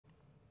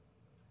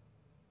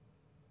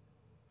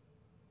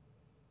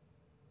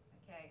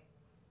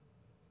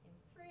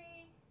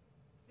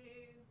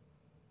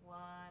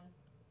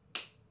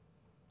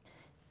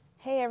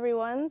Hey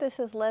everyone, this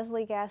is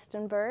Leslie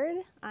Gaston-Bird.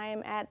 I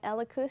am at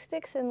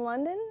Acoustics in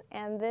London,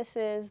 and this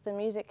is the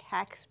Music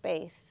Hack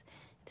Space.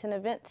 It's an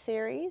event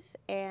series,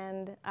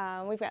 and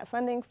we've got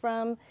funding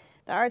from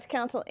the Arts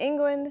Council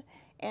England,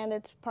 and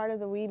it's part of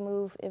the We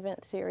Move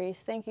event series.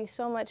 Thank you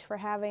so much for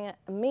having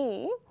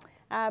me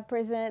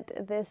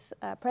present this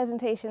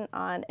presentation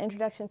on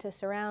Introduction to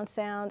Surround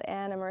Sound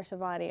and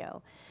Immersive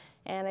Audio.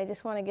 And I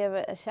just want to give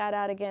a shout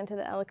out again to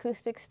the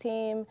Acoustics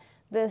team.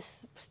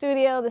 This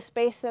studio, the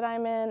space that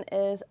I'm in,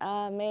 is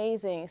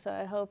amazing. So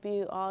I hope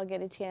you all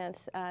get a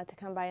chance to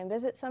come by and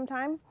visit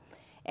sometime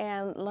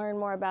and learn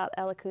more about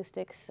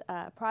Acoustics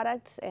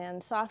products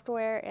and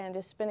software, and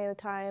just spending the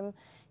time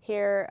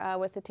here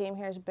with the team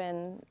here has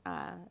been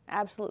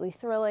absolutely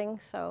thrilling.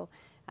 So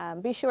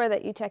be sure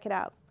that you check it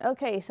out.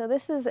 Okay, so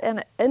this is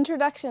an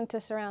introduction to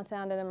surround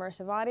sound and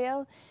immersive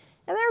audio.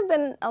 And there have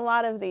been a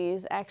lot of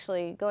these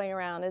actually going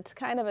around. It's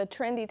kind of a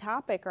trendy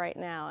topic right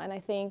now, and I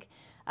think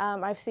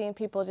I've seen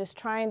people just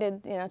trying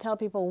to tell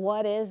people,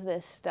 what is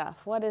this stuff?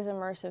 What is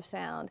immersive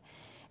sound?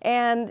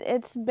 And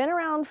it's been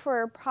around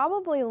for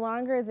probably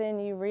longer than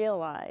you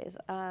realize.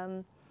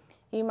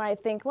 You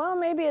might think, well,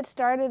 maybe it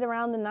started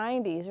around the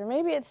 90s, or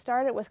maybe it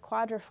started with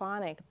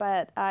quadraphonic,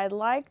 but I'd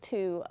like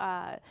to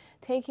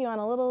take you on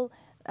a little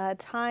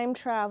time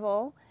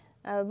travel,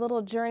 a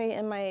little journey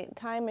in my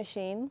time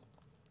machine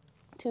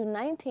to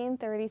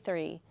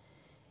 1933.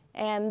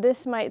 And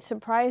this might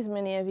surprise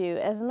many of you.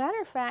 As a matter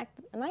of fact,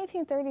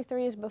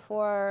 1933 is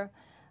before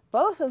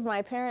both of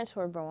my parents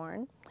were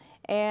born,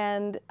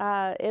 and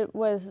it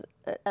was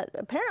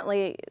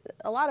apparently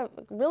a lot of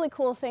really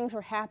cool things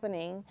were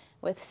happening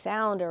with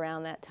sound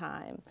around that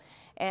time.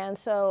 And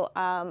so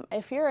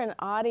if you're an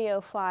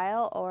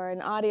audiophile or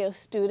an audio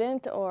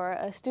student or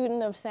a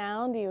student of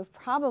sound, you've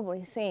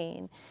probably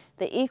seen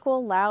the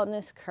equal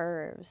loudness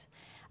curves.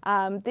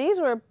 These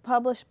were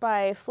published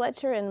by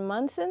Fletcher and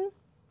Munson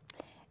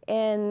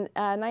in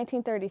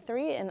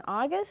 1933 in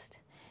August,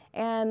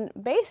 and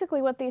basically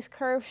what these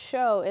curves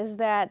show is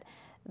that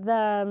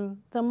the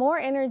more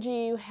energy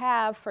you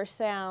have for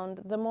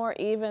sound, the more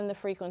even the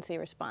frequency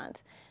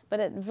response. But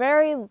at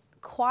very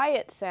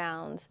quiet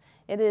sounds,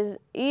 it is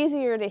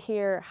easier to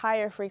hear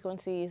higher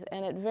frequencies,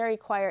 and at very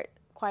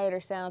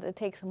quieter sounds, it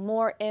takes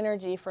more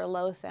energy for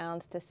low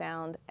sounds to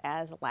sound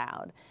as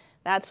loud.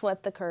 That's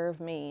what the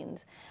curve means.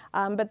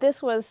 But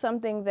this was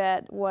something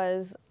that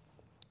was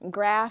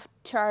graphed,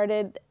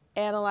 charted,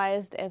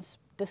 analyzed, and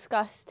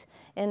discussed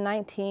in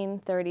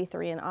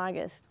 1933 in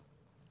August.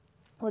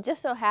 Well, it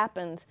just so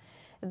happens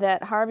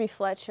that Harvey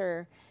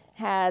Fletcher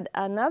had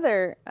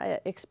another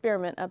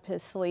experiment up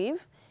his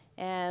sleeve,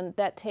 and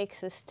that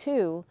takes us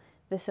to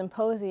the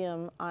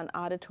Symposium on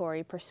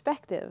Auditory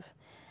Perspective.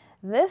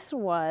 This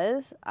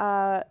was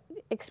an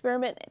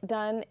experiment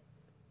done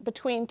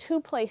between two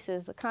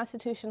places, the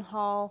Constitution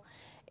Hall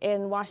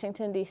in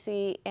Washington,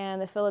 D.C.,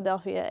 and the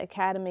Philadelphia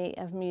Academy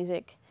of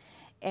Music.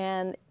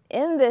 And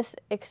in this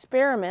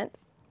experiment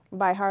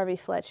by Harvey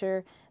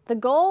Fletcher, the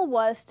goal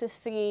was to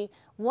see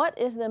what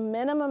is the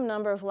minimum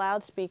number of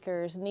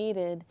loudspeakers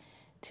needed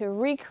to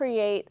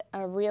recreate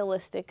a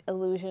realistic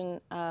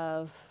illusion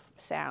of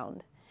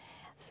sound.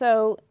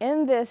 So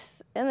in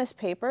this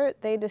paper,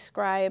 they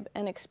describe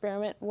an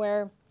experiment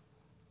where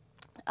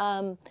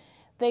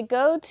they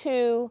go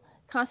to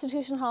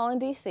Constitution Hall in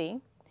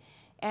D.C.,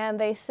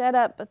 and they set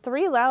up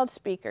 3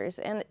 loudspeakers,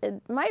 and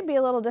it might be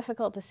a little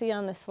difficult to see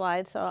on this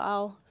slide, so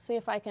I'll see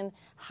if I can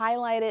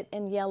highlight it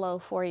in yellow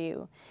for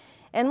you.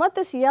 And what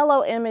this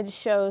yellow image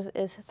shows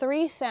is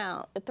 3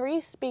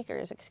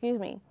 speakers,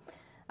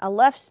 a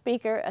left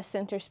speaker, a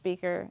center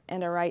speaker,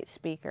 and a right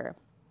speaker.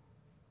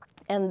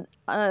 And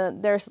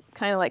there's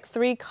kind of like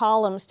 3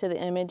 columns to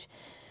the image.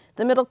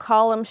 The middle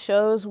column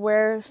shows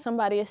where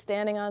somebody is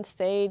standing on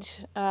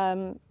stage,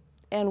 and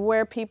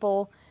where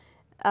people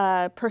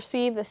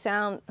perceive the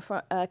sound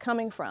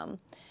coming from.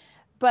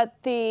 But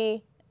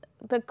the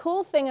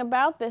cool thing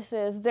about this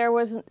is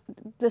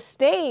the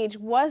stage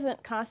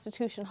wasn't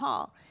Constitution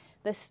Hall.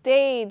 The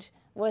stage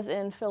was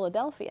in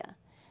Philadelphia,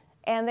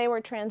 and they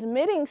were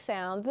transmitting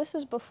sound. This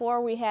is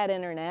before we had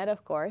internet,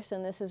 of course,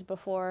 and this is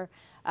before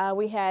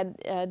we had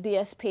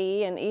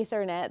DSP and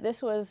Ethernet.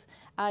 This was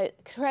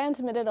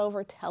transmitted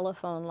over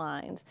telephone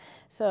lines.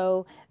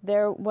 So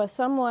there was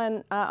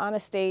someone on a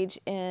stage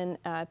in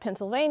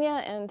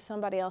Pennsylvania, and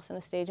somebody else on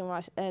a stage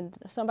and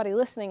somebody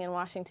listening in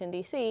Washington,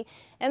 D.C.,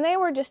 and they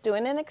were just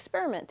doing an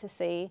experiment to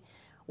see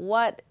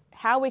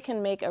how we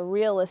can make a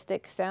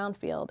realistic sound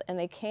field, and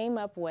they came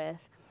up with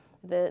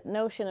the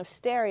notion of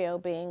stereo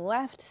being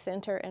left,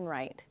 center, and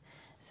right.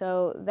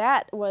 So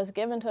that was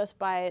given to us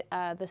by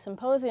the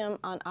Symposium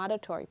on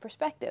Auditory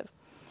Perspective.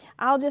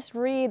 I'll just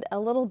read a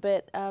little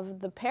bit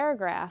of the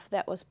paragraph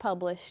that was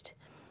published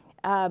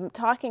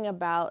talking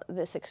about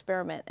this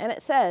experiment. And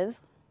it says,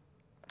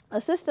 a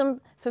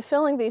system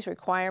fulfilling these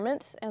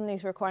requirements, and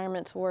these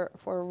requirements were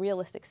for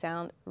realistic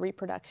sound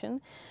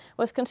reproduction,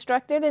 was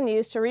constructed and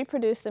used to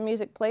reproduce the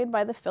music played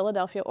by the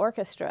Philadelphia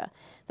Orchestra.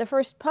 The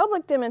first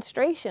public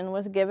demonstration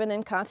was given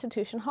in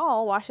Constitution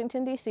Hall,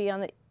 Washington, D.C.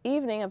 on the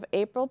evening of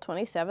April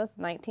 27th,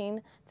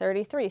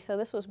 1933. So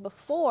this was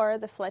before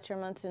the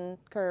Fletcher-Munson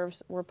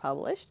curves were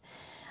published,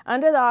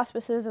 under the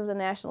auspices of the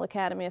National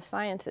Academy of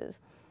Sciences.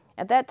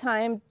 At that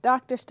time,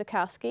 Dr.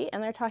 Stokowski,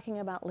 and they're talking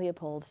about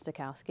Leopold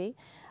Stokowski,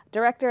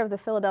 director of the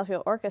Philadelphia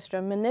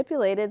Orchestra,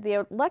 manipulated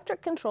the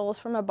electric controls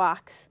from a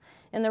box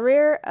in the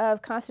rear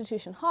of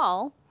Constitution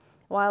Hall,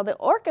 while the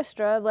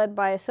orchestra, led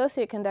by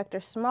Associate Conductor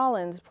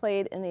Smallins,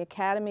 played in the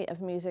Academy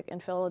of Music in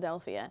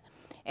Philadelphia.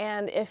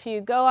 And if you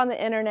go on the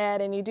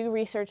internet and you do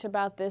research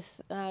about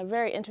this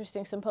very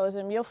interesting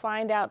symposium, you'll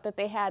find out that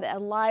they had a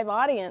live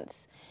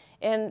audience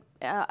in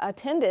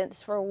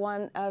attendance for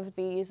one of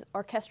these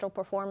orchestral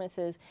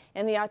performances,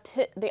 and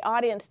the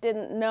audience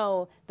didn't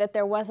know that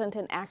there wasn't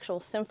an actual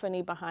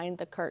symphony behind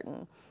the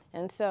curtain.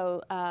 And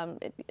so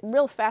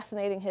real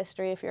fascinating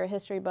history if you're a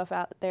history buff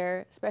out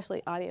there,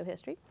 especially audio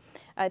history.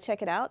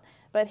 Check it out.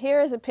 But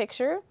here is a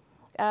picture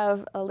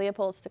of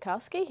Leopold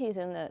Stokowski. He's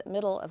in the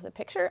middle of the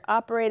picture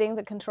operating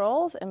the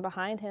controls, and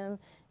behind him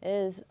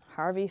is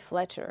Harvey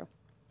Fletcher.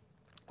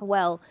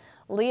 Well,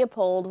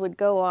 Leopold would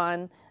go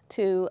on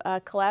to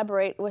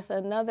collaborate with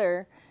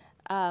another,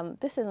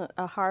 this isn't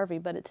a Harvey,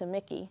 but it's a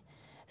Mickey.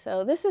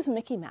 So this is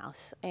Mickey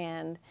Mouse,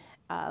 and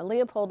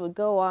Leopold would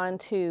go on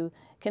to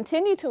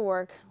continue to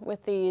work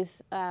with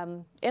these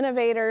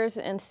innovators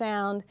in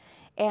sound,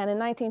 and in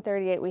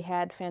 1938 we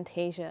had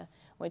Fantasia,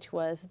 which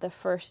was the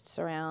first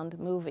surround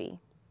movie.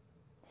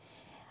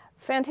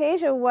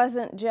 Fantasia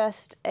wasn't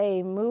just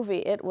a movie,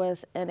 it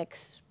was an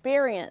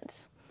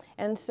experience.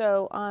 And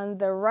so on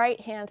the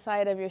right-hand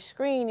side of your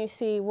screen, you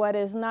see what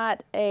is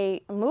not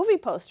a movie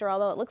poster,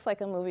 although it looks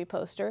like a movie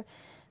poster.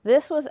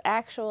 This was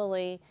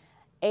actually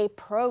a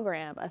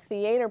program, a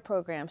theater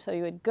program. So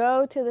you would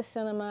go to the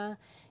cinema,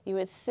 you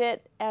would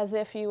sit as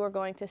if you were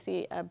going to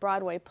see a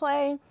Broadway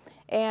play,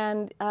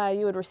 and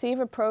you would receive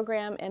a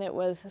program, and it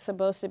was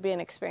supposed to be an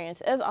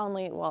experience, as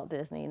only Walt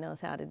Disney knows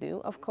how to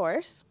do, of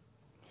course.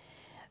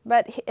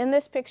 But in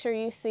this picture,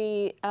 you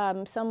see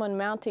someone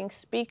mounting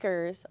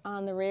speakers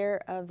on the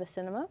rear of the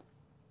cinema.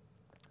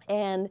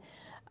 And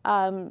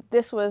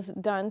this was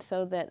done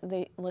so that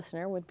the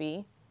listener would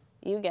be,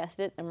 you guessed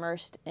it,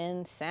 immersed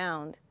in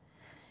sound.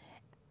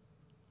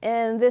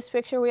 In this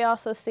picture, we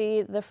also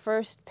see the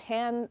first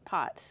pan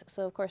pots.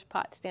 So, of course,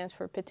 pot stands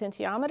for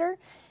potentiometer.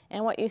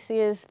 And what you see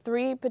is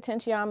 3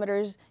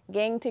 potentiometers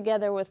ganged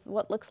together with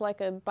what looks like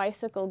a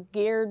bicycle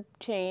gear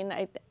chain.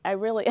 I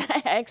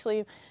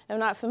actually am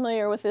not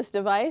familiar with this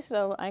device,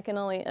 so I can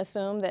only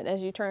assume that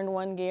as you turned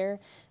one gear,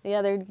 the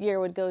other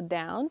gear would go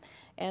down.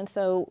 And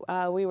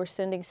so we were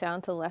sending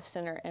sound to left,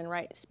 center, and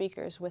right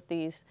speakers with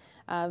these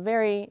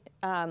very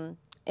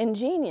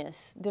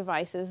ingenious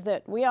devices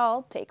that we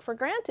all take for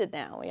granted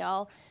now. We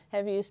all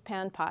have used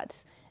pan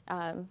pots,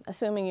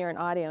 assuming you're an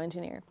audio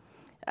engineer.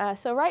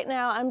 So right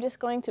now I'm just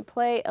going to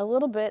play a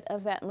little bit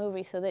of that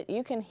movie so that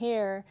you can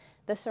hear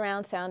the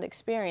surround sound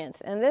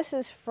experience. And this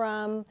is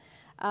from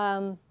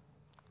the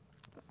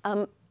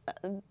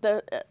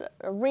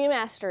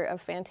remaster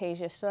of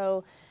Fantasia.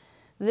 So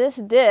this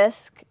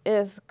disc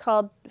is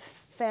called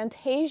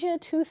Fantasia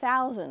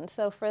 2000.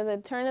 So for the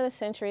turn of the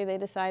century, they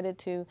decided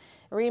to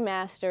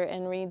remaster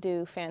and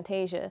redo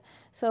Fantasia.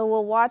 So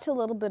we'll watch a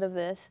little bit of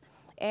this.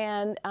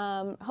 And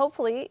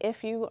hopefully,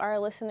 if you are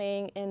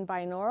listening in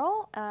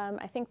binaural,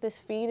 I think this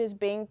feed is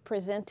being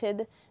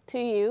presented to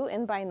you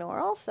in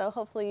binaural, so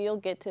hopefully you'll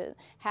get to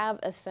have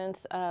a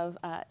sense of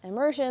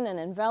immersion and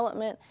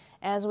envelopment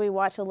as we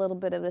watch a little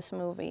bit of this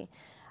movie.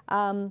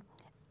 I'm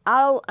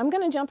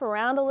going to jump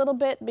around a little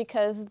bit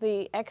because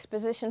the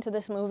exposition to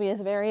this movie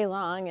is very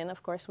long, and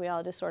of course we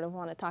all just sort of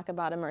want to talk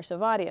about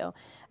immersive audio.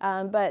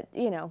 But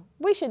you know,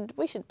 we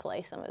should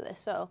play some of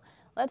this, so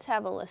let's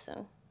have a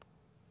listen.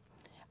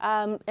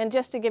 And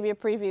just to give you a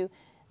preview,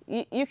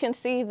 you can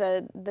see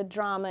the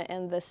drama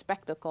and the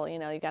spectacle. You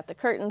know, you got the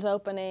curtains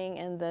opening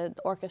and the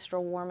orchestra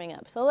warming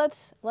up. So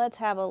let's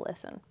have a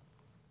listen.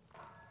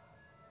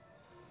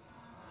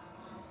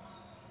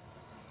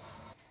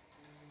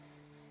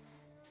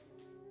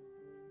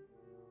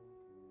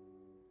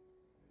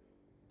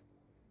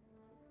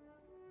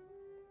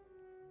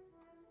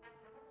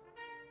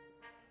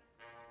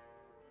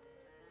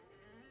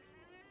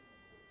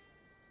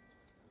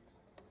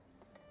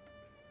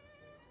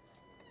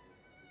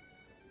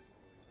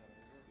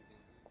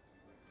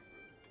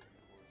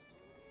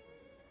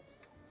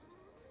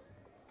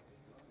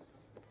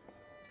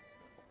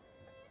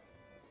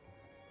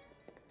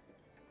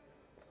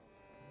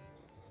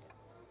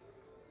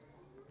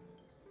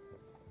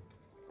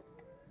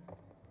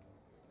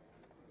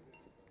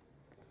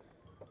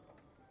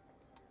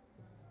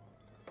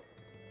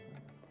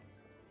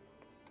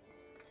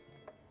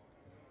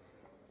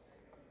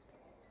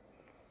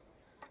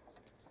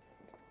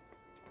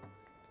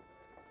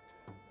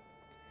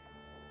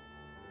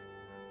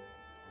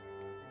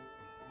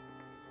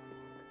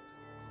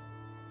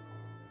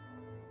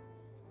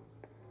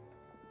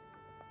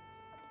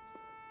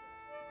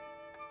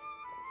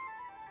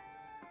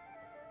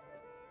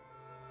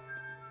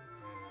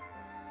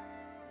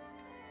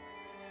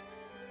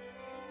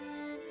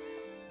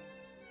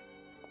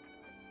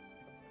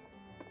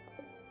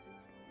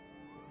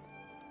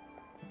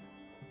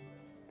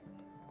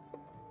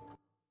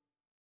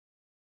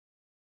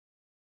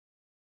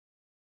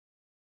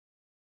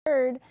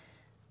 heard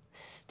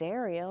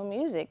stereo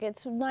music.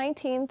 It's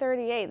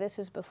 1938. This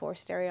is before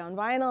stereo on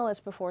vinyl. It's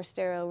before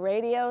stereo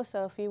radio.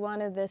 So if you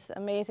wanted this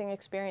amazing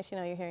experience, you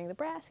know, you're hearing the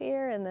brass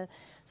here and the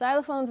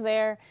xylophones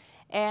there,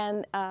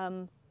 and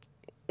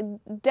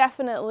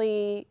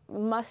definitely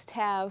must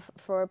have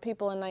for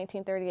people in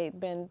 1938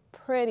 been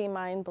pretty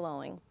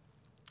mind-blowing.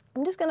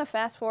 I'm just going to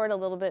fast forward a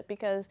little bit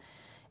because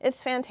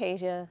it's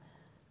Fantasia.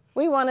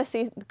 We want to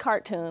see the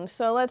cartoon,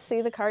 so let's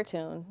see the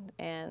cartoon.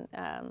 And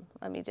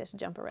let me just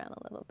jump around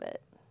a little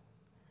bit.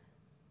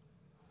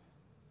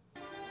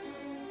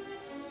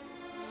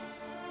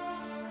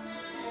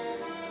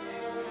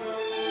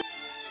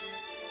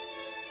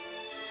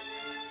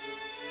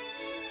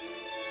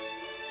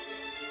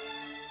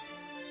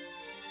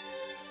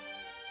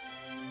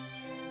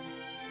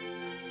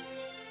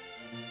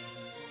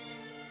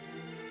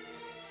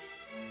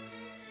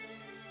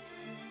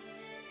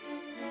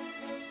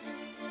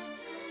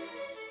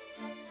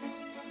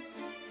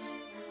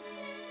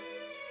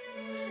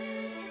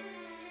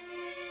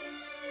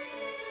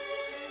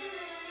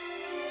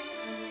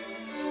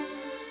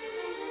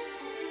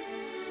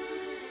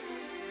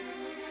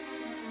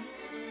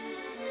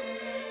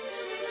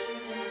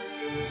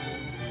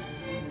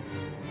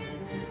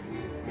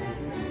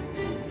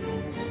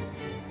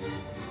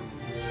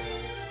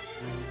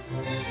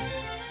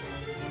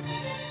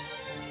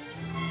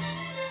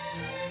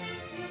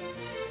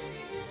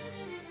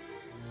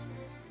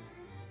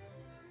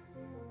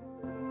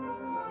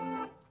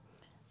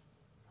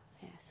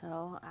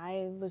 So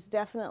I was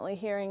definitely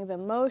hearing the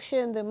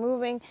motion, the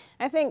moving.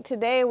 I think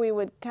today we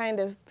would kind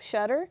of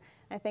shudder.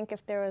 I think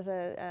if there was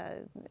a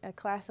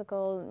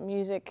classical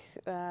music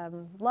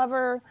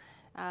lover,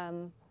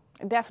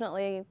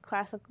 definitely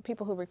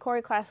people who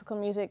record classical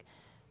music,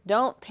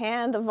 don't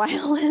pan the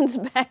violins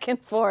back and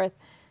forth.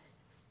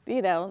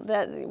 You know,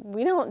 that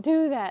we don't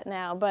do that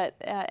now, but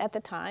at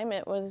the time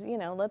it was, you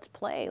know, let's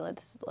play,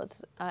 let's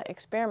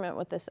experiment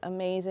with this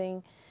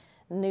amazing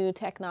new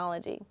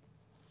technology.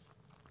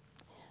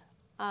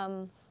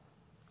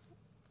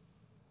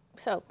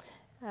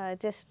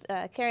 Just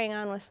carrying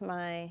on with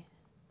my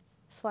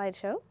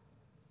slideshow.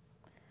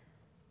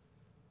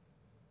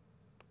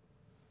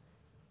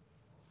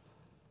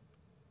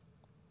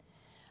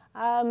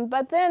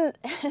 But then,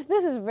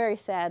 this is a very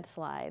sad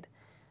slide.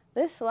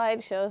 This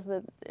slide shows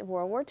that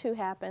World War II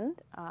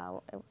happened,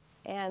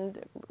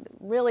 and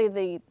really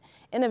the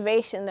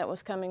innovation that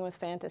was coming with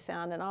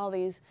Fantasound and all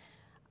these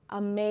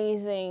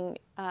amazing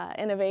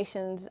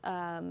innovations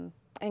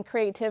and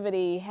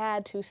creativity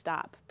had to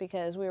stop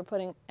because we were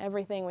putting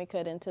everything we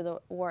could into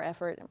the war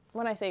effort.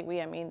 When I say we,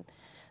 I mean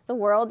the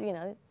world, you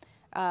know,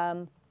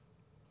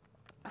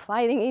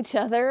 fighting each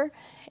other.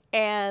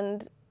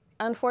 And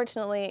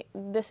unfortunately,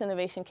 this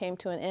innovation came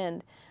to an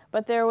end.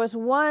 But there was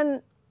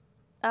one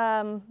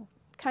kind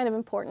of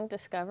important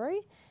discovery.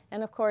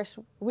 And of course,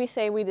 we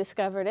say we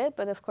discovered it,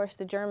 but of course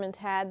the Germans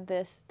had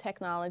this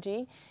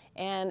technology,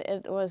 and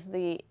it was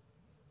the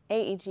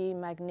AEG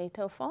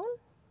magnetophone.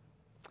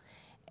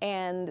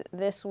 And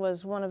this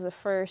was one of the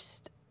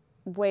first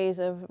ways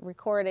of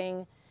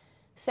recording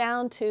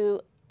sound to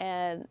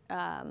a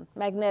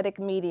magnetic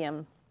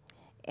medium.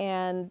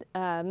 And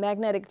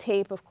magnetic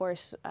tape, of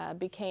course,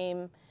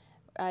 became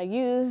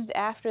used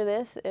after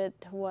this.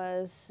 It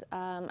was,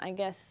 I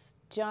guess,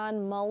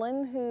 John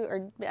Mullen,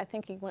 or I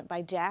think he went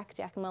by Jack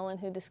Mullen,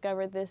 who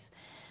discovered this.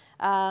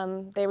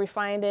 They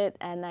refined it,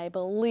 and I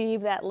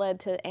believe that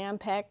led to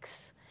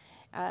Ampex.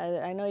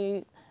 I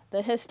know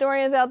the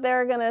historians out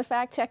there are going to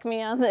fact check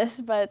me on this,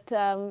 but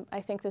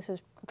I think this is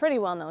pretty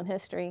well-known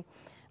history.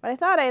 But I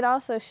thought I'd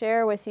also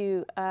share with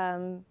you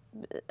how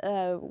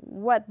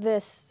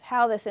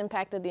this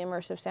impacted the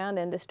immersive sound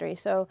industry.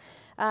 So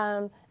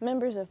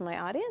members of my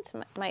audience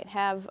might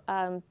have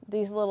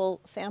these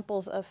little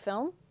samples of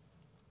film.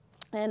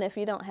 And if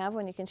you don't have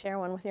one, you can share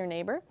one with your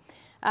neighbor.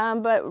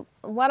 But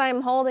what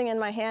I'm holding in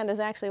my hand is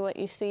actually what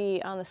you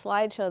see on the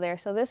slideshow there.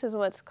 So this is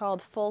what's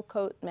called full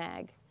coat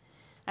mag.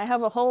 I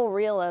have a whole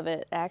reel of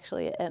it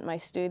actually at my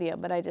studio,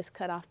 but I just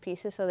cut off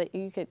pieces so that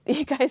you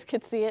guys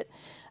could see it.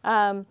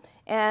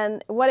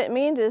 And what it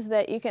means is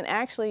that you can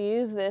actually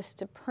use this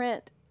to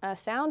print a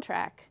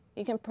soundtrack.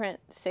 You can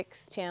print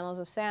 6 channels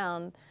of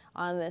sound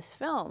on this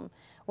film,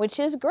 which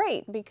is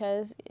great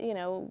because, you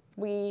know,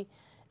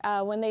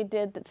 when they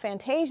did the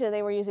Fantasia,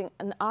 they were using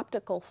an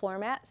optical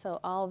format,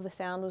 so all of the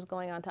sound was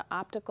going onto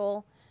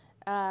optical.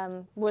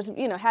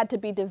 Had to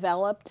be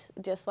developed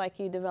just like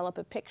you develop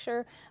a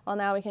picture. Well,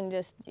 now we can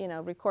just, you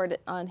know, record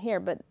it on here.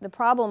 But the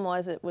problem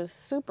was it was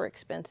super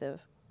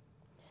expensive.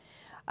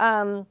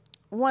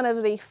 One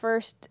of the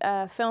first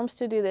films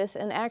to do this,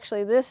 and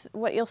actually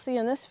what you'll see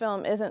in this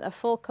film isn't a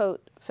full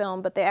coat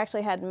film, but they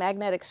actually had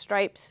magnetic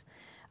stripes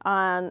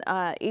on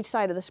each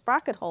side of the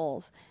sprocket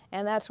holes.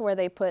 And that's where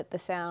they put the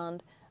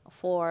sound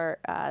for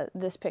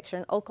this picture.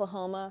 And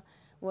Oklahoma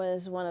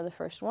was one of the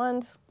first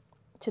ones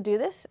to do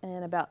this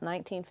in about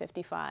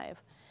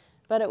 1955.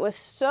 But it was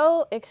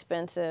so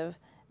expensive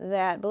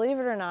that, believe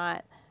it or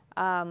not,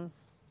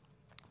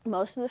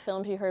 most of the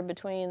films you heard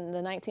between the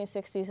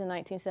 1960s and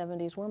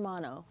 1970s were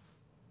mono.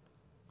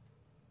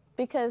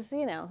 because,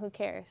 you know, who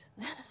cares?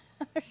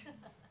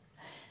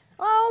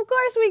 Well, of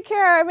course we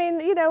care. I mean,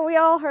 you know, we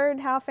all heard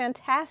how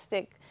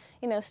fantastic,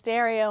 you know,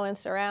 stereo and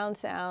surround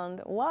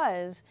sound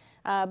was,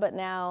 but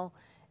now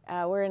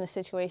we're in a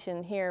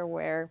situation here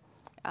where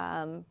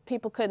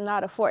people could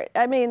not afford.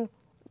 I mean,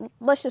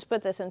 let's just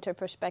put this into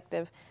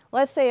perspective.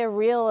 Let's say a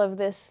reel of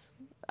this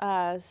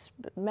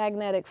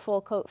magnetic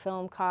full coat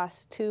film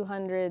costs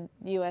 $200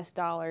 US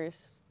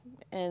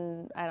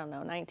in, I don't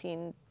know,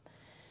 $1980.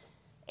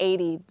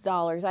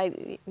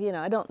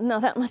 I don't know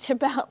that much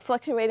about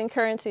fluctuating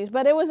currencies,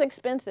 but it was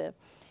expensive.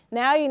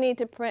 Now you need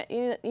to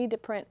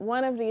print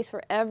one of these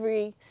for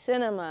every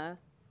cinema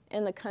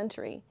in the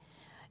country.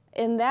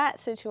 In that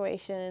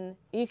situation,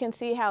 you can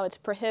see how it's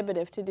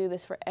prohibitive to do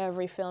this for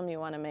every film you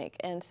want to make.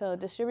 And so a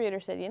distributor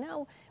said, you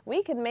know,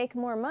 we could make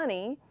more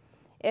money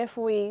if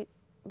we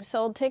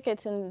sold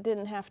tickets and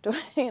didn't have to,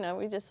 you know,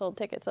 we just sold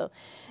tickets. So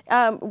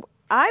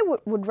I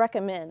would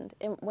recommend,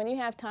 when you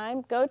have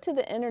time, go to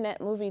the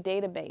Internet Movie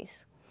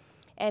Database.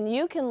 And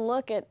you can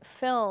look at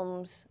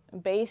films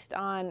based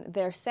on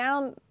their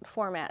sound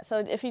format. So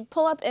if you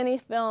pull up any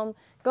film,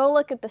 go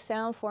look at the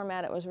sound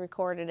format it was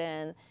recorded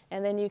in,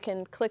 and then you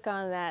can click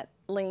on that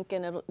link,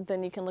 and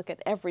then you can look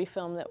at every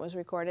film that was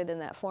recorded in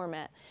that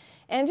format.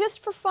 And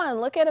just for fun,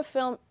 look at a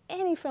film,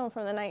 any film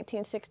from the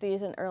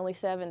 1960s and early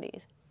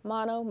 70s.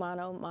 Mono,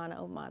 mono,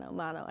 mono, mono,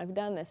 mono. I've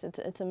done this.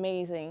 It's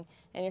amazing.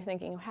 And you're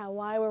thinking,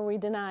 why were we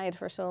denied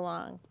for so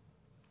long?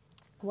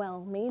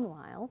 Well,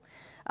 meanwhile,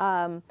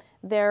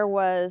 there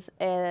was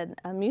a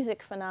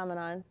music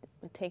phenomenon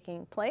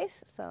taking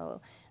place. So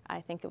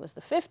I think it was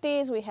the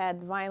 50s. We had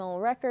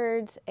vinyl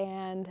records,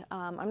 and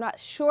I'm not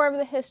sure of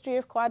the history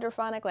of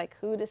quadraphonic, like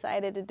who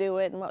decided to do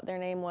it and what their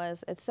name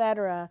was,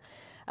 etc.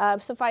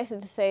 Suffice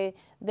it to say,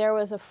 there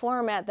was a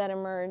format that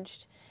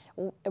emerged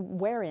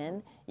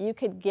wherein you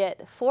could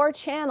get 4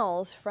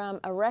 channels from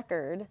a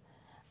record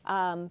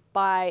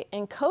by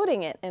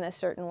encoding it in a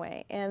certain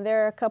way. And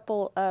there are a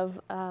couple of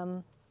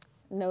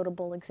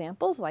notable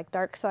examples, like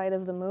Dark Side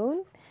of the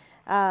Moon.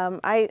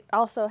 I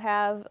also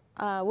have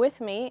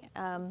with me,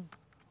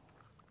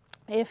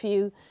 if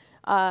you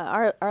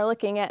are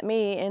looking at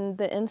me in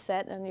the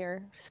inset on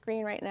your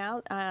screen right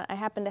now, I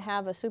happen to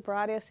have a Super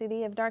Audio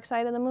CD of Dark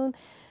Side of the Moon.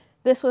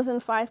 This was in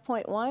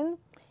 5.1.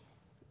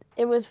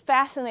 It was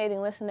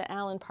fascinating listening to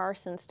Alan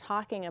Parsons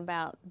talking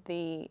about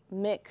the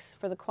mix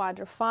for the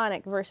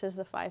quadraphonic versus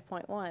the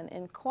 5.1.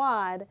 In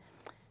quad,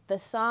 the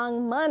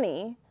song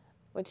Money,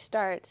 which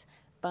starts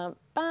bum,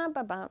 bum,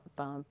 bum, bum,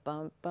 bum,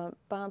 bum, bum,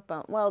 bum,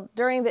 bum. Well,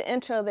 during the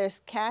intro,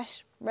 there's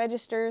cash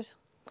registers,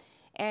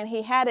 and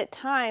he had it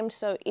timed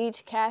so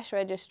each cash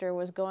register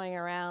was going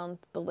around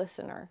the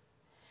listener.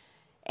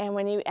 And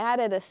when you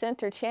added a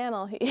center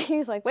channel,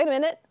 he's like, wait a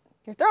minute,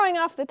 you're throwing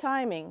off the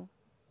timing.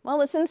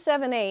 Well, it's in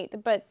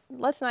 7/8, but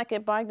let's not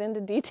get bogged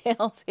into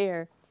details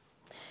here.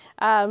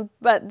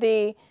 But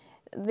the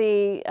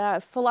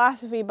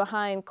philosophy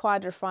behind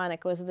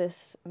quadraphonic was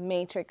this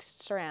matrix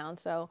surround.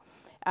 So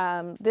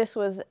this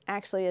was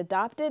actually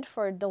adopted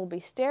for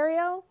Dolby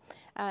Stereo.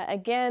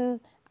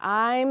 Again,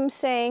 I'm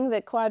saying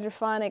that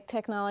quadraphonic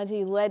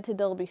technology led to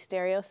Dolby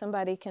Stereo.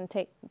 Somebody can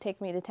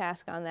take me to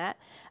task on that.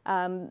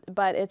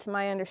 But it's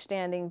my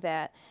understanding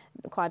that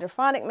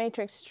quadraphonic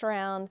matrix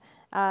surround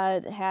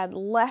had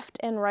left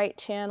and right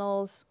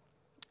channels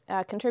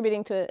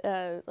contributing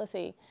to, let's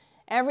see,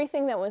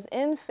 everything that was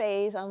in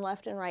phase on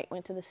left and right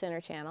went to the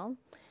center channel.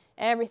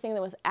 Everything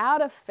that was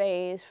out of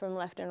phase from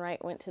left and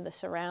right went to the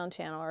surround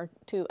channel or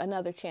to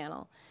another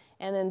channel.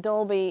 And then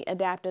Dolby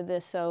adapted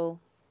this so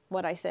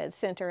what I said,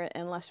 center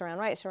and left surround,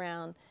 right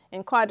surround.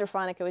 In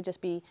quadraphonic, it would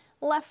just be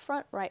left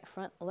front,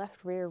 left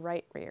rear,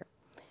 right rear.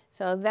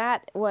 So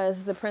that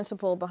was the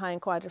principle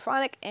behind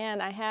quadraphonic,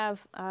 and I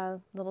have a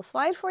little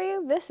slide for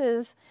you. This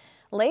is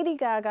Lady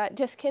Gaga.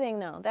 Just kidding,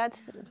 no,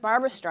 that's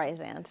Barbra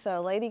Streisand.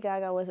 So Lady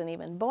Gaga wasn't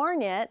even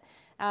born yet,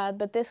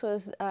 but this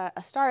was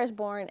A Star is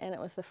Born, and it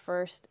was the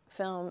first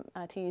film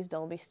to use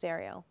Dolby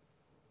Stereo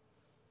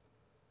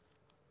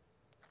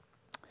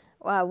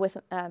with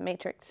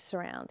matrix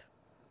surround.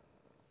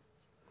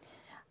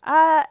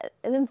 And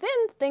then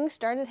things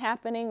started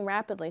happening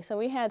rapidly. So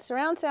we had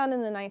surround sound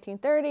in the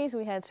 1930s,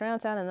 we had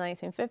surround sound in the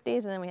 1950s,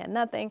 and then we had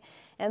nothing.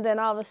 And then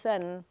all of a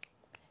sudden,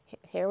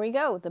 here we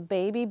go, the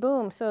baby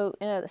boom. So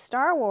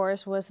Star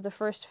Wars was the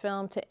first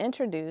film to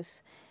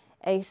introduce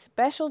a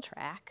special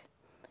track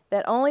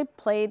that only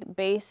played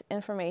bass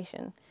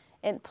information.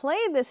 It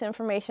played this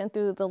information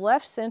through the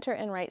left, center,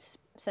 and right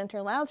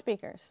center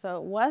loudspeakers. So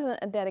it wasn't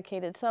a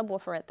dedicated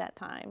subwoofer at that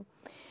time.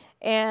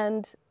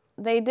 And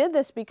they did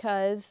this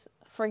because,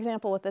 for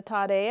example, with the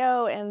Todd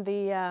AO and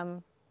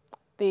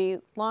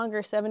the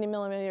longer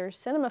 70mm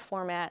cinema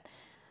format,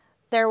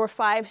 there were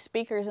 5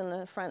 speakers in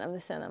the front of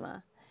the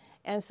cinema.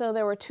 And so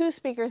there were 2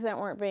 speakers that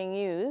weren't being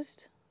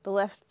used, the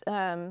left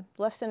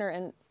center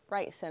and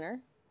right center.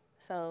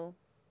 So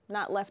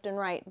not left and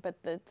right, but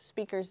the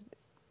speakers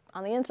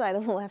on the inside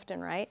of the left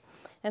and right.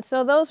 And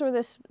so those were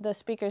the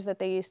speakers that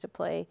they used to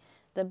play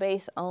the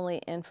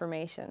bass-only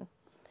information.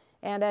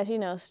 And as you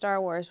know, Star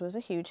Wars was a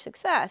huge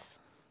success.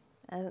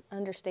 an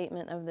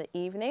understatement of the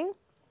evening.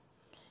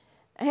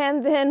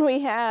 And then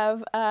we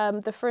have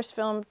the first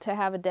film to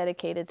have a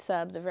dedicated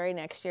sub the very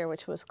next year,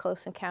 which was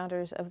Close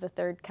Encounters of the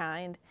Third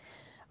Kind.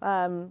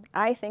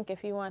 I think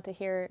if you want to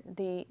hear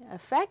the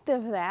effect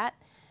of that,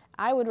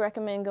 I would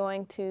recommend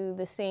going to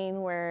the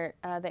scene where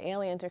the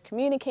aliens are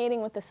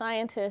communicating with the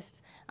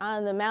scientists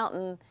on the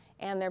mountain,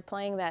 and they're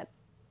playing that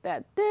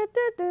yeah,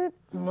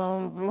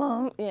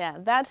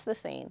 that's the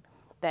scene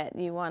that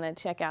you want to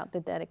check out the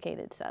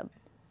dedicated sub.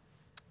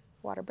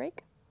 Water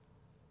break.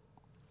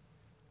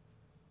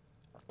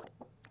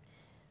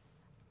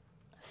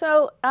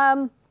 So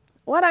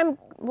what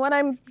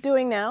I'm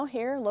doing now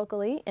here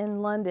locally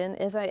in London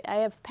is I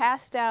have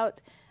passed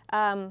out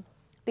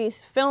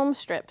these film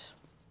strips.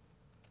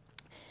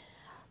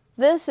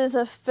 This is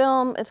a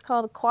film, it's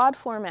called a quad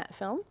format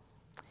film,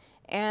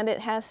 and it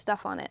has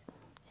stuff on it.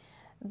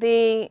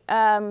 The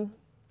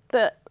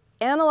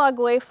analog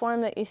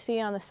waveform that you see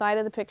on the side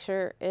of the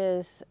picture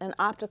is an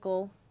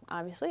optical,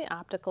 obviously,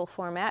 optical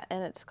format,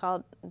 and it's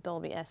called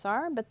Dolby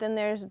SR, but then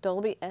there's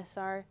Dolby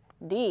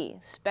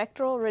SRD,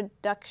 Spectral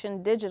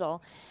Reduction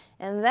Digital,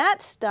 and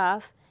that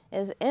stuff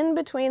is in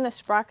between the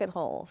sprocket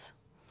holes.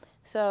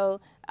 So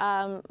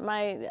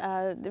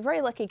my very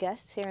lucky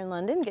guests here in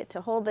London get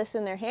to hold this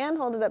in their hand,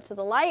 hold it up to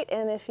the light,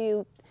 and if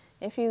you,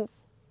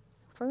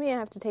 for me I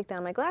have to take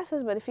down my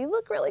glasses, but if you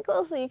look really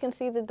closely you can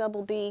see the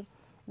Dolby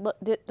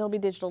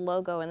Digital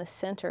logo in the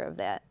center of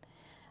that.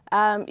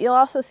 You'll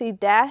also see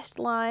dashed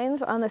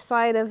lines on the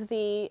side of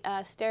the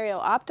stereo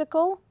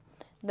optical.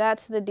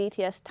 That's the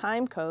DTS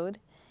time code.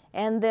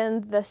 And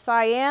then the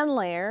cyan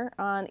layer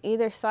on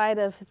either side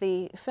of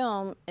the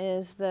film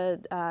is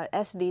the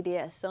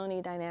SDDS,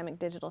 Sony Dynamic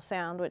Digital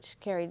Sound, which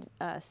carried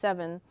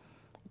 7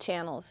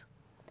 channels.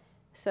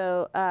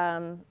 So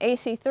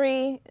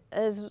AC3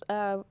 is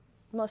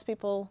most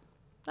people,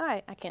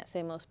 I can't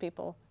say most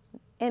people,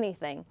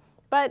 anything,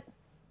 but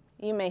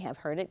you may have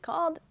heard it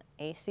called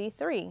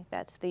AC3.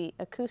 That's the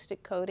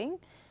acoustic coding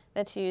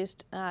that's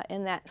used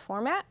in that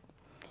format.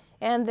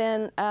 And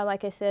then,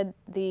 like I said,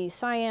 the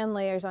cyan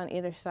layers on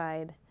either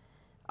side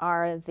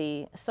are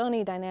the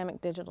Sony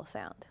Dynamic Digital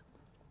Sound.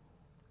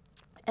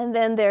 And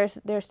then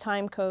there's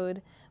time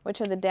code, which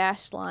are the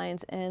dashed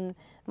lines, and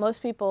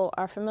most people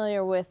are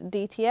familiar with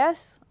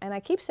DTS, and I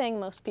keep saying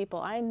most people.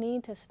 I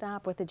need to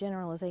stop with the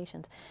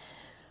generalizations.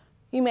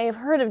 You may have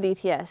heard of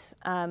DTS,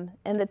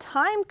 and the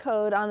time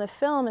code on the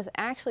film is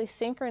actually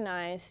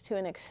synchronized to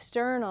an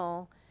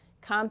external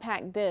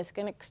compact disc,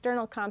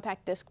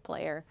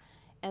 player.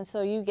 And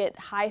so you get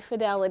high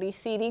fidelity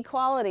CD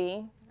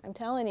quality. I'm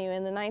telling you,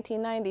 in the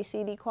 1990s,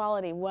 CD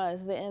quality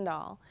was the end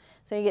all.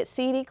 So you get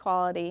CD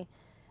quality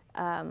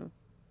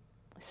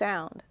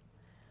sound.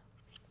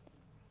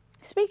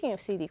 Speaking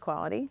of CD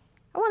quality,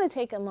 I want to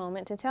take a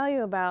moment to tell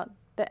you about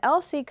the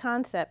LC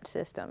concept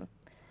system.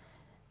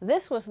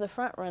 This was the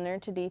front runner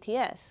to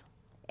DTS.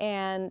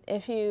 And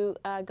if you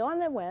go on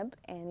the web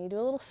and you do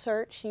a little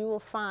search, you will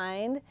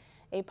find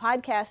a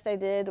podcast I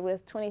did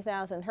with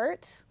 20,000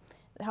 Hertz,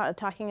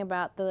 talking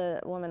about the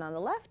woman on the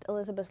left,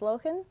 Elizabeth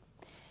Loken.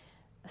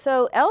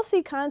 So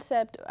LC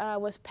concept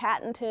was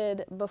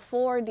patented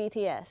before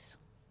DTS.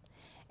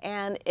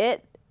 And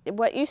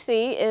what you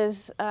see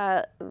is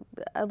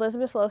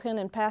Elizabeth Loken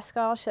and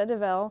Pascal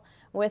Chedevelle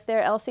with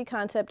their LC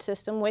concept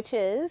system, which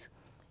is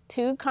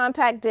 2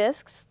 compact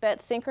discs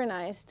that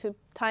synchronize to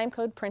time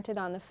code printed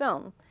on the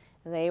film.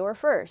 They were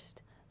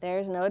first.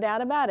 There's no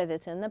doubt about it.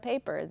 It's in the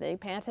paper. They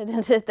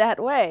patented it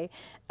that way.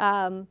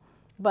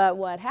 But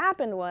what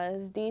happened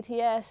was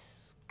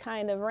DTS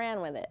kind of ran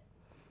with it.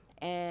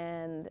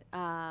 And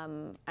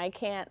I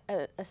can't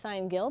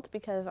assign guilt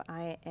because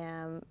I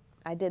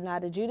did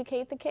not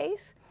adjudicate the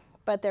case,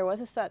 but there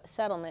was a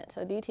settlement.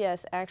 So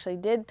DTS actually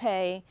did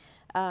pay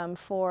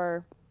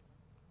for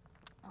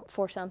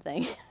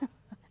something.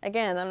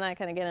 Again, I'm not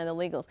going to get into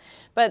legals,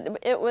 but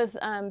it was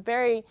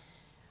very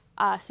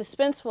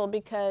suspenseful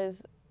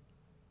because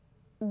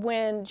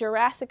when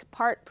Jurassic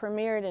Park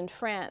premiered in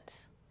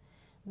France,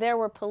 there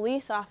were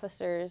police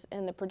officers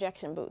in the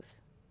projection booth,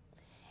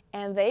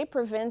 and they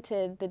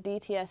prevented the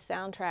DTS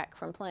soundtrack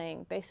from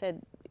playing. They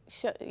said,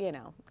 you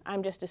know,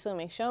 I'm just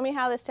assuming, show me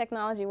how this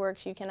technology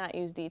works, you cannot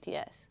use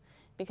DTS,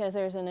 because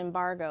there's an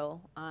embargo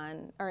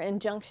on, or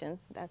injunction,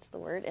 that's the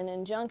word, an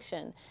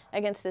injunction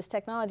against this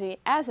technology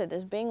as it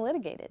is being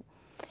litigated.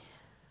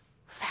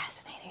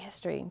 Fascinating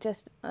history,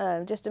 just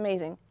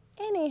amazing.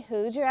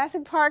 Anywho,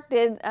 Jurassic Park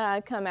did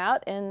come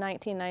out in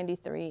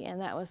 1993, and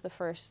that was the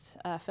first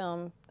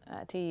film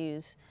to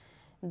use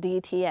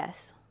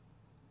DTS.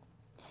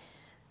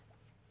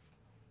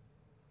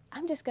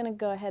 I'm just going to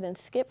go ahead and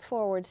skip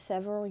forward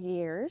several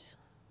years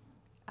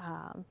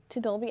to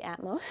Dolby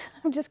Atmos.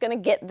 I'm just going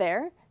to get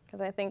there because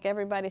I think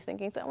everybody's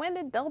thinking, so when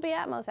did Dolby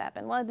Atmos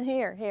happen? Well,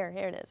 here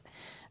it is.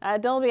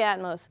 Dolby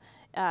Atmos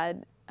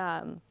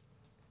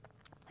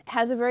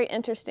has a very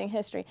interesting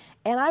history,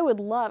 and I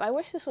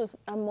wish this was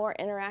a more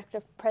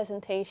interactive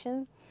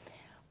presentation,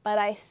 but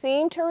I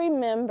seem to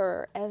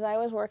remember as I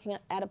was working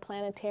at a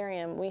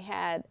planetarium, we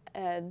had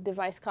a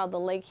device called the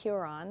Lake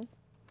Huron,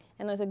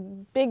 and it was a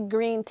big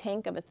green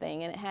tank of a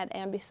thing, and it had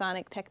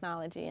ambisonic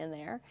technology in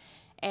there.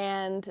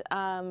 And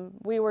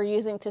we were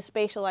using to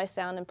spatialize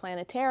sound in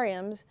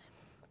planetariums.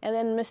 And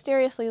then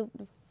mysteriously,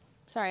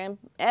 sorry, I'm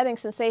adding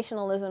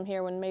sensationalism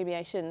here when maybe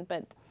I shouldn't,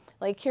 but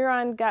like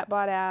Huron got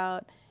bought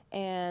out,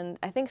 and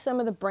I think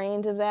some of the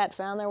brains of that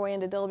found their way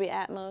into Dolby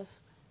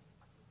Atmos.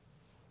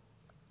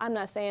 I'm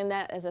not saying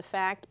that as a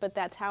fact, but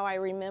that's how I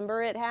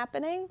remember it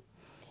happening.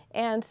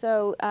 And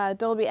so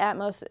Dolby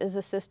Atmos is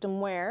a system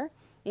where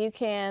you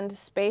can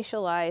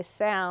spatialize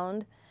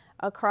sound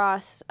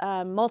across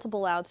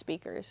multiple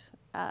loudspeakers.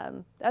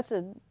 That's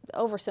an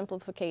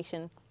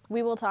oversimplification.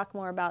 We will talk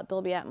more about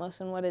Dolby Atmos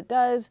and what it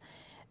does,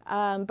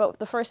 but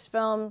the first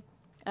film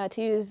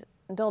to use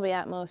Dolby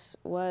Atmos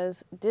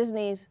was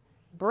Disney's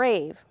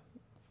Brave.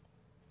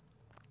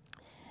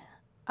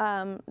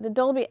 The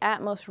Dolby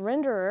Atmos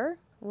renderer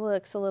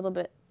looks a little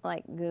bit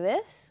like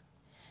this.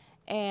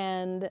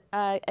 And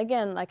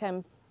again, like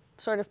I'm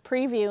sort of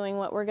previewing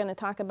what we're going to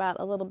talk about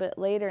a little bit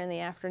later in the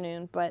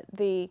afternoon, but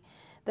the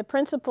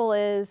principle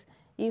is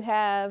you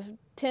have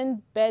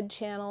 10 bed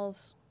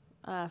channels,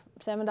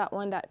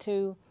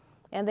 7.1.2,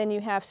 and then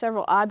you have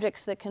several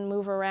objects that can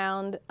move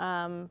around,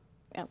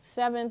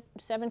 seven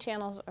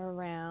channels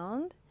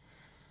around,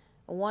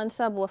 one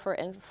subwoofer,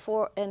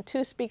 and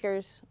 2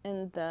 speakers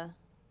in the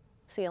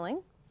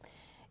ceiling.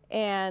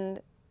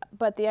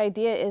 But the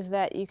idea is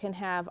that you can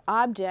have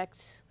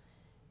objects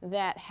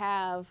that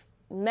have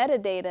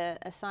metadata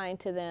assigned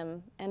to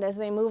them, and as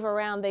they move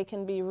around, they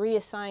can be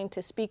reassigned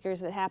to speakers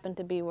that happen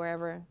to be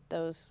wherever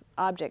those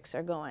objects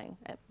are going.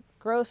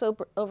 Gross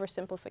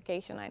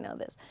oversimplification, I know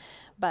this,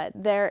 but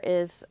there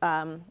is,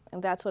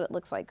 that's what it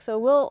looks like. So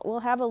we'll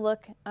have a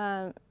look.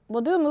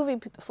 We'll do a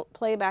movie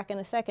playback in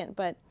a second,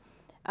 but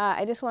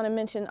I just want to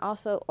mention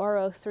also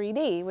Oro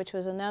 3D, which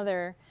was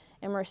another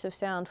immersive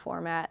sound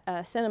format,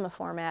 cinema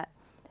format.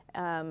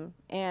 And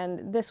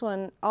this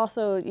one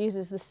also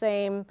uses the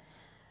same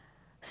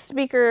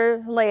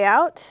speaker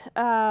layout,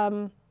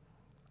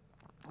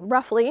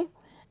 roughly.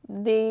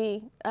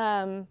 The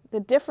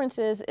difference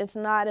is it's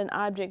not an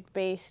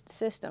object-based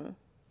system.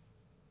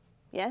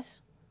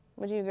 Yes?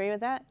 Would you agree with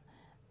that?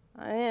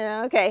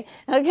 Yeah, okay.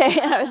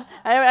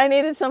 I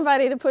needed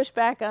somebody to push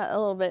back a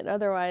little bit,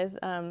 otherwise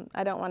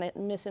I don't want to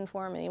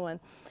misinform anyone.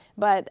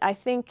 But I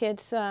think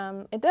it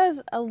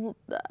does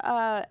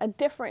a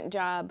different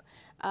job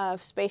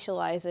of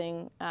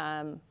spatializing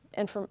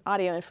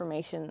audio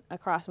information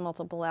across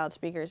multiple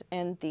loudspeakers.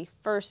 And the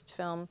first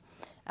film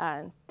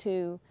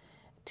to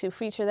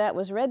feature that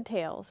was Red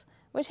Tails,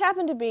 which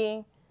happened to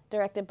be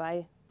directed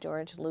by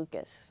George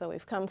Lucas. So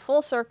we've come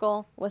full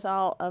circle with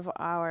all of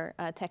our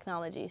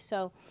technology.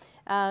 So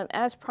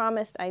as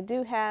promised, I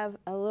do have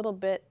a little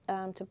bit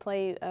to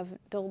play of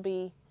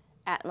Dolby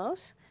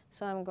Atmos.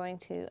 So I'm going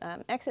to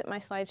exit my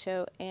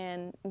slideshow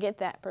and get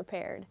that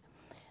prepared.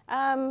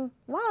 While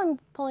I'm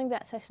pulling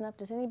that session up,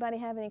 does anybody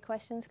have any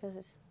questions? Because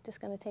it's just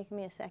going to take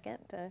me a second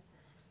to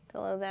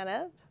load that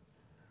up.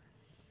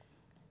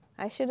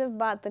 I should have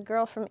bought the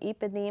girl from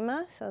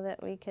Ipanema so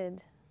that we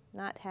could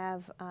not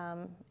have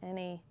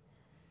any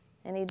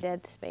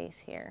dead space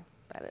here,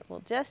 but it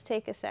will just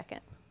take a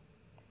second.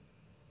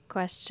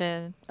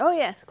 Question. Oh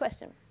yes,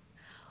 question.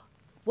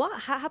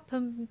 What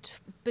happened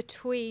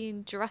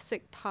between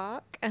Jurassic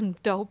Park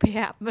and Dolby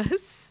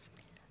Atmos?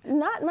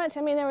 Not much.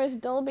 I mean, there was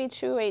Dolby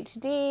True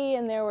HD,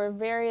 and there were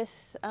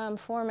various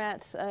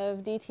formats of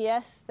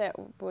DTS that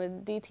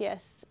would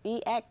DTS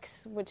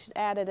EX, which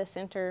added a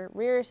center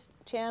rear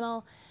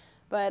channel.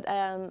 But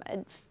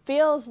it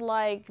feels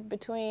like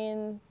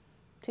between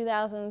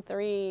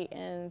 2003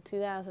 and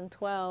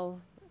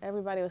 2012,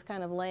 everybody was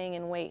kind of laying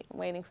in wait,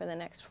 waiting for the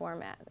next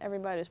format.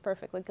 Everybody was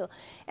perfectly cool.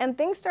 And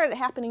things started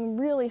happening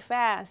really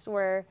fast,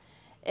 where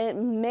it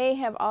may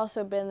have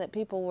also been that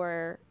people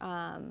were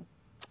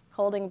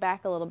holding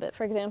back a little bit.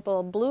 For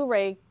example,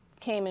 Blu-ray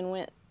came and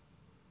went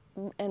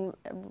in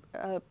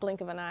a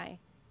blink of an eye,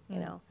 you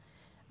know.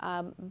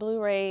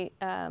 Blu-ray,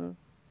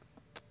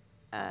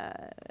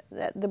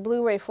 the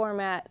Blu-ray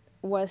format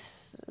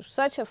was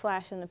such a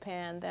flash in the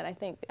pan that I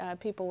think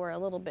people were a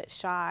little bit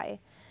shy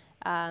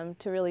to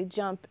really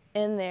jump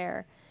in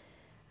there.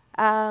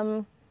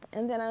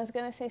 And then I was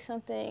going to say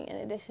something in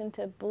addition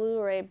to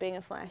Blu-ray being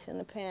a flash in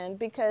the pan,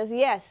 because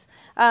yes,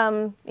 you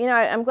know,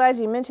 I'm glad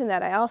you mentioned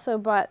that. I also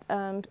bought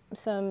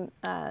some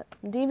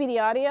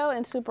DVD audio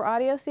and super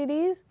audio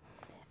CDs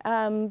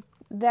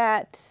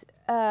that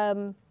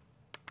I'm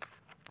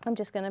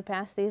just going to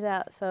pass these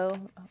out. So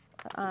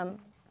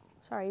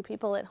sorry,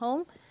 people at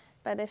home,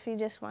 but if you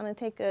just want to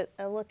take a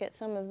look at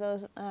some of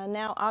those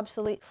now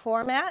obsolete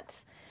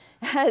formats,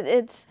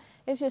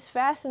 it's just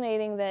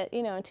fascinating that,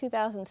 you know, in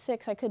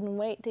 2006, I couldn't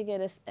wait to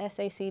get a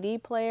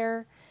SACD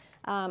player.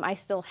 I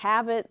still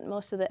have it.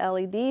 Most of the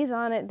LEDs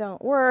on it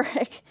don't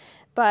work,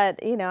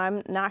 but, you know,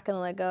 I'm not going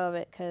to let go of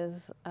it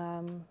because,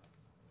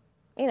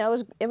 you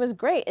know, it was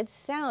great. It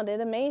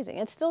sounded amazing.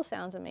 It still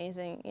sounds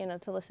amazing, you know,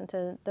 to listen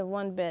to the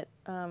 1-bit,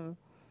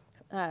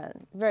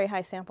 very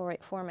high sample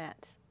rate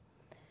formats.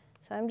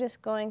 So I'm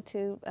just going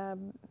to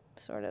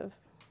sort of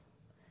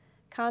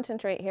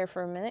concentrate here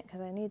for a minute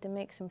because I need to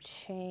make some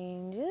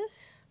changes.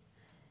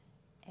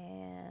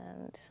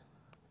 And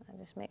I'll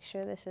just make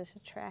sure this is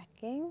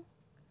tracking.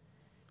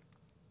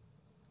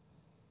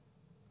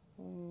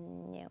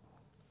 No.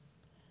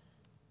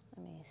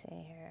 Let me see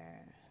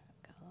here.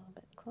 Go a little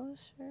bit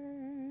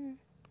closer.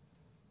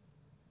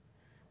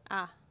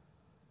 Ah.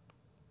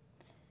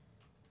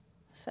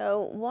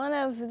 So one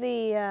of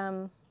the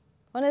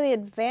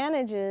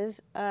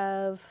advantages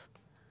of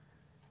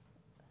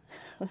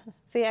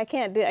see, I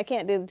can't do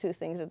the two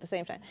things at the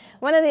same time.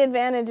 One of the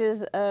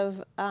advantages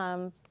of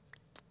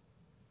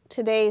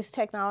today's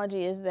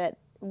technology is that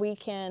we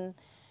can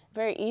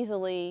very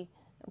easily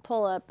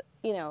pull up,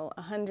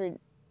 100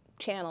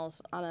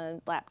 channels on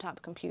a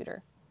laptop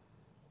computer.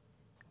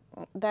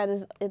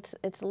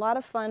 It's a lot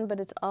of fun, but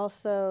it's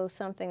also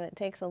something that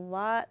takes a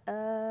lot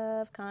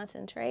of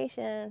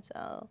concentration.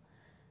 So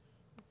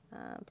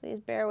please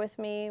bear with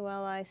me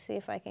while I see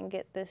if I can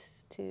get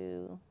this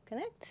to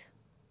connect.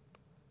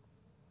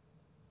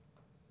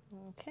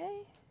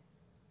 Okay.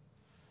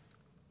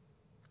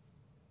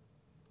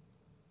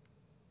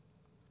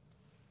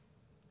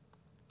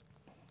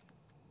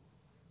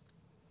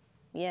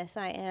 Yes,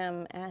 I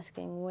am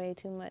asking way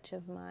too much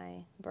of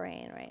my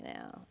brain right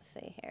now. Let's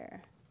see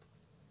here.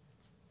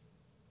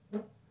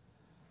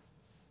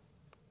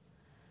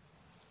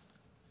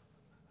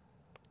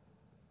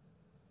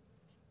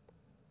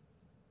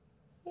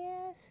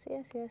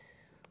 Yes.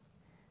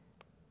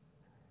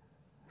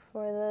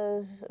 For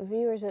those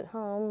viewers at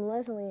home,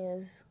 Leslie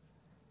is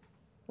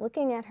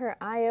looking at her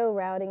I/O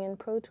routing in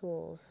Pro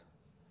Tools,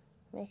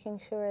 making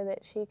sure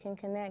that she can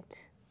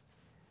connect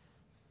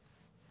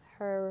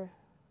her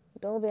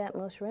Dolby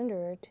Atmos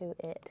renderer to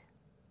it.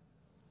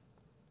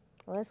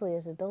 Leslie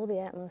is a Dolby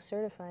Atmos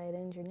certified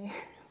engineer.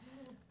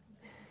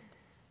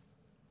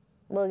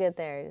 We'll get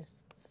there, it just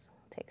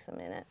takes a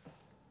minute.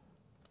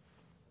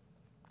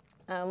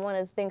 One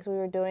of the things we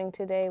were doing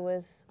today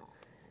was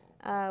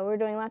we were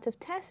doing lots of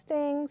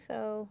testing,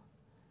 so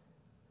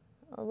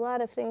a lot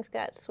of things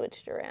got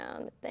switched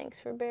around. But thanks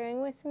for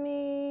bearing with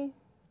me.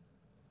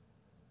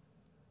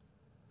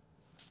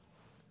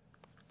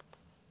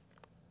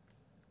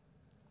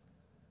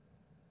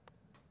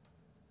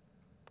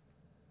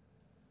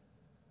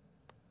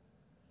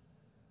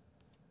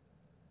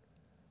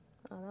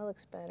 Oh, that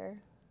looks better,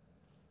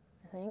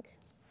 I think.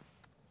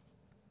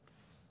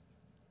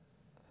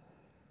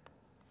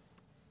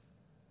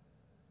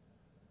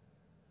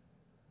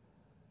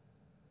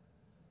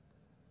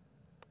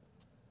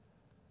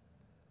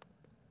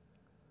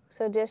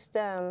 So just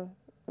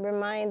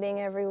reminding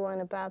everyone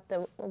about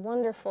the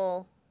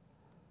wonderful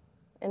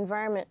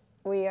environment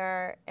we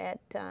are at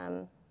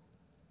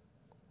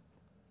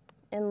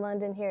in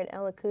London here at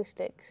L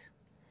Acoustics.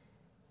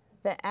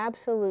 The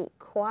absolute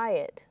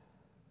quiet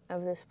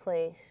of this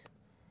place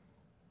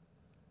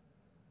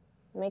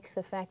makes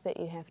the fact that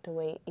you have to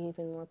wait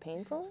even more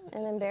painful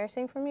and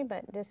embarrassing for me,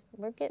 but just,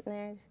 we're getting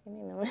there. Just give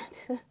me a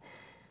moment.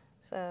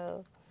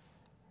 So,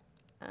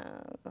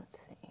 let's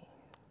see.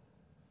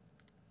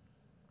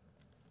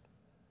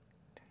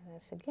 Try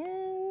this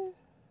again.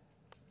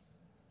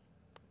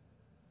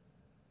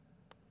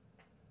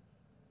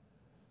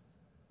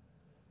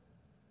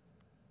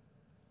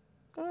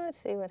 Well, let's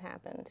see what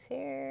happens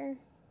here.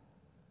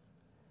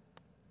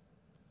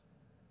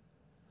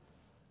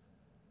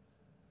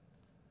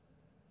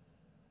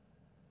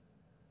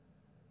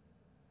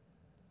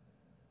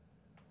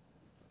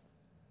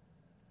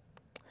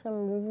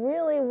 Some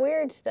really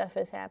weird stuff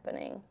is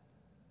happening,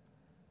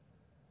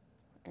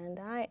 and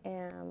I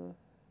am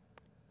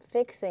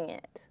fixing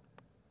it.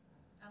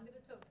 I'm going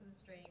to talk to the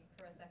stream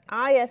for a second.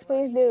 Ah, yes,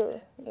 please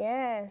do.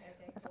 Yes,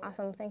 okay, that's cool.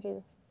 Awesome. Thank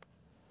you.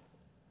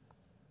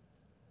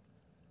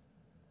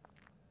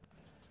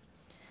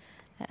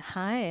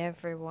 Hi,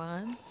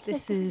 everyone.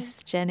 This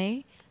is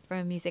Jenny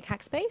from Music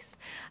Hackspace.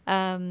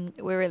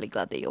 We're really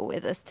glad that you're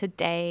with us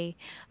today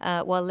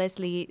while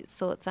Leslie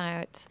sorts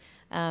out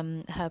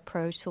her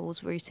Pro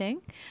Tools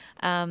routing.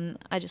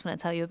 I just want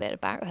to tell you a bit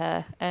about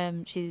her.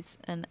 She's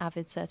an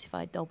Avid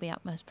certified Dolby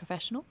Atmos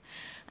professional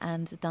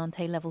and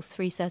Dante level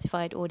 3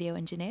 certified audio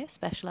engineer,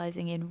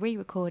 specializing in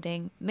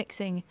re-recording,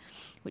 mixing,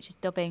 which is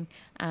dubbing,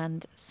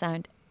 and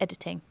sound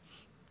editing.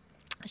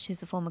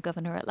 She's the former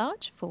governor at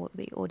large for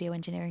the Audio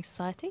Engineering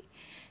Society.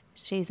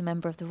 She's a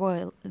member of the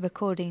Royal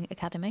Recording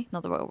Academy,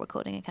 not the Royal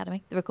Recording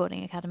Academy, the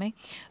Recording Academy,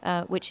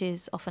 which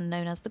is often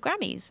known as the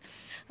Grammys.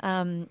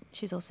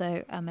 She's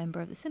also a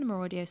member of the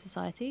Cinema Audio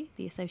Society,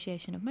 the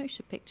Association of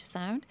Motion Picture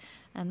Sound,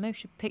 and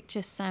Motion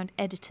Picture Sound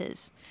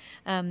Editors.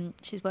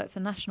 She's worked for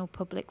National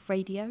Public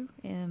Radio,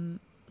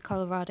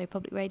 Colorado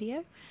Public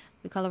Radio,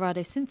 the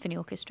Colorado Symphony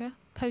Orchestra,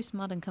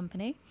 Postmodern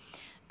Company,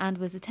 and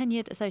was a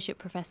tenured associate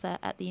professor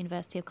at the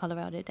University of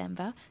Colorado,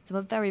 Denver. So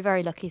we're very,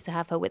 very lucky to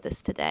have her with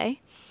us today.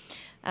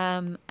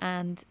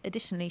 And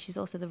additionally, she's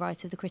also the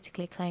writer of the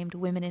critically acclaimed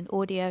Women in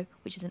Audio,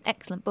 which is an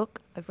excellent book.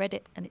 I've read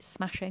it and it's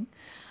smashing.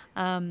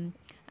 And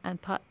and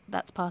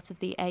that's part of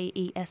the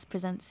AES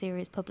Presents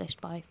series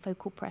published by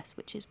Focal Press,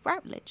 which is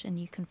Routledge, and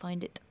you can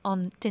find it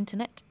on the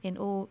internet in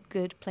all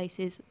good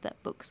places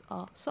that books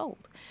are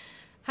sold.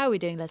 How are we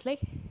doing, Leslie?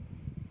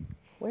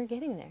 We're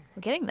getting there.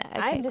 We're getting there.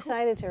 Okay, I've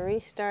decided to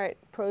restart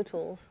Pro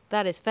Tools.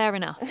 That is fair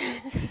enough.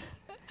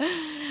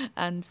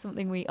 And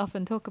something we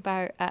often talk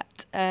about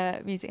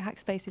at Music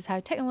Hackspace is how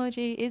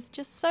technology is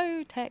just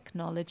so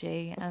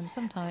technology, and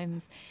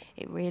sometimes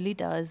it really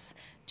does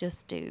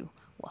just do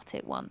what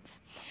it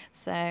wants.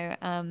 So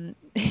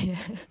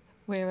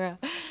we're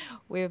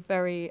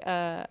very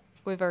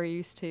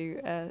used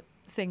to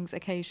things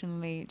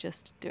occasionally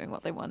just doing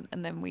what they want,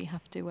 and then we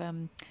have to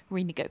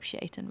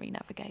renegotiate and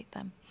re-navigate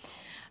them.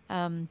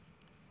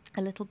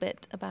 A little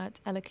bit about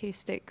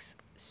L-Acoustics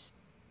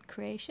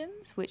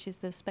Creations, which is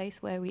the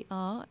space where we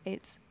are.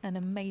 It's an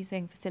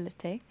amazing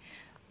facility.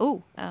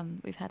 Oh,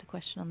 we've had a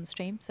question on the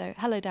stream. So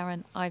hello,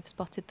 Darren. I've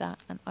spotted that,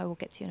 and I will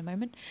get to you in a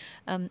moment.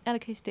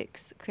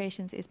 L-Acoustics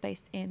Creations is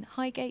based in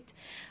Highgate,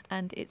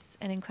 and it's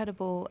an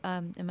incredible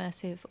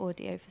immersive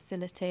audio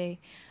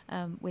facility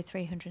with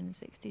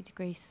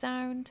 360-degree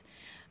sound.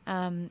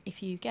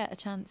 If you get a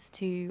chance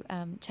to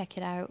check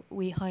it out,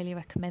 we highly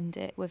recommend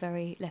it. We're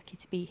very lucky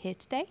to be here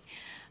today.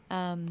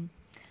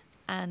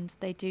 And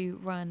they do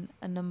run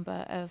a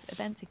number of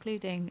events,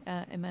 including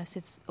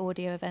immersive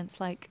audio events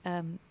like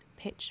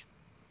pitch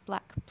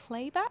black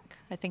playback.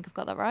 I think I've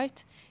got that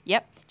right.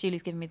 Yep,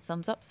 Julie's giving me the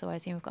thumbs up, so I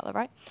assume I've got that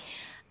right.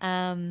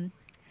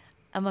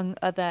 Among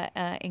other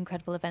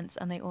incredible events,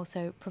 and they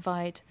also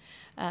provide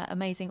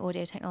amazing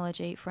audio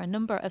technology for a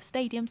number of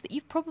stadiums that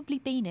you've probably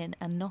been in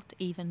and not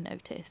even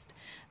noticed.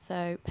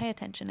 So pay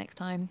attention next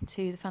time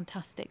to the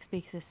fantastic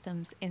speaker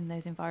systems in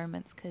those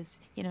environments, because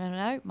you never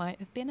know, it might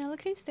have been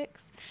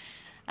L-Acoustics.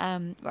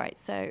 Right,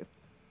 so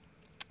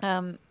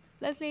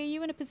Leslie, are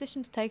you in a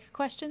position to take a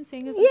question,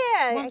 seeing as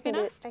one's been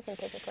asked? I can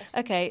take a question.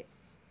 Okay,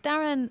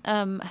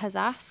 Darren has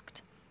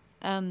asked,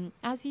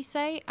 as you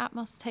say,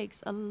 Atmos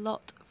takes a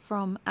lot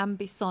from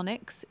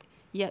ambisonics,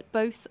 yet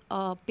both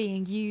are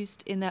being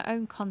used in their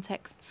own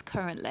contexts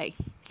currently.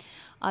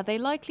 Are they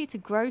likely to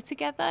grow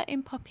together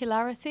in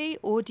popularity,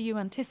 or do you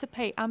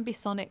anticipate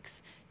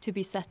ambisonics to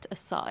be set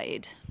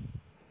aside?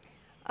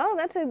 Oh,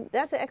 that's an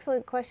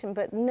excellent question,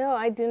 but no,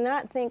 I do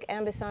not think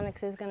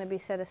ambisonics is going to be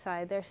set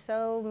aside. There's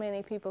so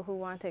many people who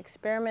want to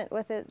experiment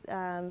with it.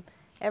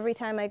 Every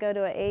time I go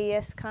to an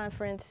AES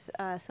conference,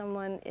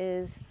 someone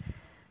is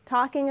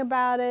talking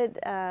about it,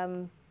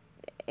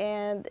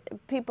 and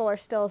people are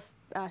still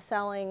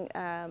selling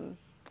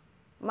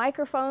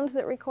microphones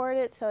that record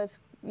it, so it's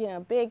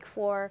big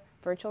for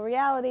virtual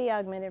reality,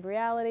 augmented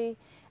reality.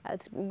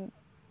 It's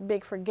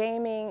big for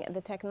gaming.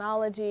 The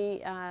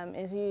technology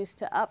is used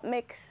to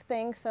upmix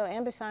things, so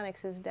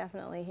ambisonics is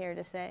definitely here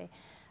to stay.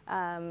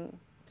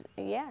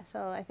 Yeah,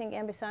 so I think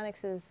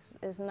ambisonics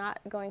is not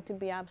going to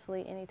be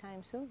obsolete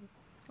anytime soon.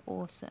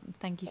 Awesome.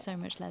 Thank you so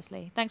much,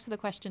 Leslie. Thanks for the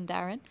question,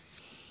 Darren.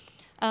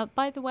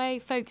 By the way,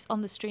 folks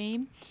on the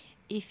stream,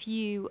 if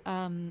you,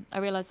 I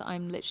realize that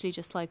I'm literally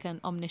just like an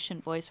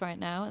omniscient voice right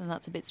now, and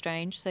that's a bit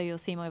strange, so you'll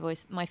see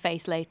my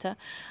face later.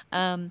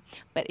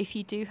 But if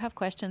you do have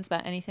questions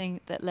about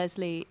anything that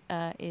Leslie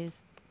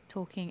is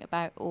talking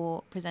about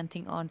or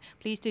presenting on,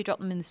 please do drop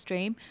them in the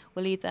stream.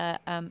 We'll either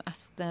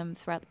ask them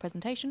throughout the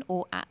presentation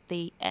or at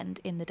the end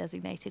in the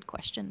designated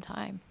question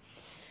time.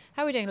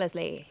 How are we doing,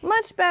 Leslie?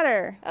 Much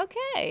better.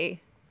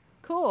 Okay,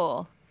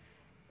 cool.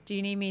 Do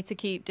you need me to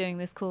keep doing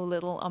this cool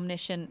little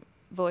omniscient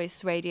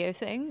voice radio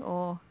thing,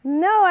 or?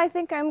 No, I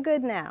think I'm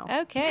good now.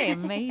 Okay,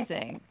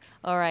 amazing.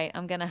 All right,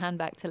 I'm going to hand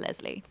back to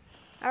Leslie.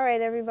 All right,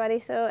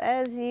 everybody. So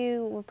as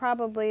you were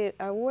probably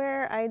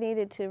aware, I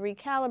needed to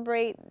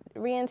recalibrate,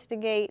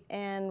 reinstigate,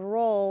 and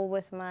roll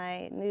with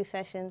my new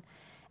session.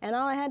 And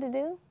all I had to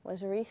do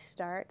was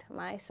restart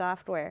my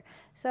software.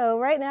 So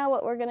right now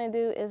what we're going to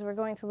do is we're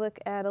going to look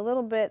at a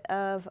little bit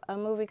of a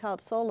movie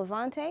called Sol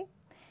Levante.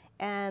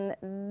 And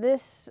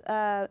this,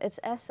 it's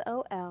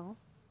S-O-L-L-E-V-A-N-T,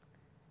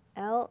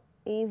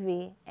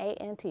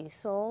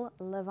 Sol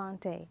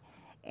Levante.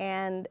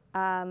 And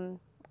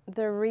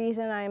the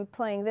reason I'm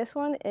playing this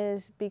one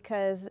is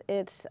because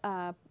it's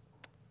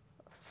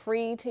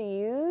free to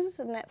use.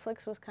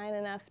 Netflix was kind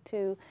enough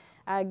to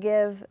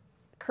give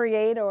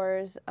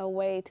creators a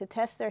way to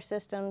test their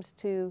systems,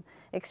 to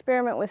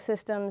experiment with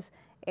systems,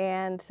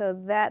 and so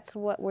that's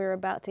what we're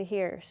about to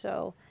hear.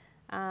 So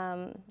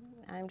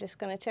I'm just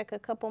going to check a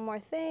couple more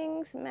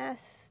things.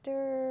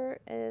 Master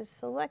is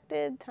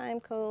selected,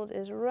 time code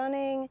is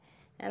running,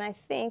 and I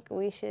think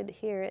we should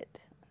hear it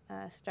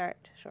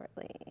start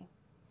shortly.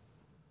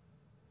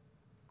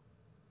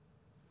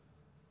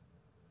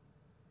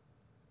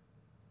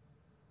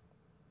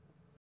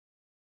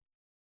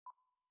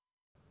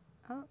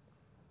 Oh,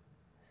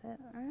 is that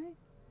all right?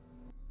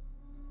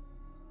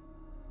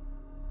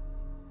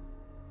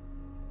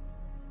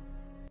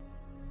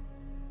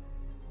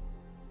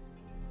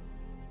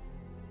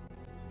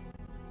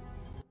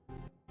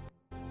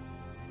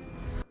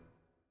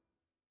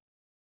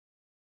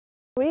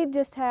 We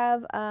just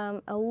have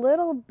a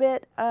little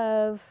bit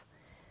of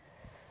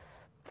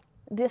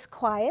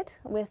disquiet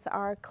with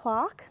our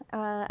clock.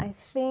 I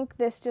think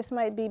this just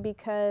might be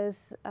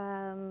because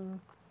I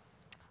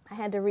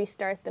had to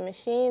restart the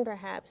machine.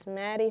 Perhaps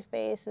Maddie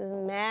Face is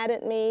mad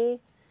at me.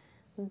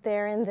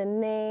 They're in the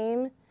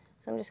name.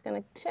 So I'm just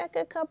going to check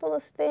a couple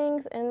of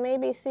things and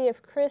maybe see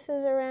if Chris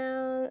is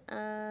around.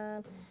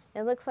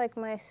 It looks like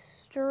my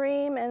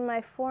stream and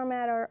my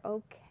format are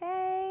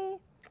okay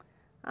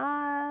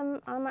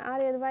on my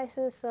audio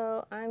devices,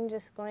 so I'm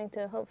just going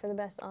to hope for the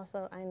best.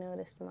 Also, I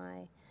noticed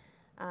my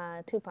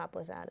two-pop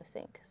was out of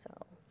sync, so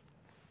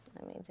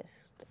let me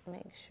just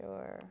make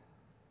sure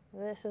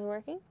this is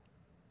working.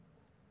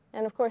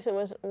 And of course it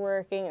was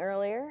working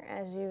earlier,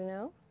 as you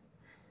know.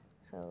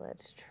 So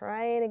let's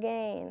try it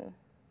again.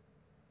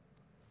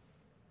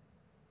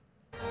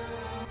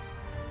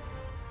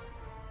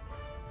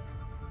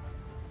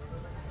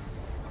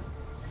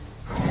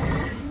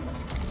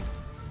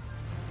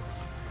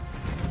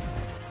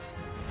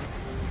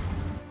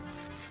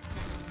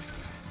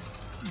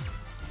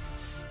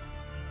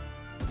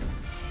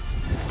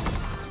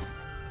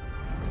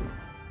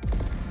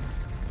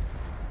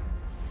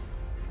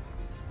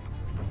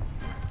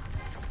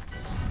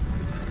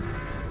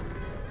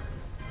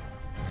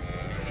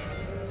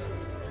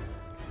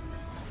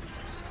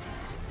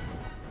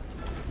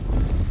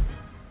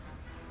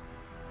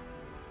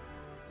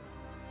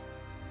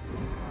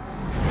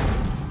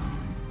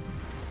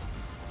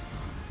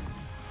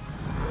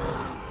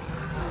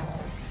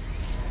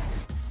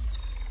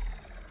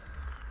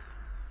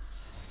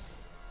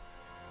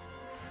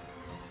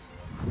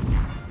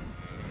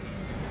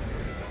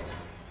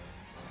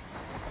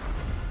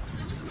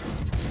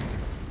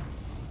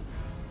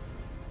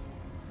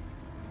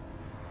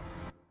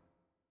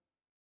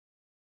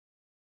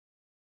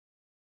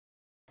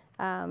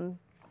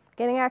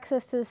 Getting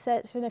access to the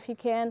section if you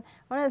can.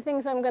 One of the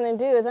things I'm going to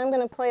do is I'm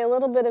going to play a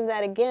little bit of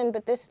that again,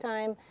 but this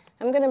time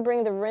I'm going to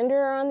bring the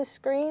renderer on the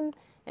screen,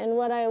 and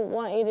what I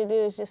want you to do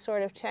is just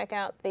sort of check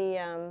out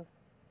the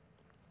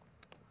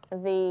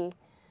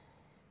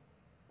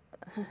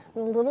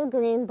little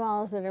green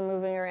balls that are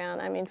moving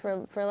around. I mean,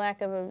 for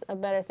lack of a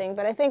better thing,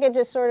 but I think it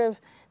just sort of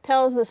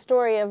tells the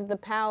story of the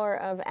power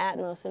of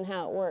Atmos and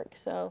how it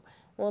works. So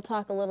we'll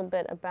talk a little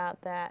bit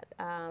about that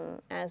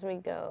as we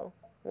go,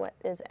 what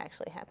is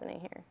actually happening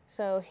here.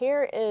 So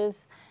here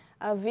is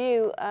a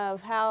view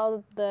of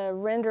how the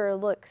renderer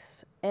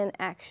looks in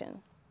action.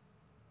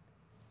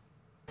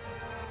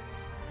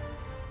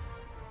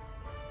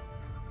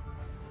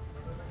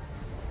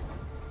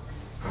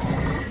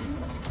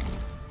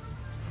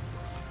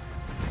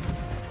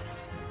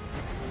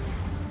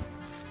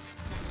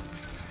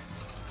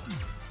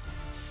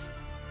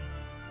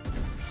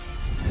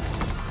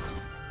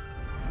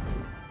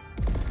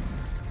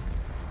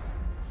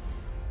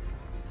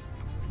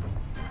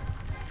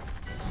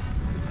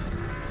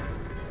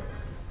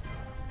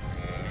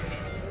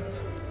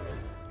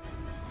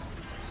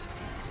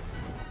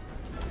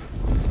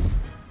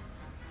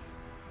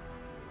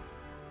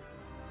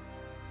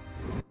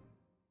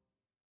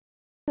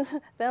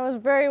 That was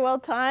very well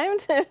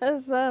timed. It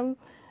was,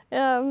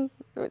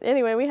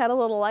 anyway, we had a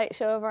little light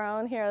show of our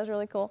own here. It was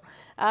really cool.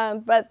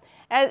 But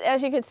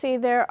as you can see,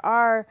 there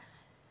are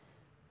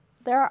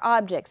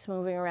objects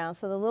moving around.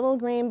 So the little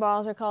green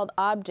balls are called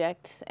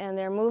objects, and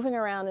they're moving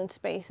around in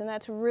space. And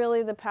that's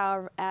really the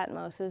power of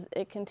Atmos. Is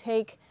it can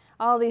take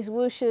all these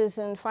whooshes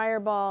and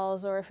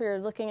fireballs, or if you're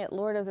looking at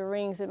Lord of the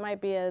Rings, it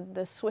might be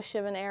the swish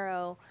of an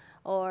arrow,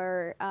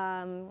 or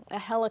a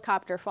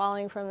helicopter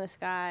falling from the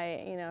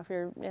sky, you know, if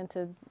you're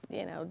into,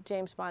 you know,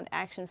 James Bond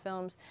action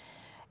films,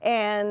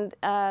 and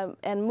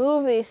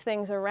move these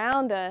things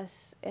around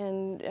us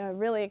in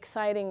really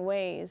exciting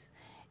ways.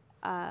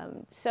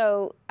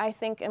 So I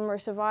think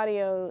immersive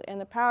audio and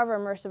the power of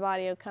immersive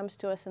audio comes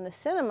to us in the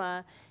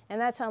cinema,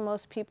 and that's how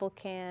most people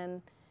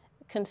can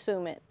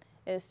consume it,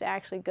 is to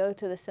actually go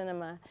to the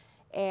cinema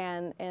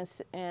and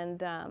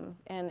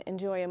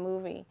enjoy a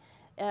movie.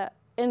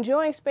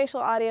 Enjoying spatial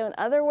audio in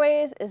other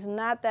ways is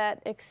not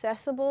that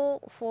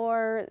accessible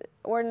for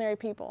ordinary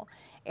people.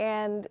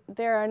 And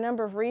there are a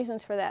number of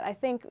reasons for that. I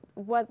think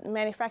what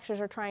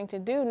manufacturers are trying to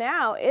do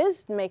now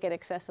is make it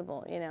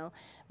accessible, you know,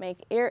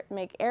 make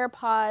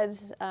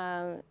AirPods,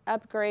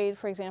 upgrade,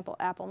 for example,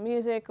 Apple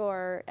Music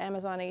or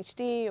Amazon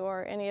HD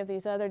or any of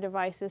these other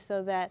devices,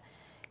 so that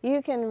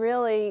you can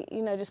really,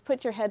 you know, just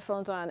put your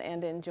headphones on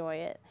and enjoy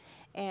it.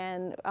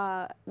 And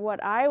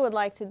what I would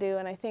like to do,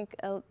 and I think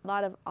a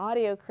lot of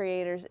audio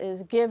creators,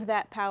 is give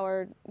that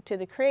power to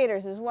the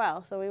creators as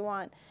well. So we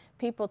want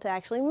people to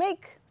actually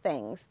make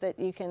things that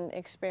you can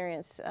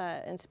experience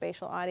in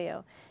spatial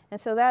audio. And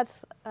so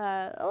that's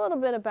a little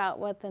bit about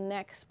what the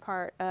next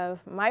part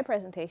of my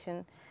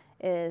presentation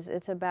is.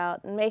 It's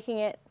about making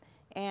it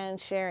and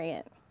sharing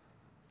it.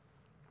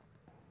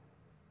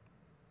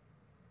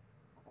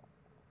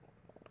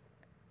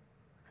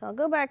 So I'll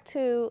go back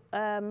to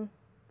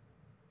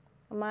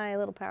my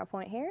little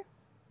PowerPoint here.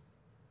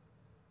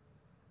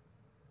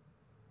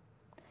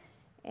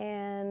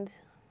 And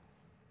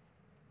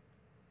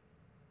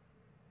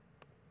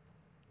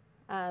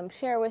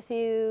share with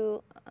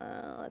you,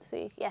 let's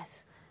see,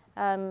 yes,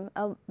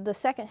 the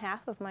second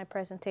half of my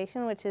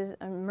presentation, which is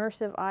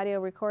immersive audio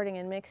recording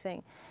and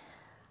mixing.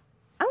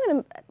 I'm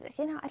going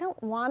to, I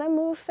don't want to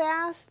move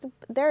fast.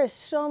 There is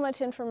so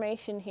much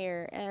information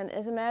here. And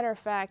as a matter of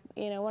fact,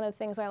 one of the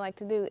things I like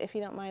to do, if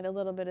you don't mind a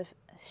little bit of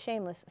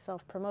shameless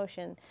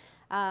self-promotion,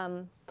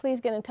 please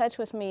get in touch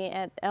with me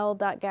at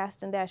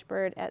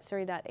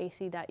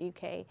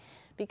l.gaston-bird@surrey.ac.uk,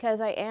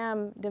 because I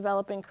am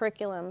developing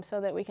curriculum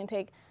so that we can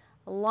take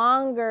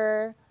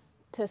longer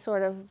to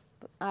sort of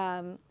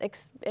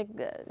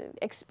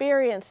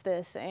experience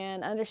this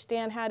and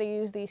understand how to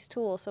use these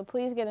tools. So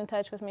please get in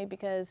touch with me,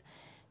 because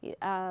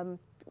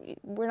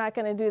we're not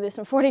going to do this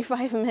in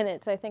 45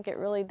 minutes. I think it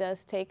really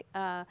does take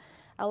a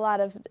lot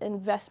of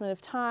investment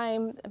of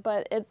time,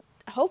 but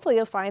hopefully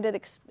you'll find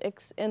it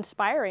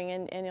inspiring,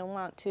 and you'll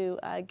want to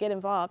get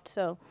involved.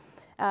 So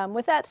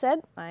with that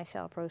said, I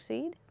shall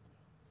proceed.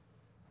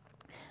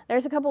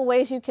 There's a couple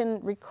ways you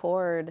can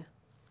record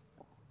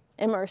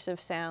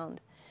immersive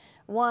sound.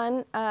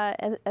 One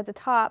at the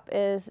top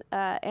is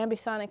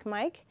ambisonic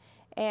mic,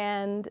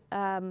 and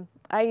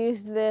I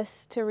used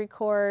this to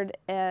record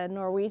a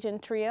Norwegian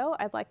trio.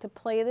 I'd like to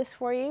play this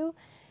for you,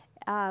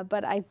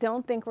 but I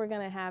don't think we're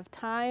going to have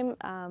time.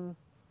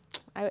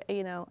 I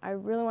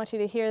really want you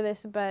to hear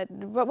this, but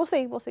we'll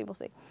see.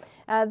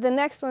 The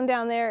next one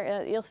down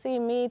there, you'll see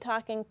me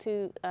talking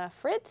to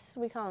Fritz.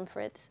 We call him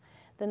Fritz,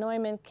 the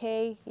Neumann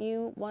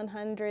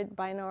KU100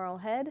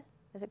 binaural head.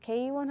 Is it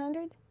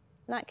KU100?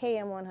 Not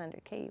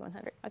KM100,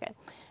 KU100. Okay,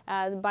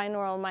 the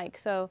binaural mic.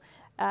 So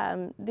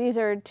these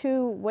are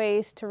two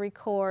ways to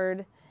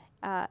record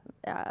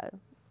immersive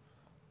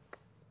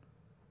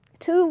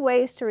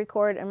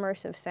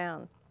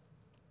sound.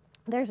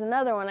 There's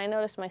another one. I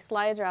noticed my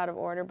slides are out of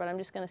order, but I'm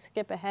just going to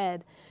skip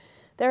ahead.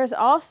 There's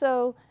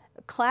also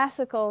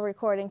classical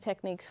recording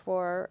techniques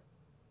for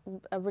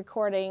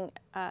recording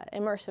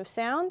immersive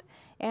sound,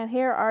 and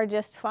here are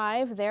just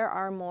 5. There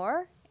are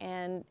more,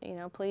 and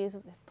please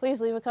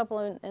leave a couple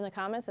in the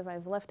comments if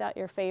I've left out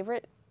your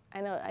favorite.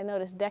 I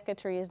noticed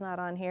Decatree is not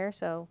on here,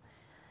 so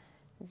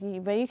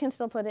but you can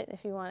still put it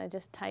if you want to.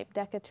 Just type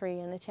Decatree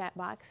in the chat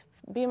box.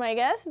 Be my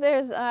guest.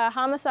 There's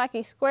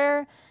Hamasaki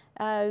Square.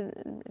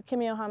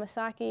 Kimio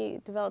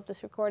Hamasaki developed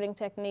this recording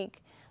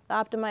technique, the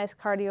optimized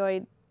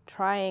cardioid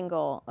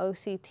triangle,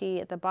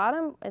 OCT, at the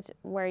bottom. It's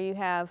where you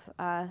have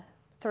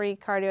 3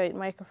 cardioid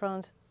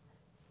microphones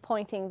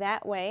pointing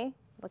that way.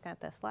 Look at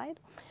that slide.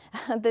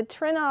 The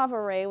Trinov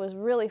array was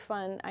really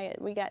fun.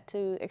 We got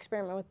to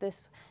experiment with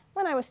this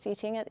when I was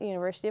teaching at the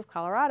University of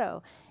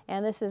Colorado.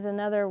 And this is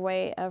another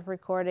way of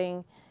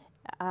recording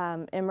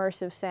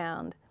immersive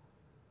sound.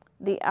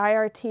 The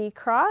IRT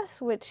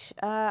cross, which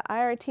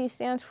IRT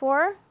stands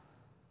for,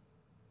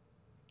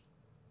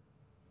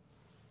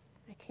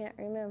 I can't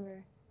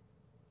remember.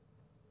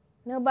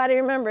 Nobody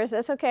remembers.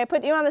 That's okay. I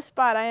put you on the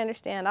spot. I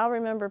understand. I'll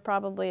remember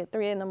probably at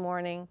 3 in the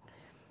morning.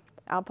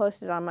 I'll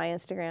post it on my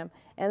Instagram.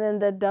 And then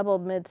the double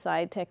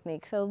mid-side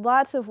technique. So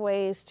lots of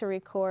ways to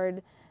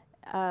record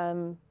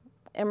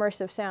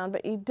immersive sound,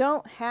 but you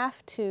don't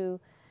have to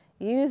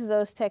use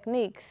those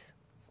techniques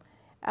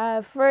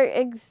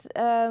because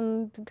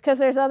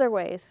there's other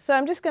ways. So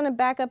I'm just going to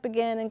back up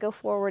again and go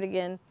forward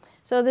again.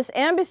 So this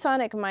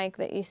ambisonic mic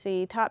that you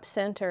see top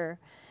center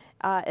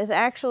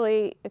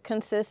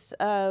consists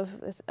of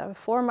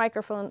 4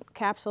 microphone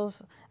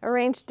capsules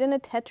arranged in a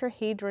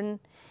tetrahedron,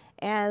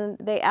 and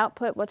they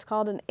output what's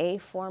called an A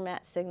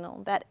format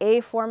signal. That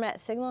A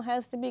format signal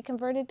has to be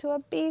converted to a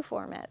B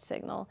format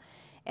signal,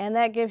 and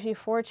that gives you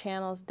 4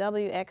 channels,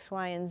 W, X,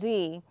 Y, and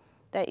Z,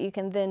 that you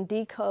can then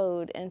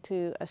decode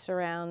into a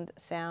surround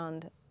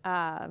sound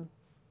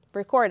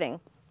recording.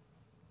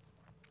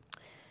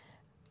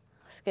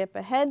 Skip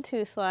ahead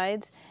 2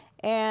 slides,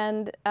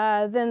 and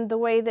then the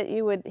way that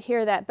you would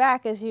hear that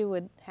back is you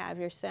would have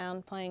your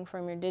sound playing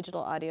from your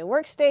digital audio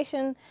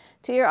workstation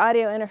to your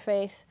audio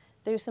interface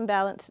through some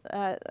balanced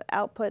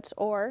outputs,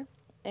 or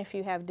if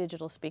you have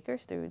digital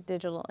speakers, through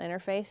digital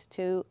interface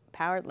to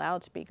powered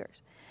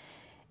loudspeakers.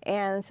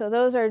 And so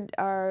those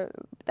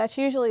that's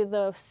usually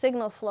the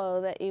signal flow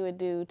that you would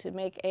do to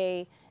make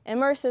a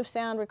immersive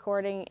sound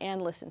recording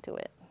and listen to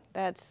it.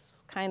 That's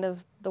kind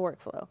of the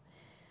workflow.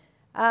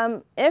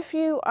 If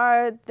you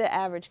are the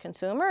average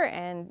consumer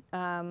and,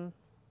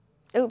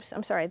 oops,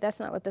 I'm sorry, that's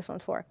not what this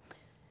one's for.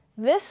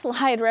 This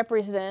slide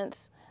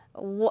represents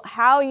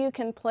how you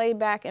can play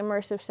back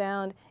immersive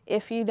sound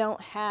if you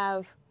don't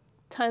have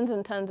tons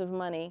and tons of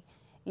money.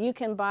 You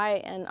can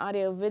buy an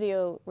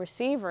audio-video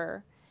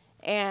receiver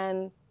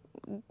and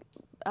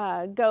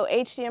go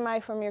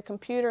HDMI from your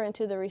computer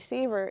into the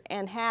receiver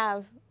and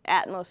have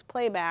Atmos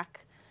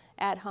playback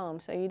at home.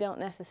 So you don't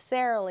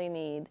necessarily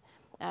need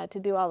to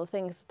do all the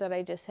things that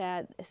I just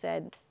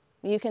said.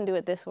 You can do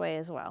it this way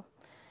as well.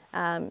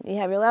 You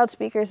have your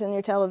loudspeakers and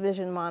your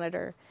television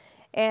monitor.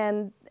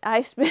 And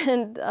I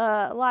spend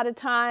a lot of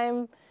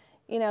time,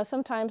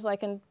 sometimes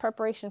like in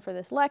preparation for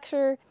this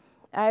lecture,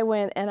 I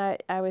went and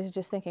I was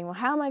just thinking, well,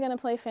 how am I going to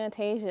play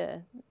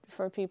Fantasia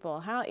for people?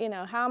 How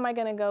am I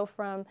going to go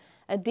from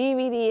a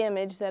DVD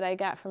image that I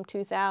got from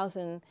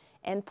 2000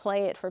 and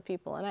play it for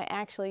people. And I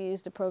actually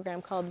used a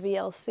program called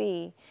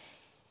VLC.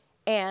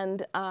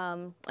 And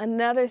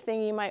another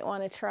thing you might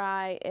want to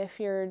try if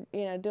you're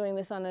doing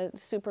this on a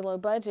super low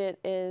budget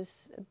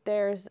is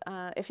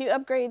if you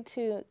upgrade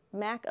to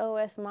Mac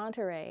OS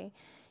Monterey,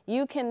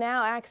 you can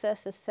now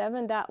access a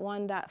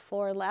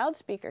 7.1.4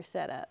 loudspeaker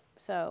setup.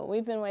 So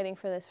we've been waiting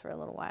for this for a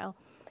little while.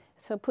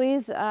 So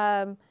please,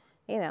 if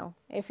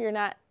you're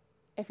not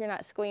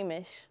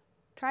squeamish,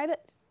 try to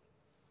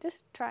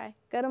just try.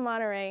 Go to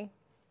Monterey,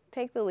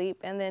 take the leap,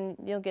 and then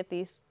you'll get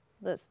this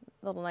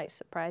little nice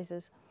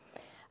surprises.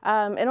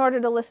 In order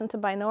to listen to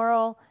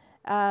binaural,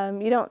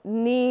 you don't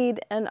need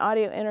an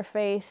audio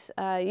interface.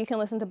 You can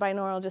listen to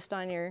binaural just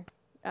on your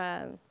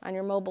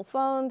mobile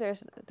phone.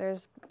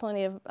 There's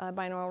plenty of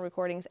binaural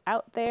recordings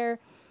out there,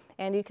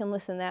 and you can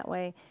listen that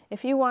way.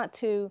 If you want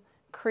to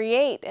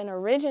create and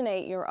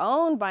originate your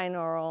own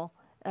binaural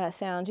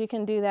sounds, you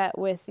can do that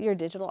with your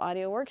digital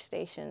audio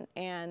workstation.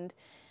 And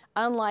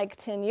unlike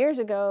 10 years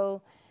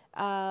ago,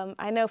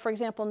 I know, for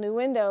example, New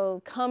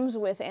Window comes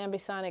with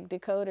ambisonic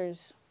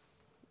decoders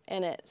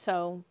in it,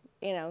 so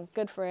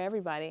good for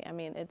everybody. I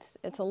mean,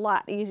 it's a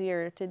lot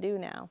easier to do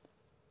now.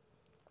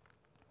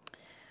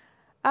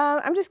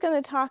 I'm just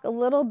going to talk a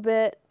little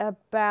bit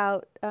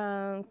about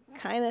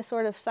kind of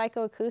sort of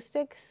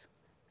psychoacoustics.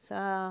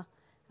 So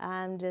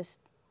I'm just,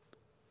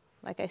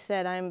 like I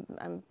said,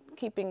 I'm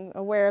keeping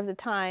aware of the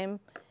time,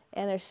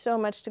 and there's so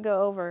much to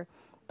go over.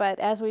 But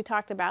as we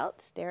talked about,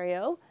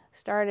 stereo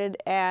started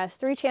as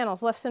 3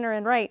 channels, left, center,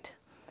 and right.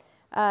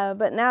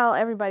 But now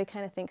everybody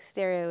kind of thinks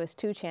stereo is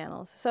 2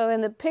 channels. So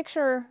in the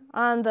picture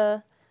on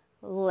the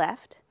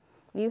left,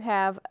 you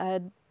have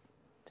a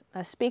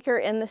speaker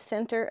in the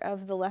center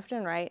of the left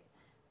and right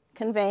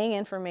conveying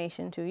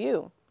information to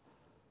you.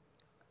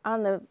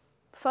 On the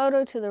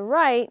photo to the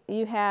right,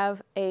 you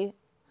have a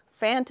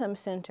phantom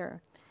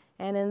center.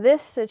 And in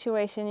this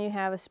situation, you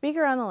have a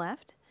speaker on the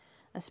left,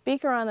 a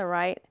speaker on the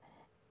right,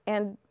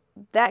 and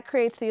that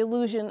creates the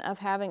illusion of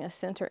having a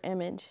center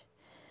image.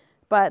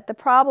 But the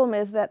problem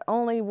is that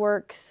only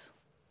works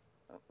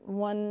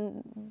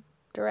one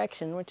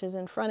direction, which is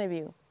in front of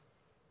you.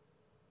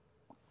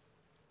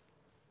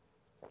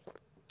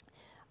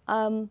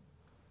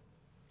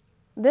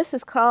 This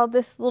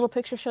little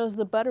picture shows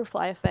the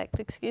butterfly effect,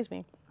 excuse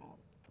me.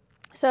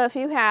 So if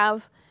you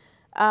have,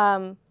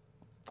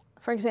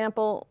 for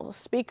example,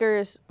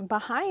 speakers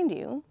behind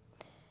you,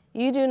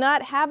 you do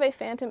not have a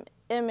phantom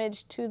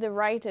image to the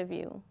right of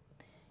you.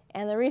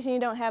 And the reason you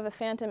don't have a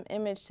phantom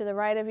image to the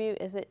right of you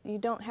is that you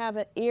don't have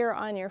an ear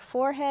on your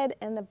forehead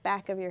and the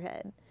back of your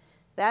head.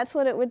 That's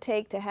what it would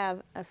take to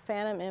have a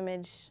phantom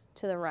image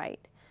to the right.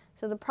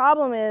 So the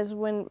problem is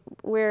when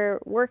we're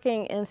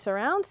working in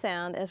surround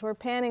sound, as we're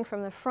panning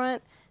from the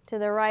front to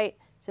the right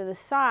to the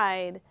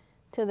side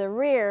to the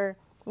rear,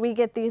 we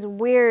get these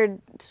weird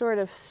sort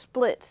of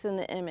splits in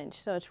the image.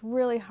 So it's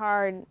really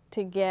hard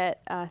to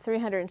get a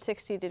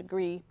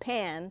 360-degree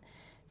pan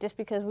just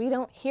because we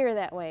don't hear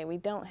that way. We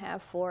don't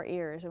have 4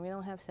 ears, and we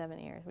don't have 7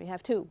 ears. We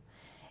have 2.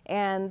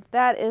 And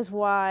that is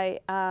why,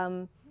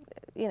 for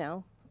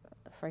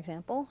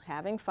example,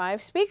 having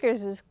 5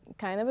 speakers is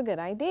kind of a good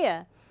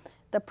idea.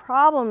 The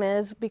problem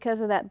is,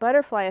 because of that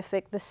butterfly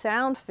effect, the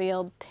sound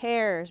field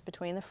tears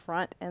between the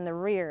front and the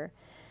rear.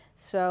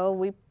 So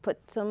we put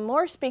some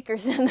more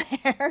speakers in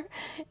there,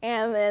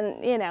 and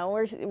then,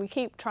 we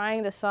keep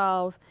trying to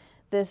solve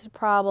this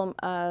problem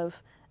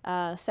of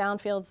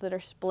sound fields that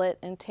are split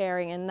and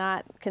tearing and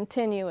not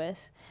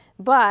continuous.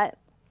 But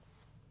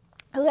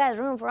who has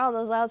room for all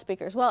those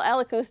loudspeakers? Well, L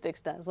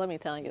Acoustics does. Let me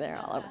tell you, they're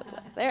all over the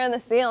place. They're in the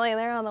ceiling,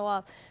 they're on the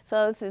wall.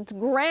 So it's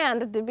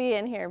grand to be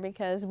in here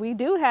because we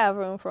do have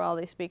room for all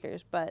these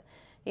speakers, but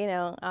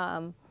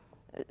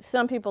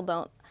some people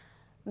don't.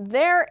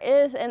 There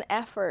is an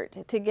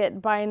effort to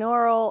get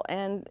binaural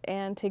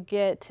and to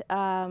get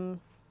some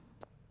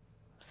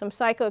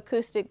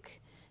psychoacoustic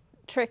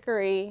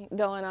trickery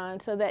going on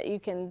so that you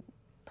can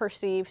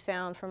perceive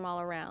sound from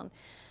all around.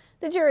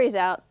 The jury's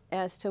out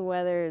as to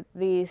whether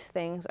these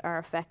things are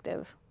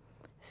effective.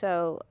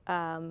 So,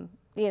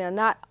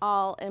 not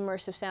all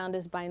immersive sound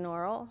is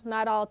binaural.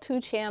 Not all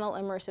 2-channel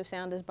immersive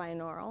sound is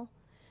binaural.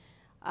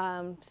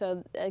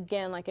 So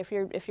again, like if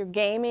you're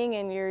gaming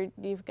and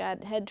you've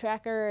got head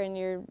tracker and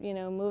you're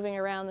moving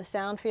around the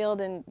sound field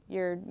and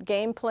your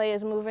gameplay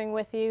is moving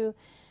with you,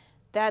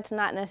 that's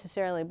not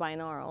necessarily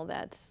binaural.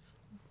 That's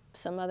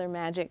some other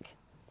magic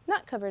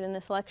not covered in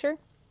this lecture.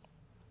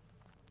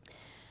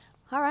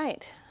 All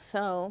right,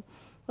 so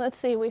let's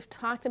see, we've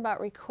talked about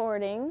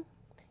recording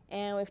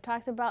and we've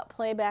talked about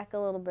playback a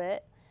little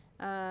bit.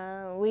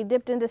 We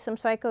dipped into some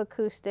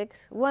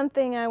psychoacoustics. One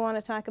thing I want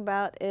to talk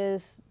about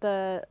is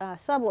the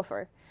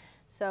subwoofer.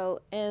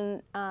 So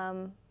these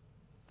are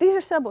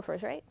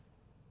subwoofers, right?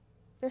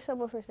 There's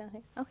subwoofers down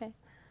here. Okay.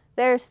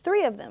 There's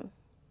 3 of them.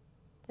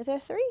 Is there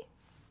 3?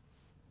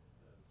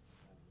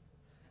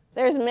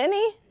 There's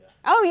many?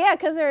 Oh yeah,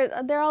 because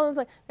they're all over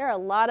the place. There are a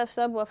lot of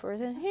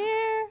subwoofers in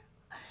here.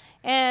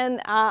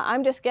 And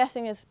I'm just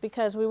guessing it's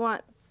because we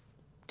want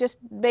just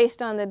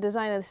based on the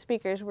design of the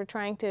speakers, we're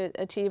trying to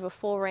achieve a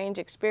full range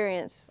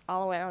experience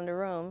all the way around the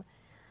room.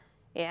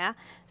 Yeah.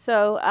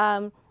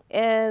 So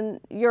in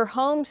your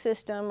home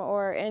system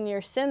or in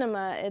your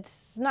cinema,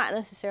 it's not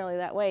necessarily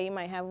that way. You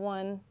might have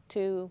 1,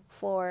 2,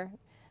 4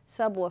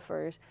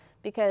 subwoofers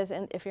because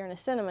if you're in a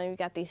cinema, you've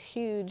got these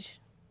huge,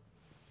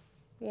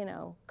 you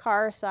know,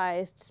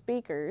 car-sized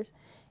speakers,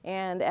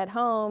 and at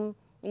home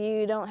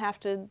you don't have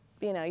to,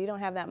 you know, you don't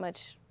have that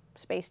much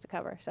space to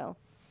cover. So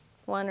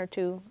 1 or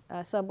 2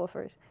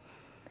 subwoofers.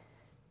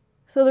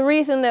 So the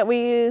reason that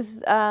we use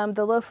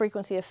the low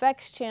frequency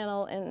effects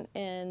channel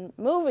in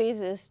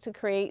movies is to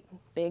create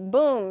big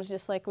booms,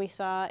 just like we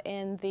saw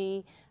in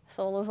the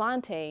Soul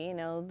Levante. You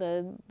know,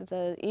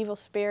 the evil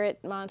spirit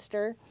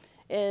monster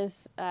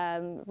is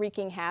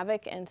wreaking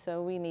havoc, and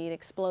so we need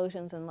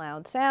explosions and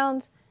loud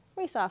sounds.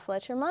 We saw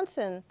Fletcher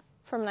Munson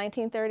from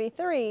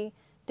 1933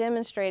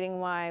 demonstrating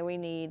why we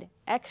need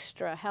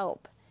extra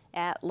help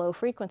at low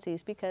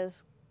frequencies,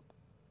 because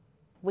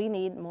we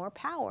need more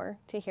power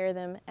to hear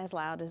them as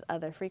loud as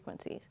other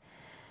frequencies.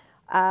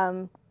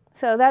 So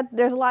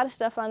there's a lot of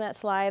stuff on that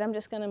slide. I'm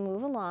just going to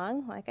move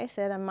along. Like I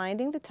said, I'm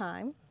minding the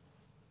time.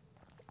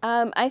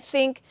 I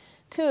think,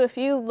 too, if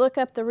you look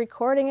up the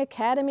Recording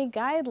Academy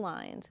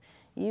guidelines,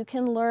 you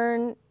can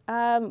learn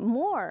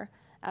more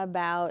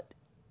about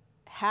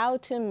how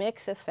to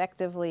mix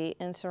effectively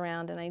in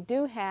surround. And I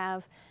do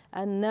have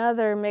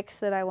another mix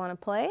that I want to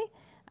play.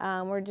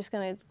 We're just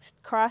going to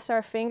cross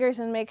our fingers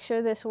and make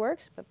sure this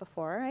works. But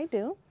before I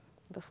do,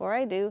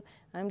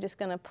 I'm just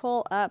going to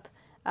pull up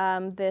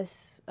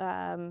these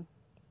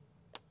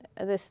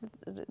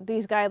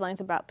guidelines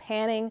about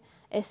panning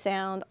a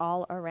sound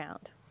all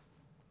around.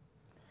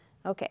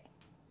 Okay.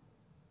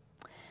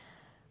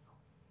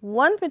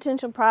 One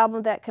potential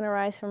problem that can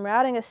arise from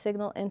routing a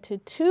signal into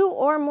 2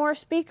 or more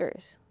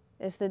speakers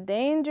is the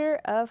danger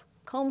of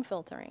comb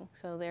filtering.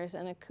 So there's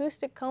an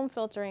acoustic comb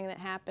filtering that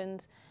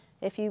happens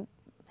if you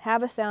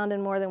have a sound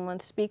in more than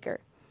one speaker.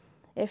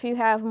 If you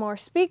have more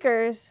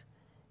speakers,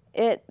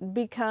 it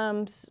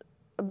becomes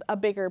a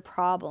bigger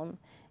problem.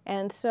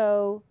 And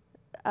so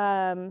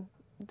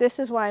this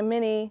is why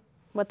many,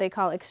 what they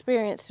call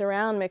experienced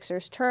surround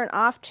mixers, turn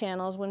off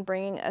channels when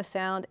bringing a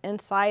sound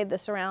inside the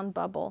surround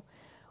bubble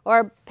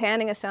or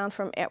panning a sound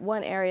from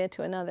one area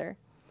to another.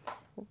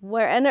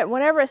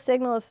 Whenever a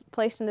signal is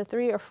placed into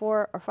 3 or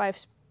 4 or 5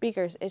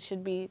 speakers, it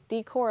should be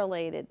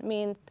decorrelated,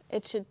 means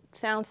it should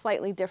sound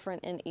slightly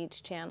different in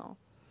each channel.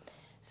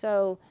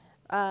 So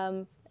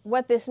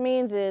what this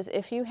means is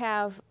if you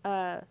have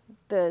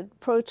the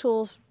Pro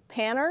Tools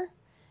panner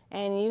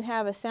and you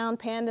have a sound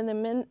panned in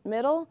the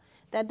middle,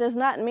 that does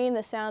not mean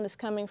the sound is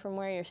coming from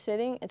where you're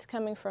sitting. It's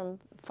coming from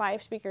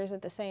 5 speakers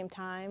at the same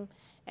time,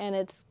 and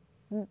it's,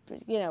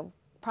 you know,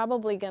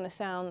 probably going to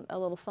sound a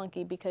little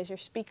funky because your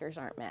speakers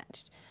aren't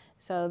matched.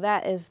 So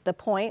that is the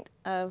point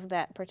of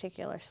that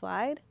particular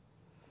slide.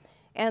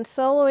 And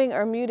soloing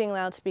or muting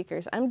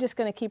loudspeakers. I'm just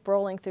going to keep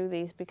rolling through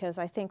these because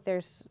I think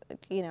there's,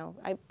 you know,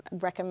 I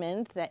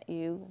recommend that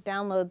you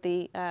download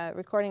the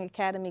Recording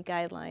Academy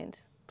guidelines,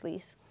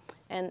 please,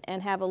 and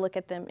have a look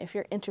at them if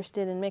you're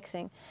interested in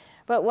mixing.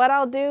 But what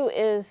I'll do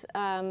is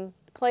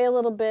play a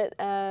little bit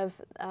of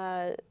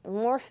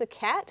Morph the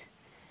Cat.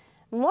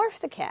 Morph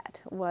the Cat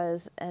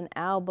was an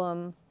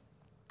album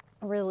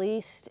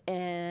released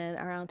in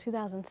around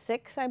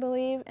 2006, I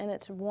believe, and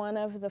it's one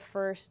of the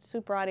first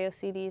Super Audio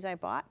CDs I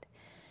bought.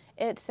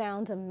 It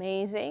sounds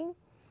amazing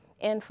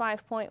in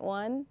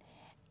 5.1,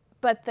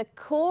 but the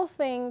cool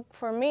thing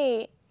for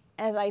me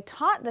as I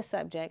taught the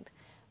subject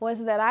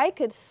was that I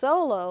could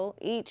solo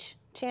each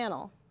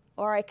channel,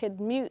 or I could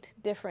mute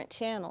different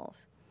channels.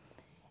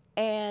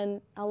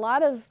 And a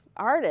lot of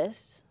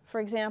artists, for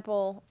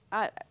example,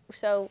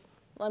 so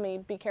let me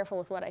be careful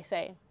with what I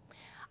say.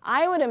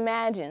 I would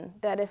imagine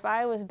that if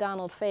I was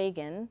Donald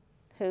Fagen,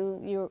 who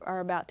you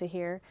are about to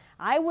hear,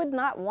 I would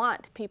not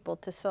want people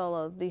to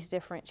solo these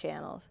different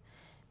channels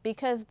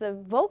because the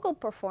vocal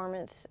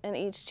performance in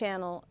each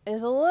channel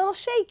is a little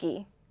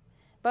shaky,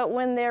 but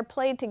when they're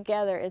played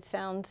together, it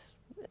sounds,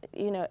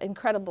 you know,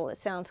 incredible. It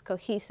sounds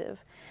cohesive.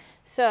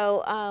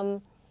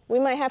 So we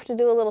might have to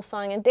do a little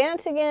song and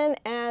dance again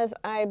as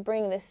I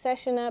bring this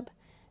session up,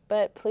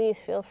 but please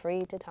feel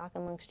free to talk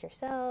amongst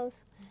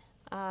yourselves,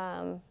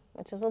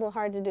 which is a little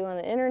hard to do on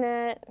the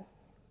internet,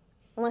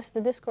 unless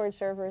the Discord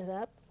server is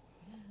up,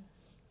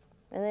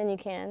 and then you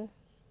can.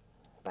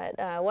 But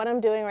what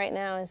I'm doing right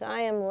now is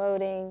I am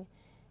loading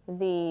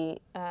the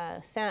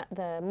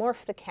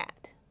Morph the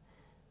Cat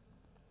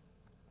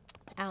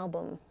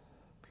album.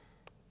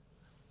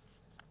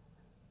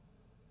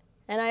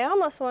 And I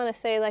almost want to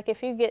say, like,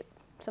 if you get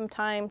some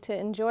time to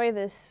enjoy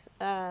this,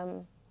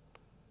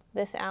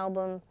 this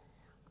album,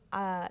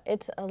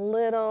 it's a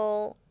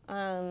little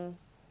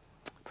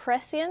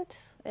prescient.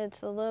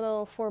 It's a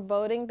little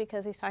foreboding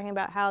because he's talking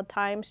about how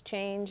times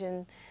change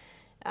and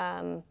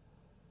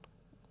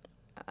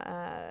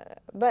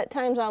but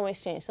times always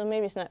change, so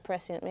maybe it's not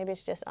prescient, maybe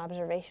it's just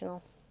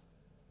observational.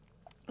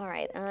 All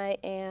right, I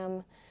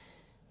am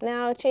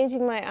now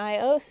changing my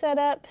I/O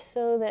setup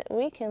so that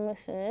we can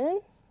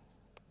listen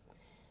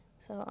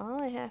So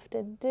all I have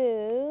to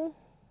do,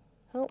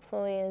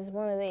 hopefully, is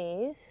one of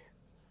these.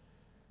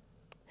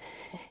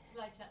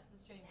 Shall I chat to the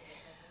stream a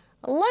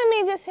bit, Leslie? Let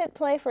me just hit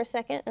play for a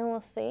second and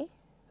we'll see.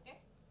 Okay.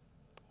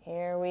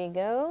 Here we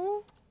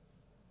go.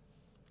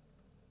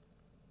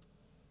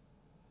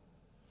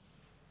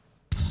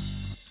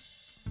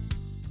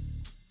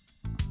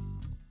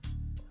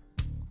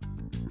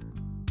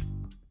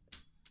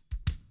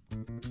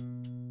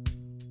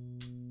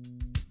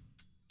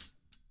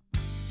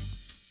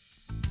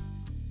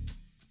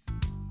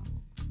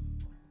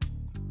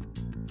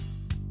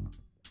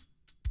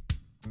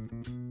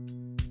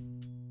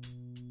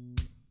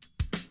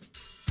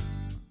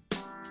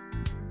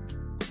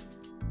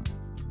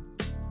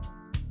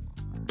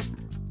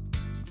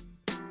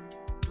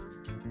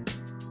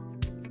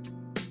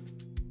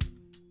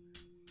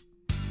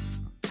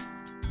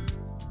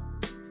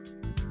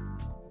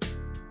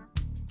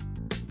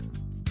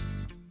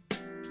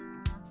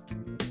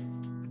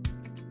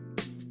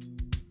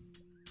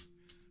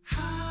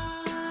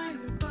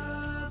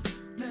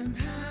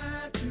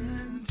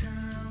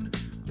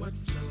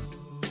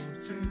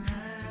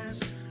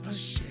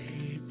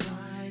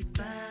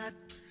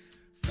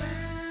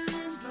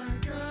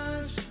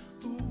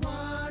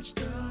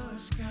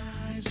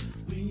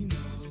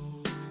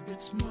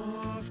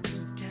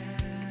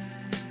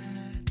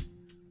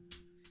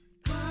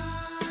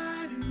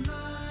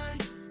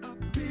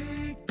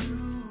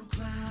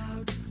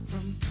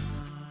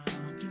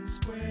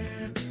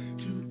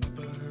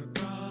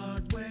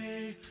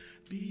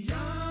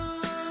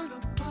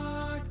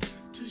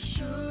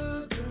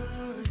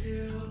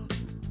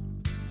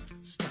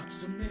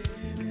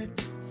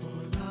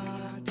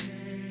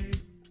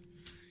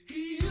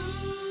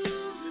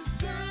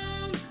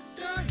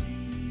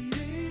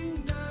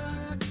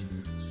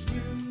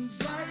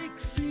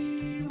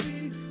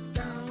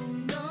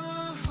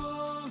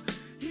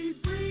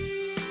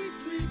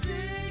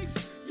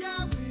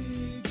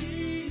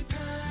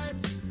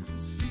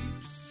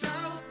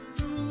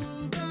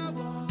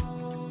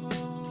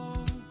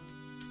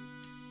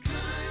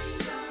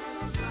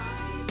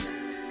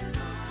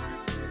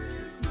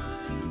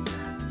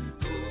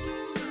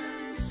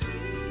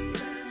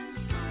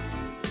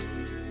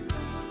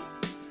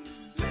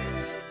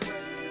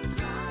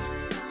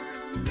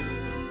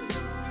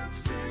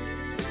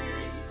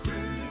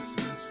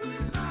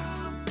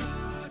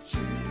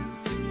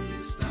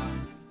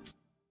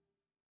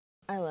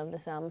 I love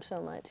this album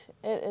so much.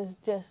 It is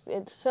just,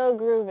 it's so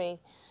groovy.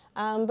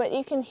 But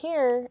you can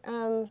hear,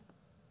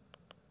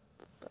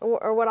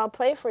 or what I'll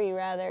play for you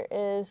rather,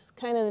 is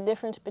kind of the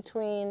difference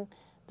between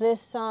this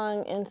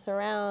song in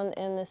surround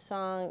and this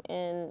song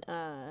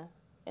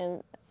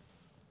in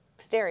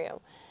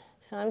stereo.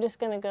 So I'm just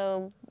going to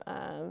go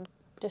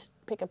just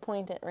pick a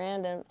point at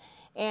random.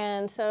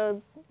 And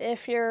so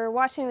if you're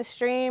watching the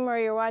stream or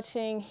you're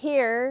watching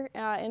here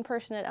in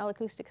person at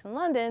Acoustics in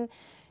London,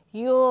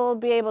 you'll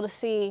be able to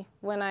see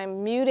when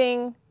I'm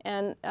muting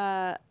and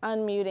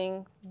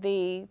unmuting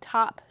the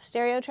top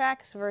stereo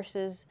tracks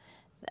versus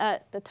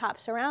the top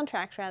surround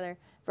tracks rather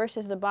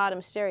versus the bottom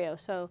stereo.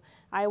 So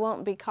I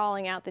won't be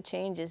calling out the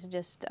changes,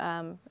 just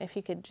if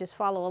you could just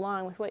follow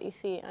along with what you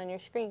see on your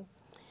screen.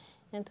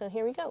 And so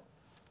here we go.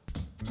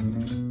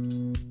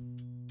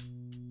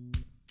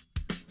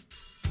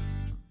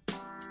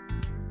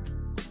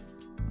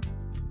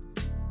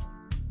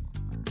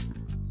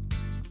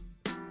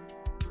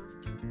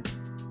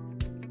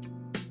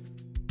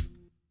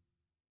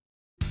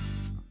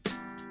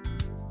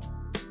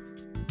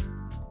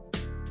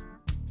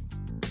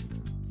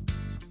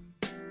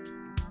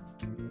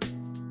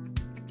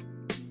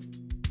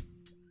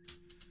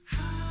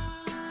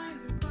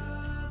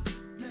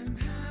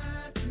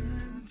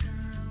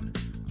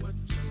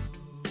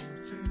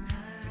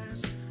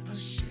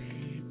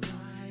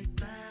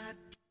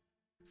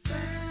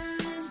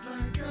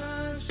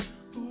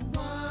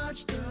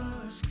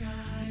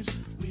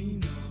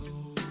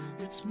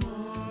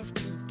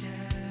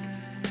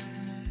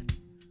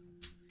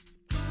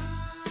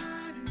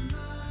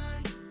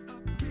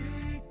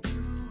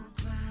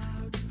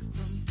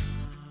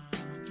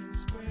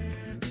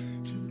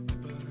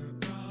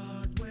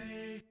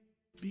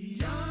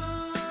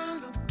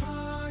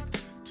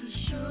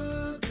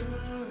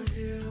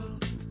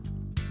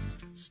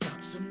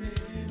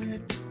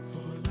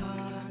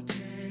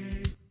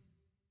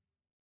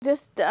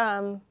 Just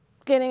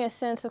getting a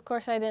sense, of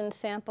course I didn't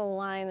sample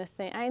line the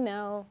thing. I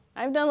know,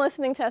 I've done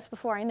listening tests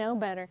before, I know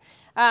better.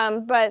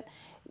 But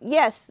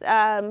yes,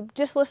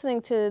 just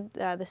listening to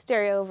the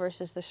stereo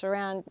versus the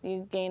surround,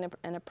 you gain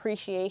an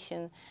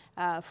appreciation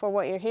for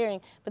what you're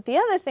hearing. But the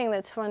other thing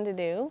that's fun to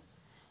do,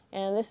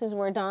 and this is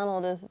where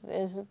Donald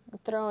is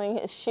throwing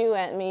his shoe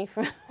at me.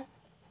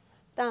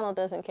 Donald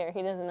doesn't care,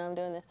 he doesn't know I'm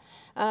doing this.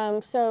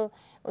 So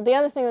the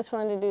other thing that's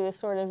fun to do is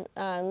sort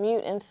of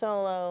mute and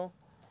solo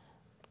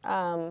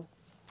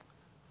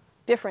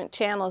different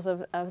channels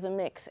of the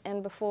mix.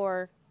 And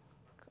before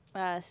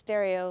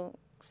stereo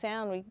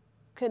sound, we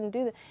couldn't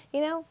do that.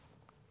 You know,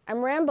 I'm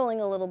rambling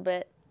a little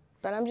bit,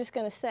 but I'm just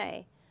going to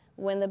say,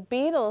 when the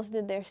Beatles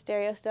did their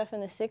stereo stuff in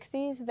the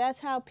 60s, that's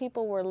how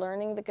people were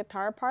learning the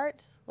guitar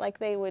parts. Like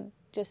they would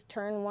just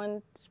turn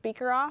one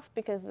speaker off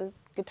because the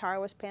guitar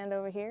was panned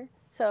over here.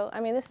 So, I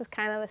mean, this is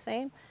kind of the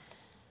same.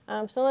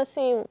 So let's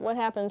see what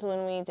happens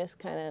when we just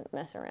kind of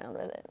mess around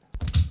with it.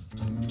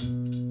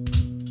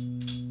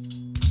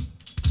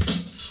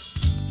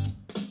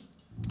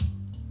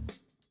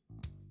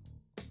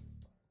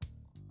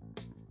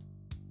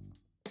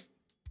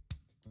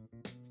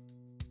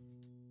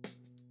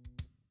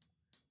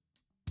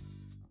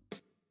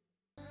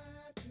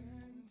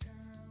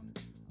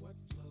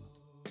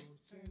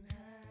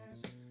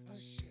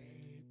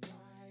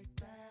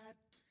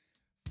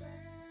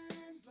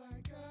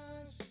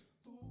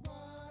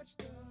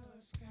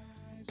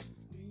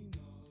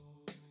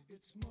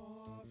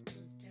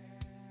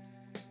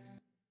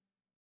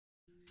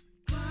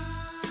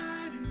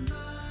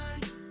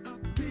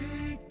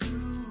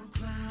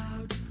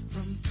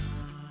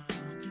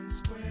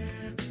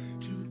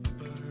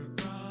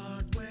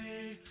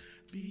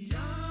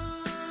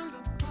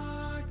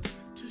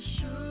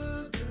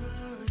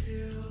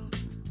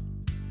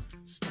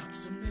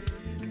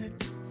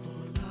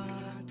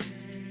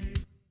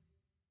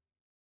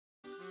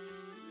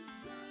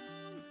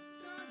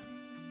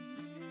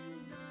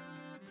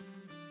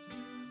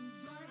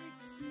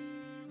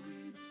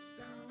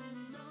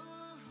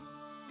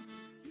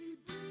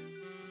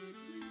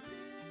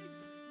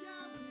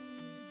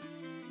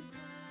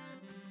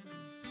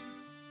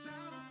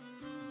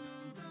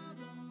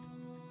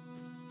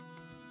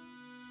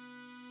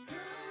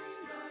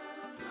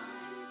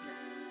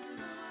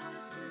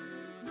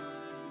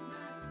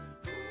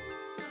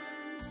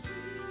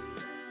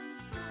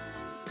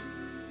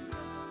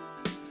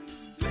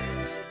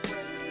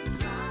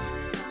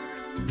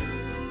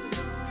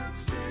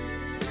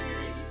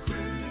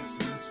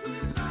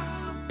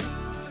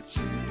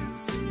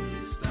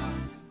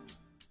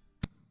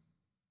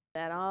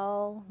 That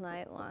all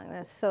night long.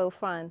 That's so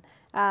fun.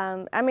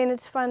 I mean,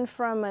 it's fun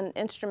from an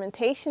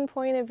instrumentation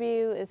point of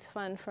view. It's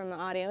fun from an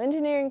audio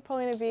engineering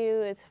point of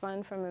view. It's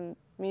fun from a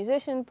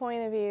musician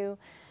point of view.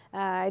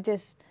 I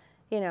just,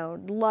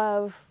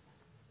 love,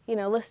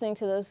 listening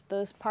to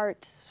those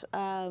parts,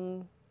 a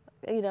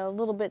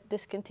little bit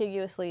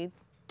discontiguously,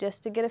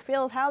 just to get a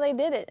feel of how they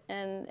did it,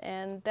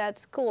 and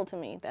that's cool to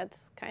me.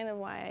 That's kind of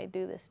why I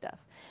do this stuff.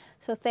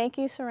 So thank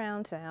you,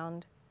 Surround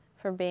Sound,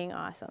 for being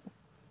awesome.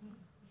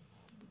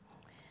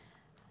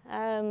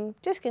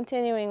 Just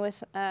continuing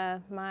with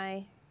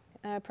my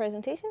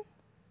presentation,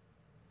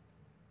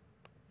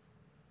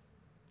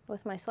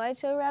 with my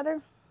slideshow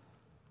rather.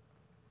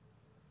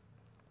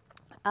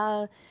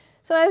 So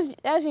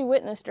as you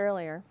witnessed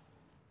earlier,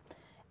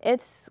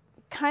 it's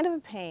kind of a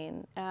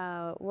pain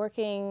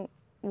working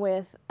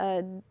with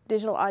a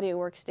digital audio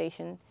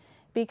workstation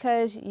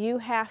because you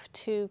have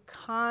to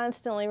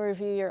constantly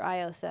review your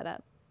I/O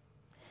setup.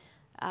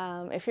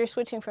 If you're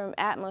switching from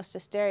Atmos to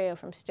stereo,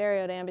 from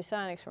stereo to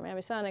ambisonics, from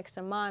ambisonics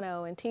to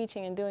mono, and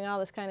teaching and doing all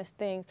this kind of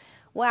things,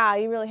 wow,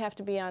 you really have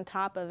to be on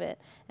top of it.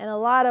 And a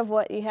lot of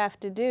what you have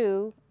to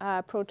do,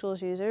 Pro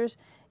Tools users,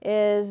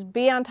 is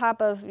be on top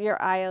of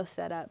your I/O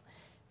setup.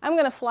 I'm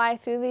going to fly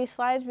through these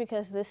slides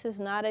because this is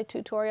not a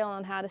tutorial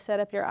on how to set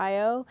up your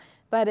I/O,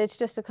 but it's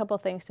just a couple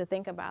things to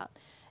think about.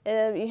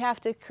 You have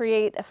to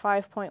create a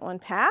 5.1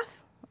 path,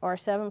 or a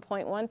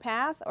 7.1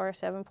 path, or a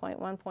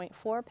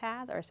 7.1.4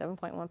 path, or a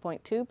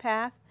 7.1.2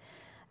 path.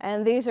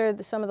 And these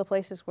are some of the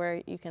places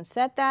where you can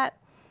set that.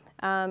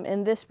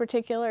 In this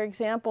particular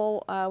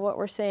example, what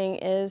we're seeing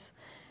is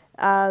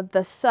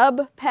the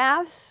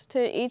sub-paths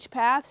to each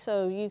path.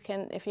 So you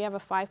can, if you have a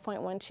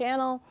 5.1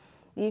 channel,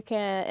 you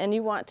can, and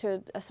you want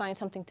to assign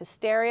something to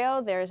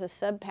stereo, there's a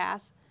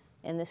sub-path,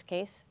 in this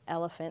case,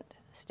 elephant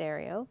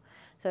stereo.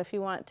 So if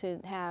you want to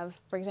have,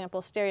 for example,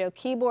 a stereo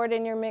keyboard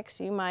in your mix,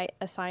 you might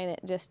assign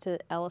it just to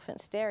elephant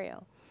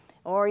stereo.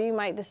 Or you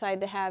might decide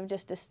to have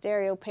just a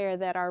stereo pair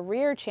that are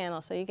rear channel,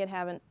 so you could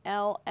have an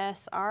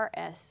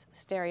LSRS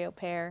stereo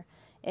pair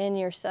in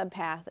your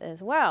subpath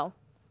as well.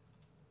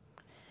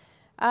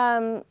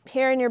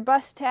 Here in your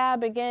bus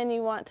tab, again,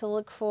 you want to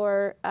look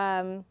for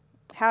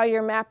how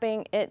you're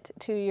mapping it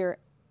to your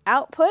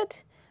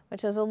output,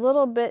 which is a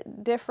little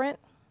bit different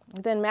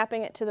than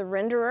mapping it to the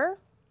renderer.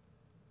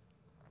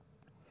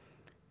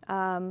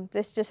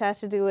 This just has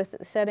to do with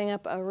setting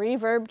up a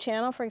reverb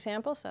channel, for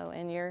example. So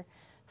in your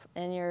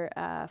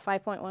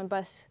 5.1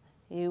 bus,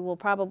 you will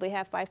probably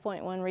have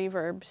 5.1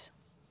 reverbs.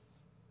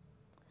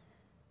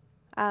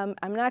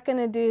 I'm not going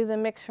to do the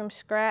mix from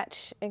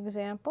scratch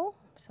example,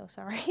 so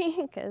sorry,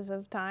 because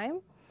of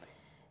time.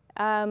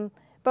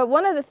 But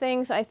one of the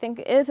things I think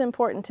is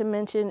important to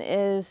mention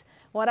is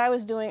what I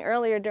was doing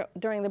earlier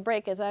during the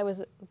break is I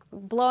was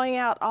blowing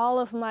out all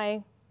of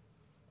my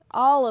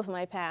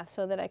paths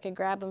so that I could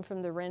grab them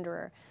from the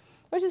renderer,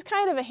 which is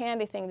kind of a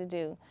handy thing to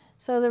do.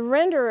 So the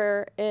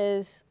renderer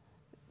is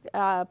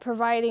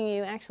providing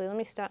you, actually let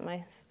me stop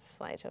my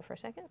slideshow for a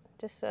second,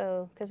 just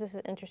so, because this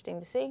is interesting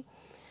to see.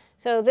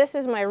 So this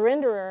is my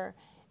renderer,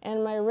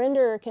 and my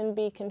renderer can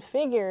be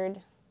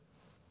configured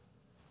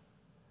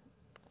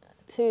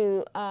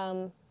to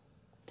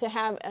to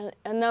have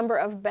a number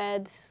of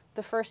beds.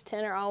 The first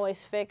 10 are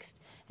always fixed,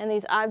 and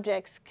these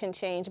objects can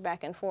change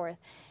back and forth.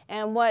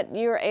 And what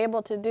you're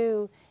able to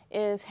do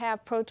is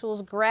have Pro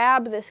Tools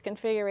grab this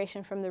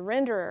configuration from the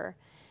renderer,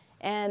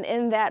 and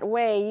in that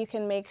way you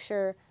can make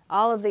sure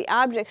all of the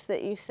objects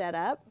that you set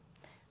up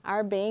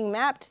are being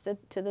mapped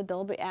to the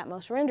Dolby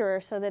Atmos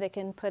renderer so that it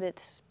can put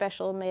its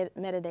special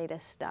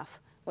metadata stuff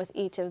with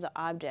each of the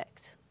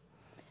objects.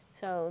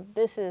 So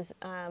this is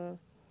a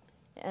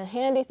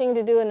handy thing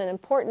to do and an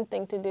important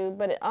thing to do,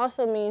 but it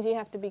also means you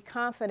have to be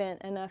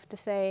confident enough to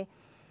say,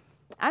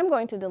 I'm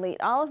going to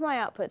delete all of my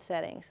output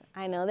settings.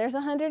 I know there's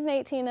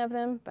 118 of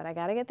them, but I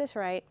got to get this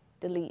right,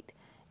 delete.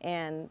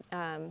 And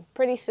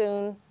pretty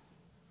soon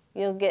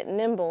you'll get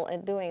nimble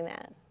at doing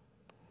that.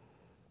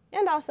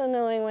 And also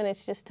knowing when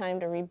it's just time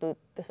to reboot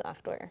the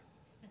software.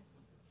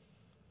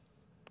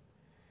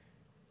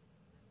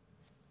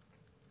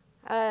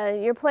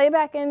 Your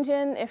playback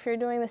engine, if you're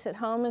doing this at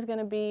home, is going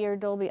to be your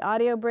Dolby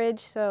Audio Bridge.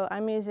 So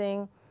I'm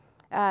using,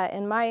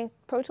 in my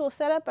Pro Tools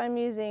setup, I'm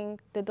using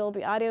the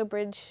Dolby Audio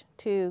Bridge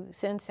to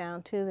send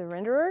sound to the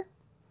renderer.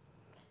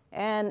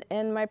 And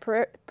in my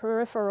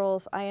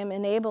peripherals, I am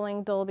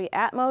enabling Dolby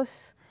Atmos.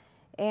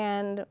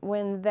 And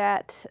when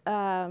that,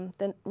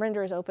 the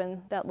renderer is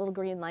open, that little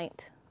green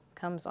light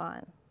comes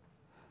on.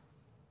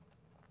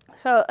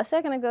 So a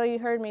second ago, you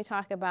heard me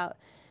talk about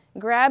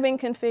grabbing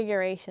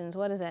configurations.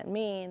 What does that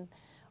mean?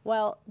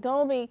 Well,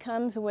 Dolby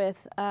comes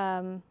with,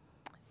 the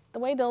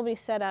way Dolby's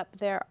set up,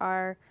 there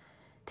are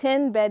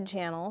 10 bed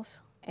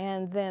channels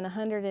and then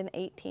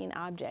 118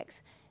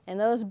 objects. And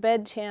those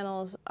bed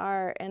channels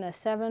are in a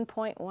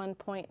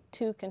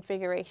 7.1.2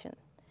 configuration.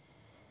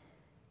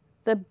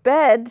 The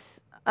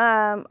beds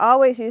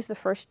always use the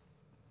first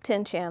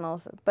 10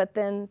 channels, but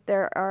then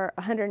there are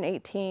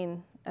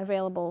 118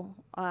 available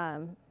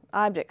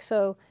objects.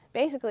 So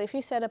basically, if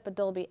you set up a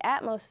Dolby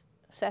Atmos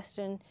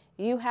session,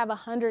 you have a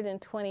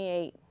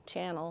 128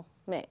 channel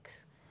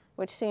mix,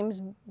 which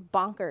seems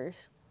bonkers,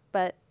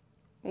 but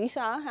you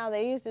saw how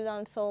they used it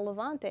on Sol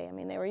Levante. I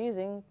mean, they were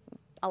using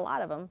a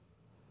lot of them.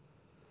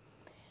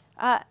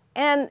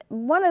 And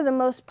one of the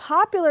most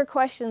popular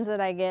questions that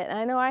I get, and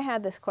I know I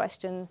had this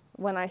question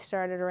when I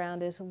started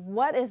around, is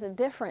what is the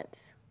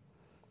difference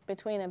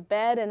between a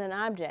bed and an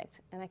object?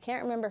 And I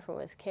can't remember if it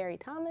was Carrie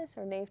Thomas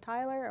or Dave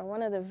Tyler or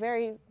one of the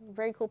very,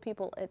 very cool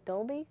people at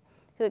Dolby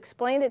who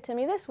explained it to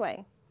me this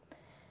way.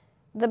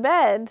 The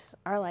beds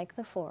are like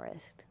the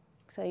forest.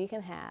 So you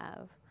can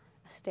have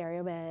a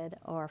stereo bed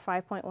or a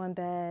 5.1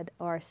 bed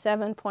or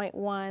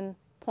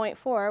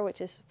 7.1.4, which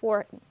is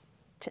 4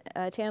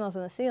 channels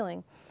in the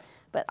ceiling.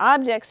 But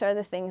objects are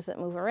the things that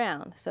move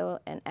around. So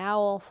an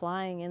owl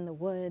flying in the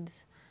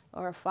woods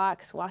or a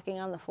fox walking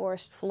on the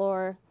forest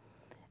floor.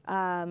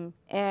 And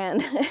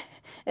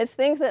it's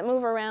things that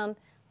move around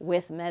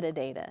with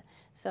metadata.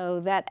 So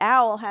that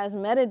owl has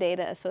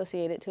metadata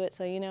associated to it,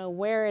 so you know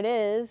where it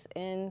is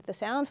in the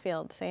sound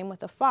field. Same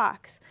with the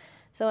fox.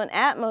 So an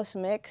Atmos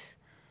mix,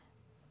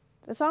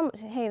 it's almost,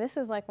 hey, this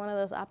is like one of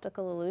those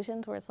optical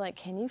illusions where it's like,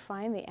 can you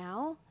find the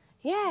owl?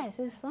 Yes,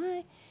 it's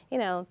flying. You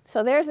know,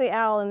 so there's the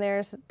owl and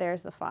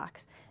there's the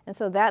fox. And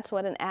so that's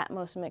what an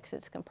Atmos mix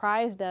is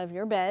comprised of: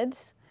 your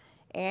beds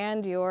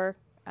and your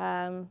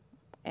owls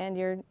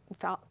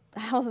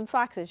and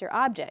foxes, your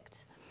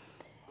objects.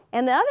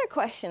 And the other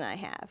question I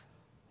have,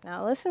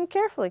 now listen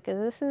carefully,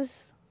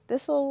 because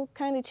this will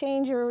kind of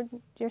change your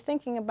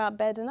thinking about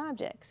beds and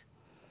objects.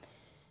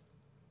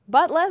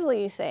 But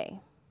Leslie, you say,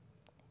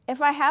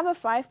 if I have a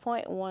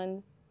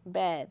 5.1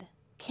 bed,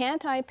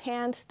 can't I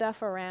pan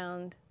stuff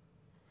around?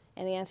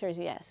 And the answer is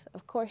yes.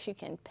 Of course you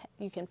can.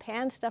 You can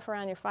pan stuff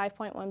around your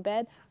 5.1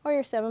 bed or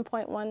your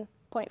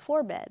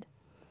 7.1.4 bed.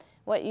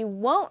 What you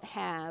won't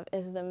have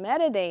is the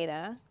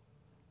metadata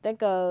that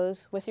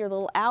goes with your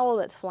little owl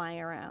that's flying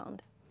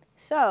around.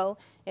 So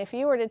if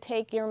you were to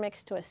take your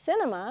mix to a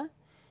cinema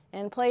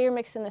and play your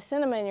mix in the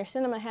cinema, and your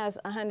cinema has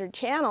 100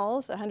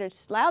 channels, 100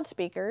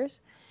 loudspeakers,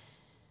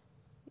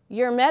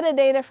 your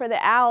metadata for the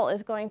owl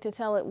is going to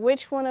tell it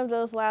which one of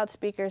those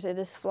loudspeakers it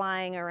is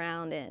flying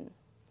around in.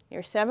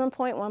 Your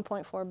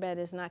 7.1.4 bed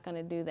is not going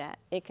to do that.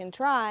 It can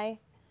try.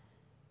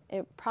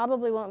 It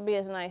probably won't be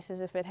as nice as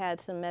if it had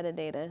some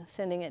metadata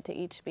sending it to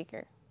each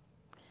speaker.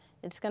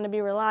 It's going to be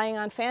relying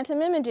on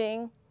phantom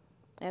imaging,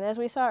 and as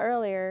we saw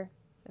earlier,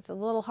 it's a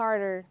little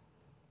harder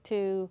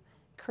to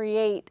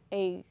create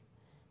a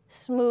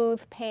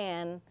smooth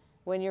pan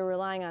when you're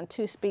relying on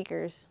 2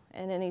 speakers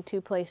in any 2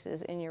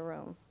 places in your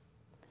room.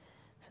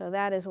 So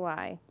that is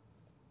why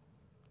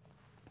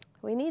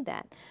we need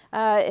that.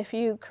 If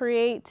you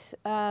create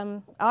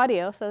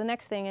audio, so the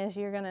next thing is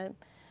you're going to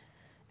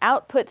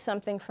output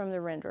something from the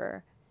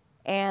renderer.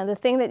 And the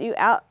thing that you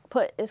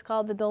output is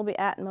called the Dolby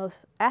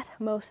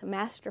Atmos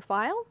master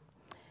file.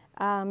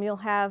 You'll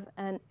have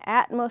an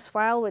Atmos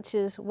file, which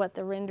is what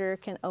the renderer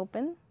can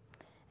open,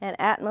 an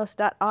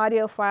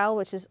Atmos.audio file,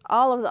 which is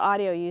all of the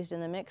audio used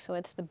in the mix, so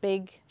it's the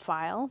big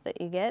file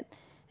that you get,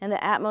 and the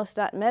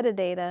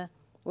Atmos.metadata,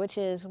 which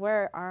is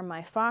where are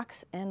my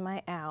fox and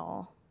my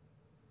owl.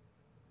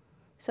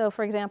 So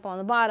for example, on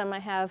the bottom I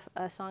have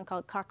a song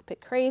called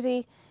Cockpit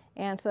Crazy,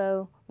 and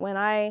so when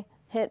I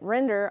hit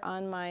render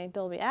on my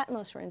Dolby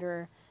Atmos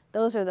renderer,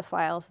 those are the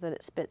files that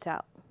it spits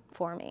out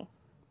for me.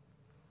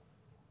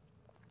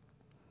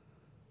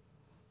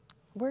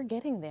 We're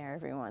getting there,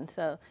 everyone,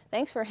 so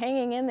thanks for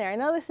hanging in there. I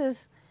know this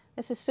is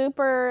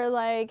super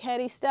like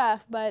heady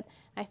stuff, but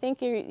I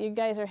think you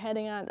guys are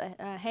hanging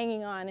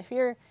on. If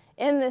you're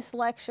in this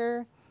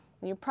lecture,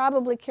 you're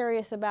probably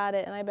curious about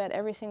it, and I bet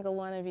every single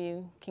one of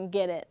you can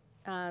get it.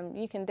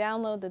 You can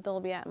download the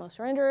Dolby Atmos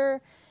renderer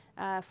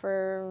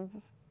for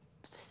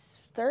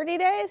 30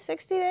 days,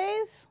 60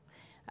 days.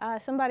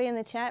 Somebody in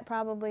the chat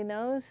probably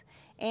knows.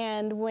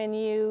 And when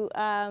you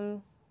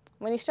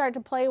start to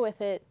play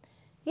with it,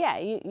 yeah,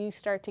 you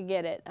start to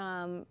get it.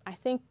 I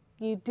think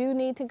you do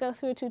need to go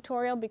through a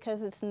tutorial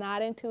because it's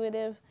not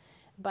intuitive,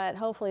 but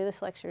hopefully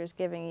this lecture is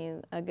giving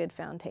you a good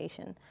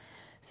foundation.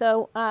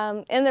 So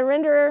in the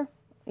renderer,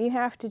 you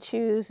have to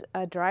choose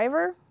a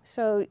driver.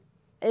 So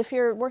if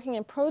you're working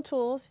in Pro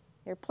Tools,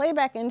 your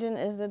playback engine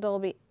is the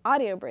Dolby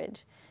Audio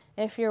Bridge.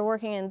 If you're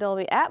working in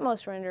Dolby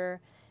Atmos renderer,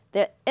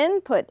 the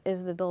input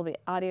is the Dolby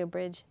Audio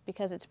Bridge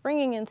because it's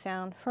bringing in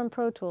sound from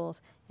Pro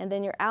Tools, and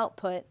then your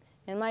output,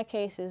 in my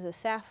case, is a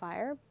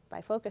Sapphire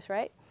by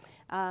Focusrite.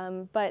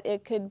 But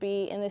it could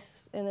be, in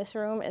this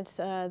room, it's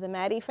the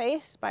Matty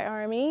Face by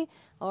RME,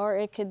 or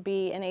it could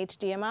be an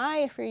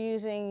HDMI if you're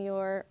using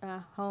your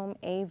home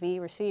AV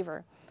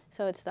receiver.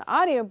 So it's the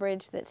audio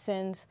bridge that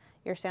sends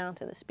your sound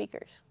to the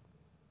speakers.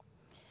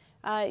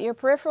 Your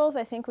peripherals,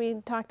 I think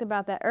we talked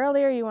about that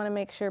earlier. You want to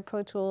make sure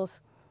Pro Tools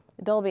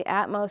Dolby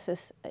Atmos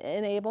is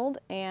enabled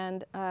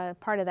and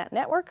part of that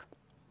network,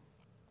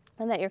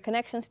 and that your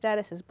connection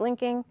status is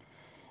blinking.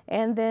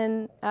 And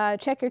then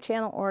check your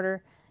channel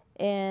order.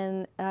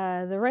 In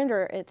the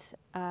renderer, it's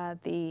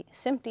the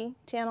SMPTE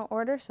channel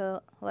order,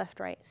 so left,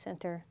 right,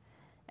 center,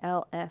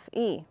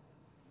 LFE.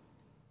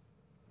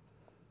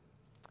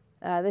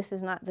 This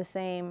is not the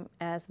same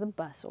as the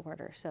bus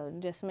order, so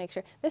just make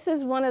sure. This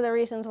is one of the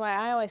reasons why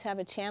I always have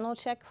a channel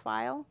check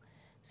file.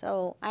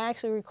 So I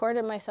actually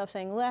recorded myself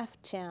saying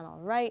left channel,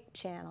 right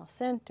channel,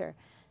 center,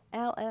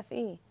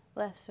 LFE,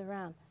 left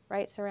surround,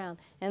 right surround.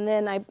 And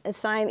then I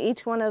assign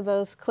each one of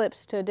those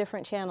clips to a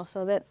different channel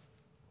so that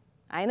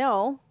I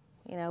know,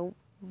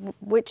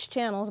 which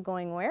channel is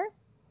going where.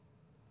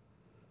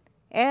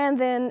 And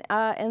then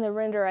in the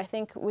renderer, I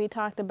think we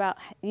talked about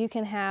you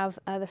can have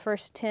the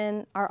first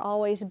 10 are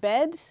always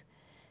beds.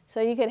 So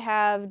you could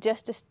have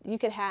you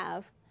could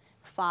have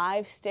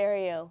 5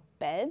 stereo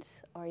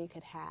beds, or you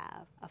could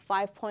have a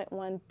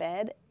 5.1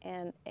 bed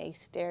and a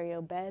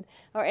stereo bed,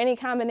 or any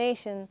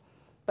combination,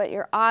 but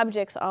your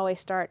objects always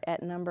start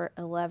at number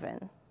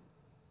 11.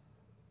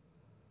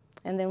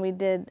 And then we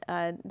did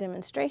a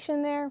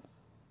demonstration there.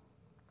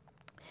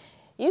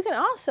 You can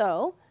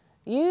also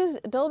use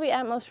Dolby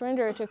Atmos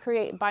renderer to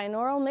create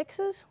binaural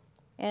mixes.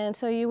 And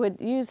so you would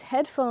use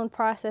headphone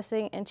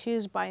processing and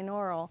choose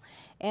binaural.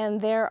 And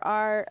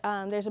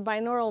there's a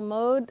binaural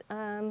mode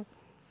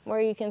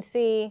where you can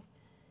see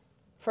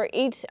for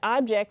each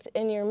object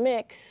in your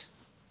mix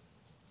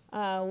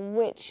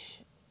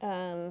which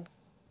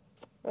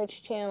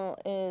channel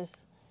is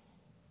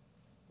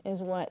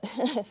what.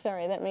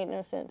 Sorry, that made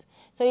no sense.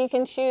 So you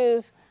can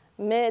choose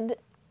mid,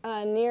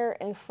 near,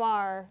 and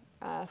far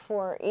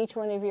for each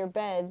one of your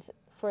beds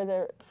for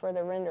the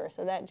renderer.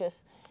 So that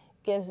just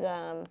gives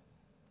sorry,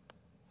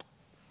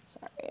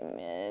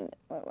 mid.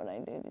 What would I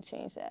do to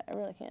change that? I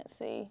really can't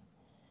see.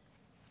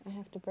 I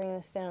have to bring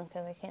this down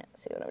because I can't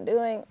see what I'm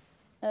doing.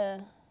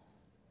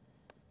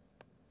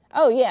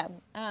 Oh yeah.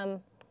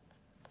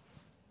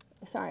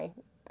 Sorry.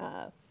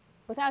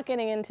 Without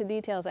getting into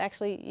details,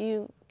 actually,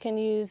 you can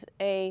use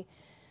a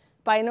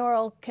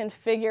binaural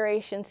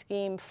configuration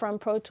scheme from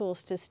Pro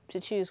Tools to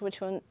choose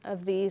which one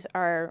of these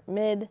are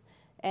mid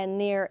and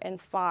near and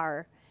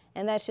far.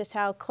 And that's just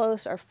how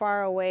close or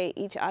far away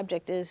each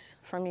object is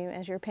from you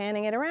as you're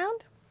panning it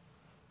around.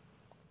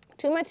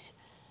 Too much.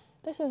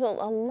 This is a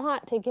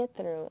lot to get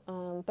through,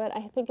 but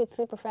I think it's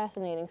super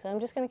fascinating. So I'm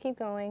just going to keep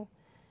going.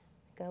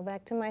 Go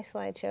back to my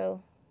slideshow.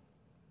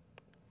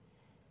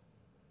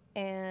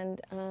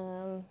 And,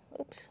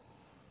 oops,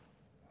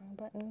 wrong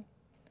button.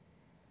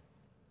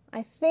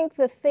 I think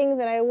the thing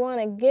that I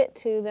want to get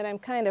to that I'm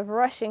kind of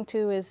rushing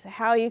to is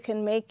how you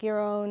can make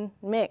your own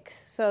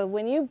mix. So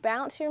when you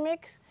bounce your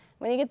mix,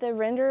 when you get the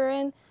renderer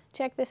in,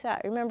 check this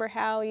out. Remember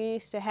how you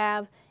used to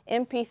have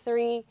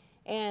MP3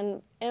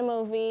 and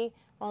MOV?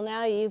 Well,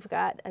 now you've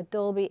got a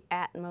Dolby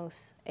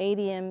Atmos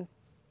ADM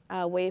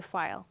wave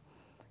file.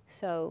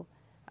 So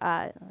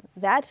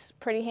that's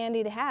pretty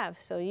handy to have.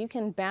 So you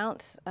can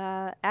bounce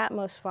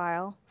Atmos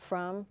file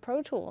from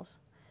Pro Tools,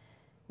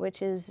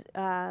 which is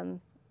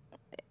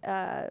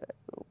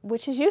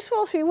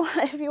useful if you want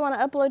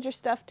to upload your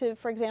stuff to,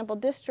 for example,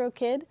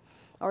 DistroKid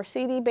or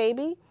CD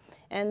Baby.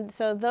 And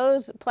so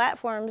those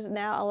platforms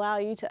now allow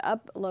you to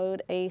upload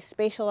a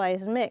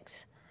spatialized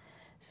mix.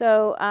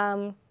 So,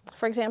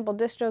 for example,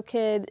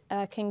 DistroKid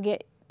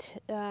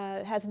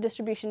has a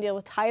distribution deal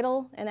with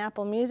Tidal and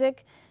Apple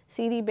Music.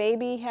 CD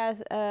Baby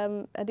has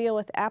a deal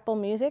with Apple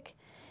Music.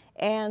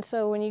 And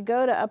so when you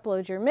go to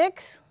upload your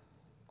mix,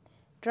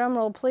 drum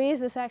roll please,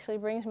 this actually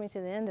brings me to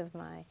the end of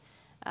my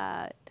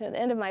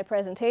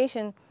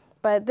presentation.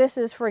 But this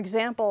is, for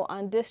example,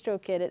 on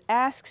DistroKid. It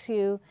asks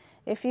you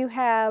if you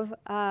have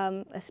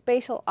a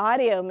spatial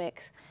audio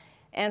mix.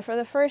 And for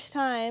the first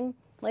time,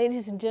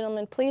 ladies and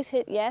gentlemen, please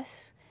hit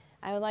yes.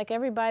 I would like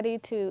everybody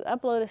to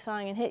upload a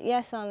song and hit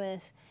yes on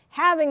this,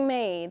 having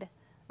made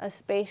a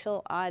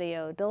spatial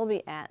audio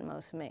Dolby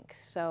Atmos mix.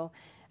 So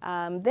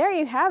there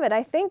you have it.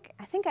 I think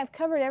I've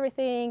covered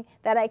everything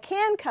that I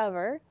can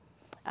cover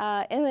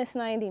in this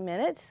 90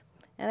 minutes.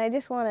 And I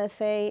just want to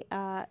say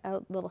a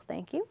little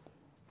thank you.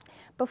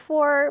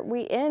 Before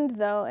we end,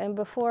 though, and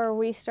before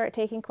we start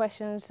taking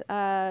questions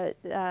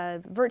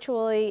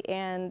virtually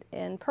and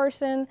in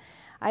person,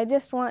 I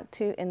just want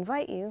to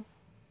invite you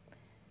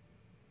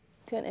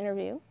to an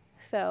interview.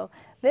 So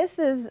this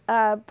is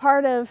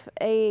part of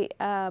a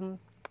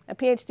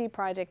PhD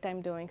project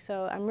I'm doing.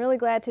 So I'm really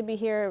glad to be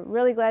here,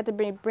 really glad to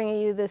be bringing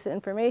you this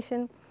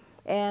information.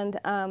 And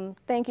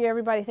thank you,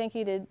 everybody. Thank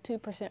you to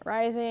 2%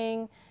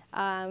 Rising.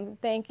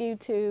 Thank you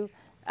to,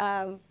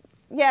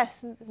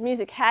 yes,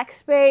 Music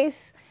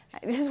Hackspace.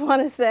 I just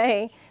want to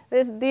say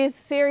these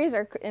series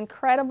are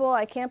incredible.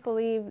 I can't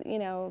believe, you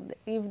know,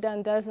 you've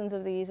done dozens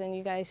of these, and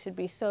you guys should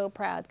be so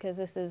proud because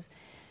this is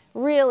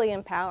really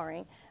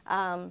empowering.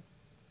 The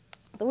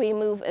We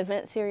Move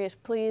event series,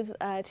 please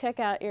check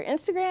out your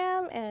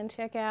Instagram and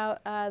check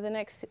out the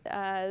next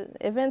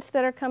events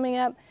that are coming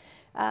up.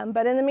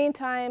 But in the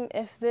meantime,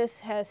 if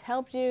this has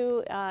helped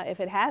you, if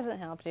it hasn't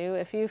helped you,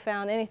 if you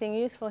found anything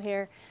useful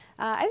here,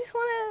 I just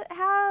want to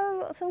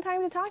have some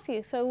time to talk to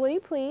you. So will you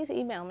please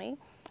email me,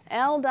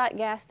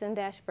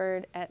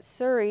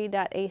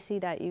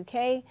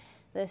 l.gaston-bird@surrey.ac.uk.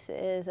 This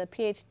is a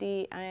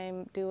PhD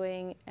I'm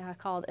doing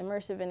called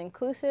Immersive and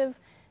Inclusive.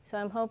 So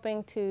I'm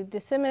hoping to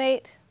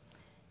disseminate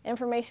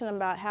information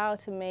about how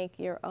to make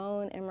your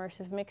own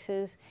immersive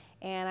mixes,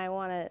 and I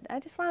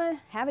just want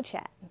to have a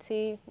chat and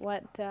see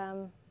what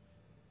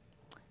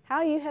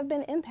how you have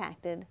been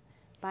impacted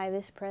by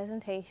this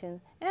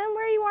presentation and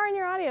where you are in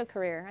your audio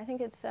career. I think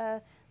it's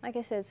like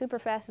I said, super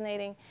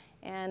fascinating,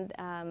 and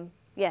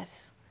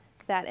yes,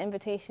 that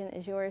invitation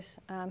is yours.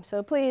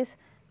 So please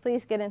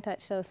get in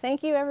touch. So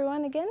thank you,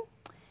 everyone, again.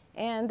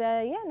 And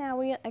yeah,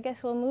 now I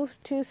guess we'll move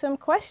to some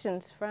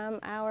questions from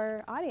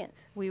our audience.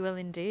 We will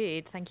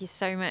indeed. Thank you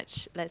so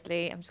much,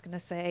 Leslie. I'm just going to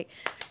say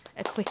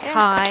a quick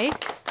hi.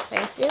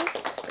 Thank you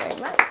very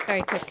much.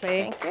 Very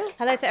quickly. Thank you.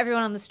 Hello to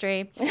everyone on the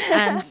stream.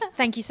 And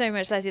thank you so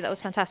much, Leslie. That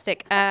was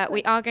fantastic.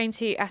 We are going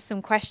to ask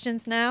some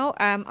questions now.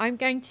 I'm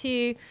going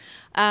to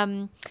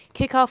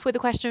kick off with a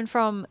question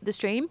from the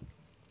stream.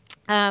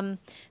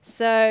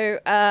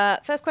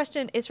 First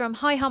question is from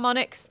High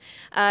Harmonics.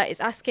 It's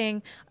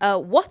asking,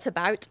 what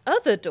about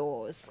other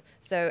DAWs?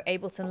 So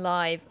Ableton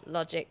Live,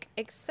 Logic,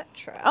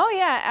 etc. Oh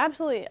yeah,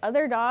 absolutely.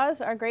 Other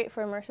DAWs are great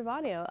for immersive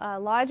audio.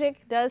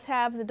 Logic does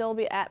have the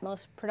Dolby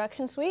Atmos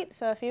production suite.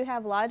 So if you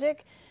have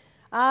Logic,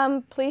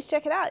 please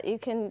check it out. You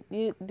can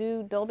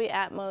do Dolby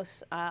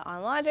Atmos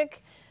on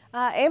Logic.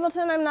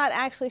 Ableton, I'm not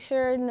actually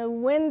sure. In the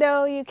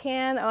window you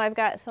can. Oh, I've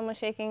got someone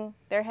shaking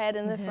their head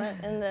in the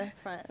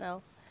front.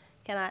 No.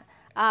 Cannot.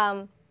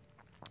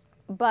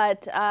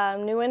 But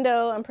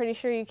Nuendo, I'm pretty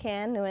sure you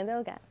can.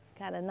 Nuendo got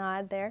a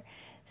nod there.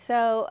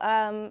 So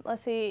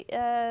let's see.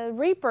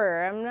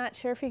 Reaper, I'm not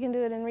sure if you can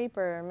do it in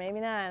Reaper.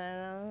 Maybe not. I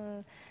don't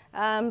know.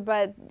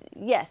 But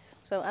yes.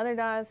 So other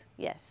DAWs,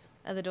 yes.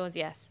 Other DAWs,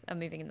 yes, are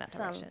moving in that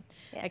direction.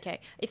 Yes. Okay.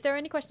 If there are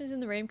any questions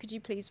in the room, could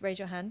you please raise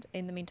your hand?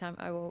 In the meantime,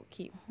 I will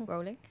keep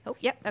rolling. Oh,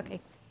 yep.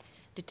 Okay.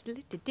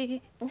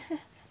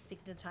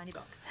 Speaking to the tiny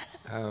box.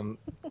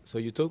 So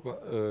you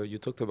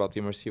talked about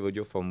immersive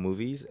audio for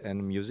movies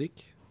and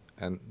music,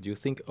 and do you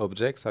think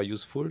objects are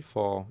useful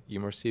for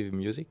immersive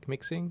music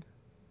mixing?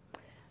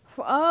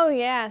 Oh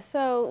yeah,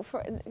 so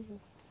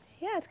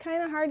yeah, it's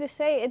kind of hard to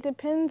say. It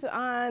depends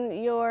on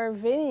your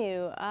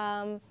venue.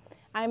 I'm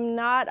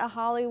not a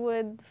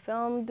Hollywood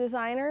film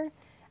designer,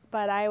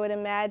 but I would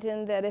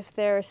imagine that if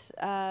there's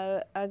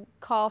a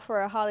call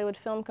for a Hollywood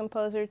film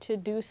composer to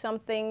do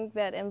something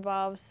that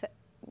involves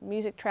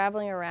music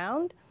traveling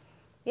around,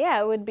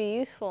 yeah, it would be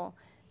useful.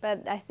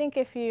 But I think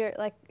if you're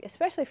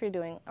especially if you're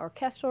doing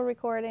orchestral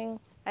recording,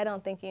 I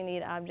don't think you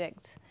need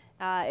objects.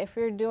 If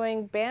you're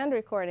doing band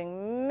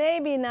recording,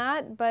 maybe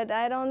not, but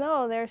I don't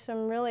know. There's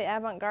some really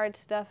avant-garde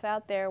stuff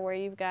out there where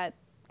you've got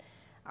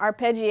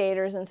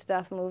arpeggiators and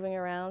stuff moving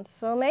around.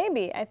 So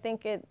maybe. I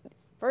think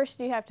first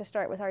you have to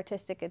start with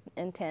artistic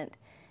intent.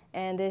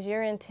 And is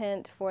your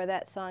intent for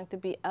that song to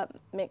be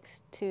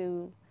up-mixed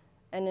to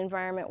an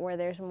environment where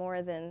there's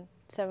more than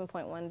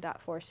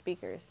 7.1.4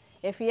 speakers?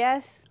 If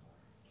yes,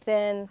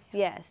 then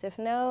yes. If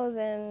no,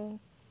 then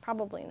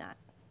probably not.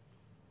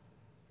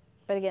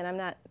 But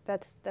again,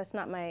 that's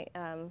not my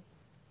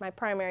my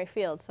primary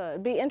field. So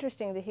it'd be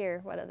interesting to hear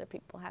what other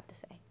people have to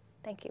say.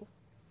 Thank you.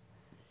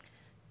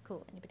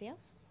 Cool. Anybody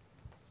else?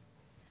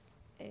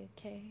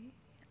 Okay.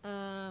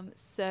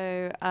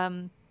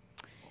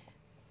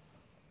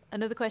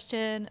 Another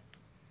question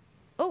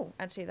Oh,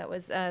 actually, that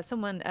was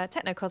someone,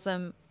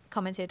 Technocosm,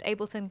 commented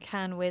Ableton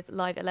can with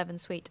Live 11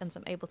 Suite and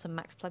some Ableton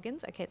Max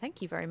plugins. Okay,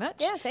 thank you very much.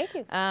 Yeah, thank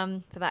you.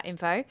 For that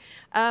info.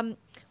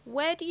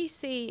 Where do you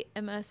see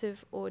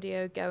immersive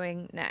audio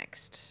going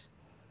next?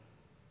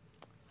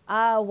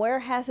 Where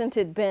hasn't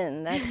it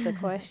been? That's the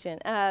question.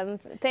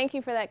 Thank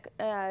you for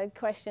that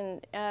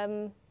question.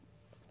 Where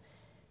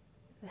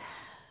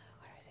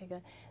was I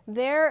going?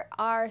 There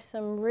are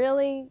some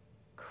really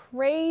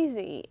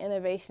crazy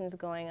innovations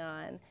going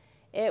on.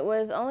 It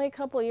was only a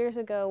couple years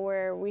ago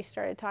where we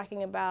started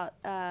talking about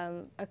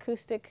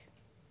acoustic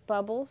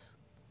bubbles.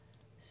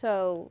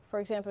 So, for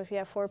example, if you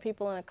have 4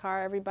 people in a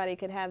car, everybody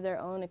could have their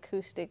own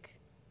acoustic,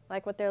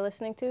 like what they're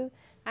listening to.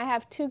 I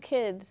have 2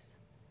 kids.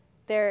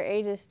 They're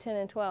ages 10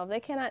 and 12.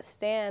 They cannot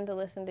stand to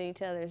listen to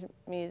each other's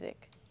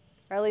music,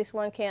 or at least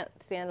one can't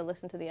stand to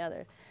listen to the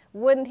other.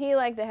 Wouldn't he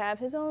like to have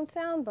his own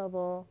sound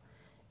bubble?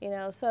 You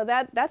know, so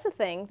that's a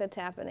thing that's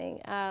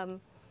happening.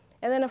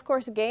 And then, of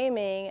course,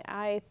 gaming,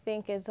 I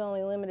think, is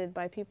only limited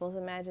by people's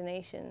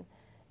imagination.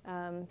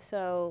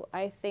 So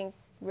I think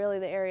really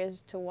the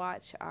areas to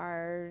watch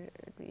are,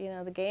 you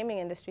know, the gaming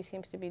industry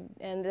seems to be,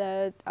 and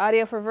the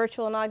audio for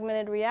virtual and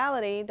augmented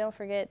reality, don't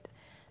forget,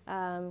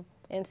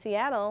 in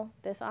Seattle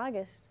this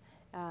August.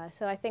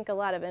 So I think a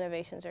lot of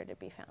innovations are to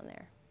be found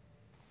there.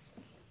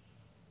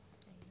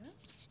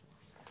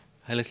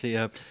 Hi, Leslie.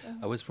 I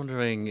was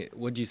wondering,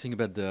 what do you think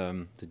about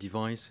the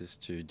devices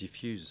to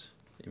diffuse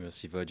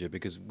immersive audio?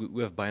 Because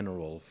we have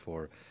binaural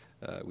for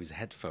with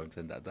headphones,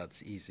 and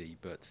that's easy.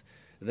 But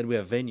then we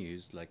have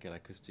venues like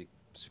acoustic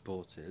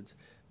supported.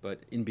 But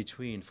in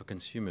between, for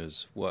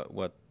consumers,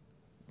 what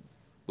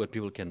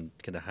people can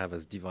have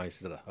as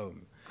devices at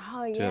home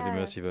to have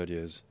immersive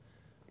audios?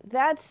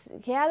 That's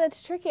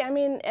tricky. I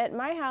mean, at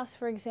my house,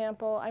 for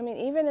example, I mean,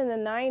 even in the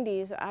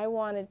 90s, I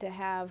wanted to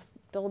have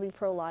Dolby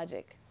Pro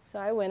Logic. So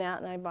I went out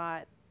and I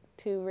bought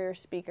 2 rear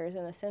speakers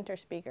and a center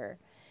speaker.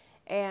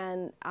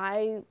 And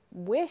I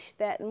wish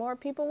that more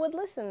people would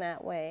listen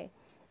that way.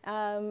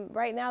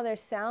 Right now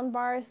there's sound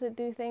bars that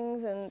do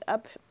things and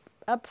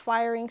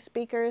up-firing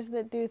speakers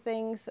that do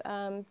things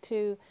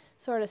to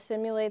sort of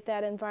simulate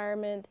that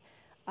environment.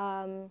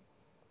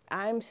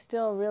 I'm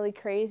still really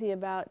crazy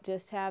about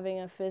just having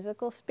a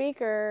physical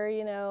speaker,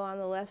 you know, on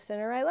the left,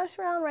 center, right, left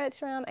surround, right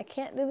surround. I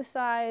can't do the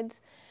sides.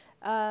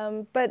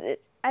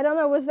 I don't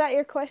know, was that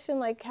your question,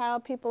 like how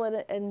people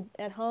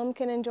at home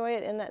can enjoy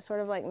it in that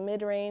sort of like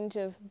mid-range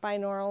of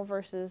binaural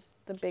versus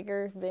the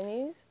bigger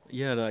venues?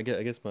 Yeah, no, I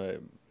guess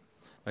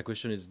my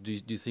question is, do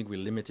you think we're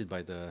limited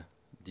by the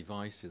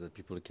devices that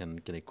people can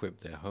equip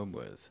their home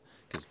with?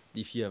 Because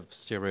if you have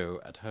stereo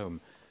at home,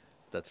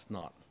 that's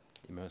not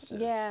immersive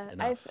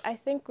enough. I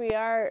think we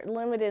are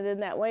limited in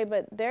that way,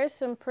 but there's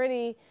some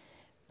pretty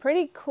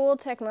cool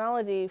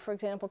technology, for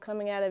example,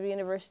 coming out of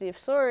University of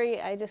Surrey.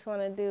 I just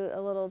want to do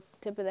a little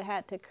tip of the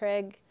hat to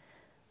Craig.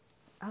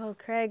 Oh,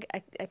 Craig,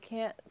 I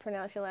can't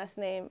pronounce your last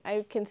name.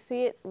 I can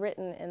see it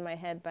written in my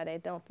head, but I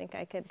don't think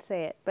I could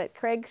say it. But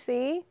Craig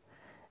C.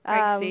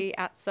 Craig C.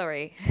 at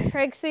Surrey.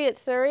 Craig C. at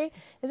Surrey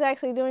is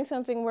actually doing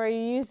something where you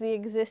use the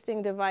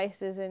existing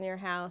devices in your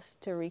house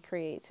to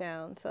recreate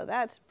sound. So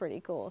that's pretty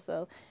cool.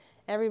 So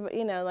everybody,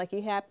 you know, like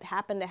you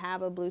happen to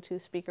have a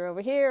Bluetooth speaker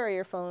over here, or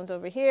your phone's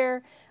over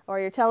here, or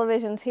your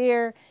television's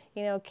here.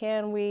 You know,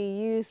 can we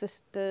use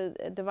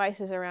the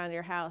devices around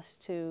your house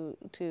to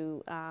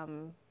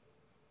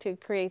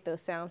create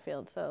those sound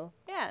fields? So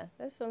yeah,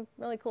 there's some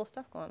really cool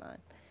stuff going on.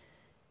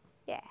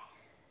 Yeah.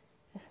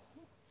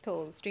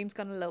 Cool. The stream's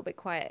gone a little bit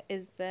quiet. Are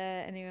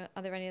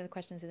there any other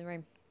questions in the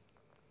room?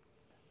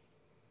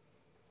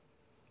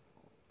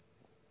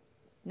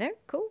 No?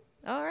 Cool.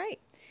 All right.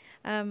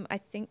 I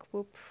think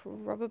we'll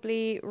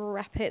probably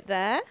wrap it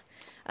there.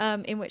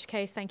 In which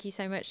case, thank you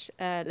so much,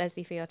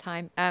 Leslie, for your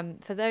time.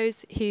 For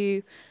those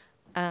who,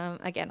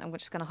 again, I'm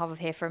just going to hover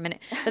here for a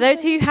minute. For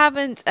those who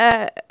haven't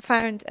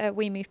found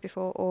WeMove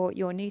before, or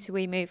you're new to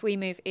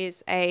WeMove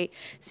is a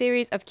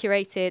series of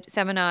curated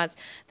seminars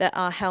that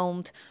are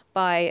helmed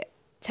by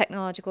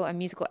technological and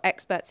musical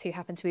experts who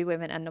happen to be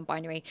women and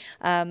non-binary.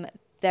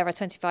 There are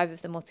 25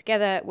 of them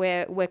altogether.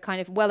 We're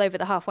kind of well over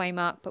the halfway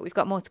mark, but we've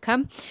got more to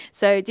come.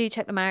 So do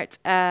check them out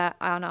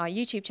on our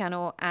YouTube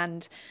channel,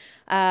 and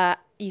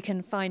you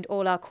can find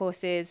all our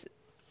courses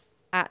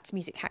at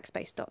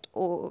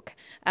musichackspace.org.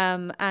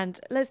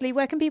 And Leslie,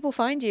 where can people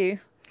find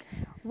you?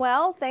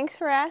 Well, thanks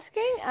for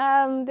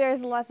asking.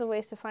 There's lots of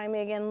ways to find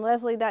me. Again,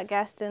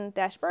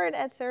 leslie.gaston-bird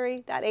at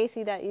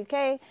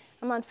surrey.ac.uk.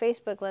 I'm on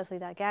Facebook,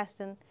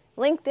 leslie.gaston.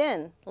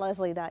 LinkedIn,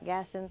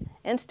 leslie.gaston.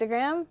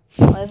 Instagram,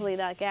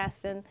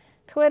 leslie.gaston.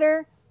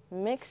 Twitter,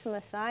 Mix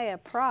Messiah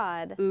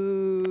Prod.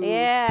 Ooh.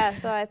 Yeah,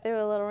 so I threw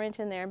a little wrench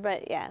in there.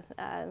 But yeah,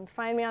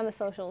 find me on the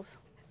socials.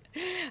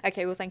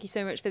 Okay, well, thank you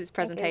so much for this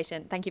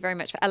presentation. Thank you very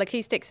much for L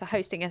Acoustics for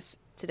hosting us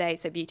today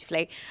so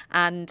beautifully.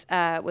 And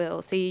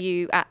we'll see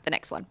you at the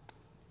next one.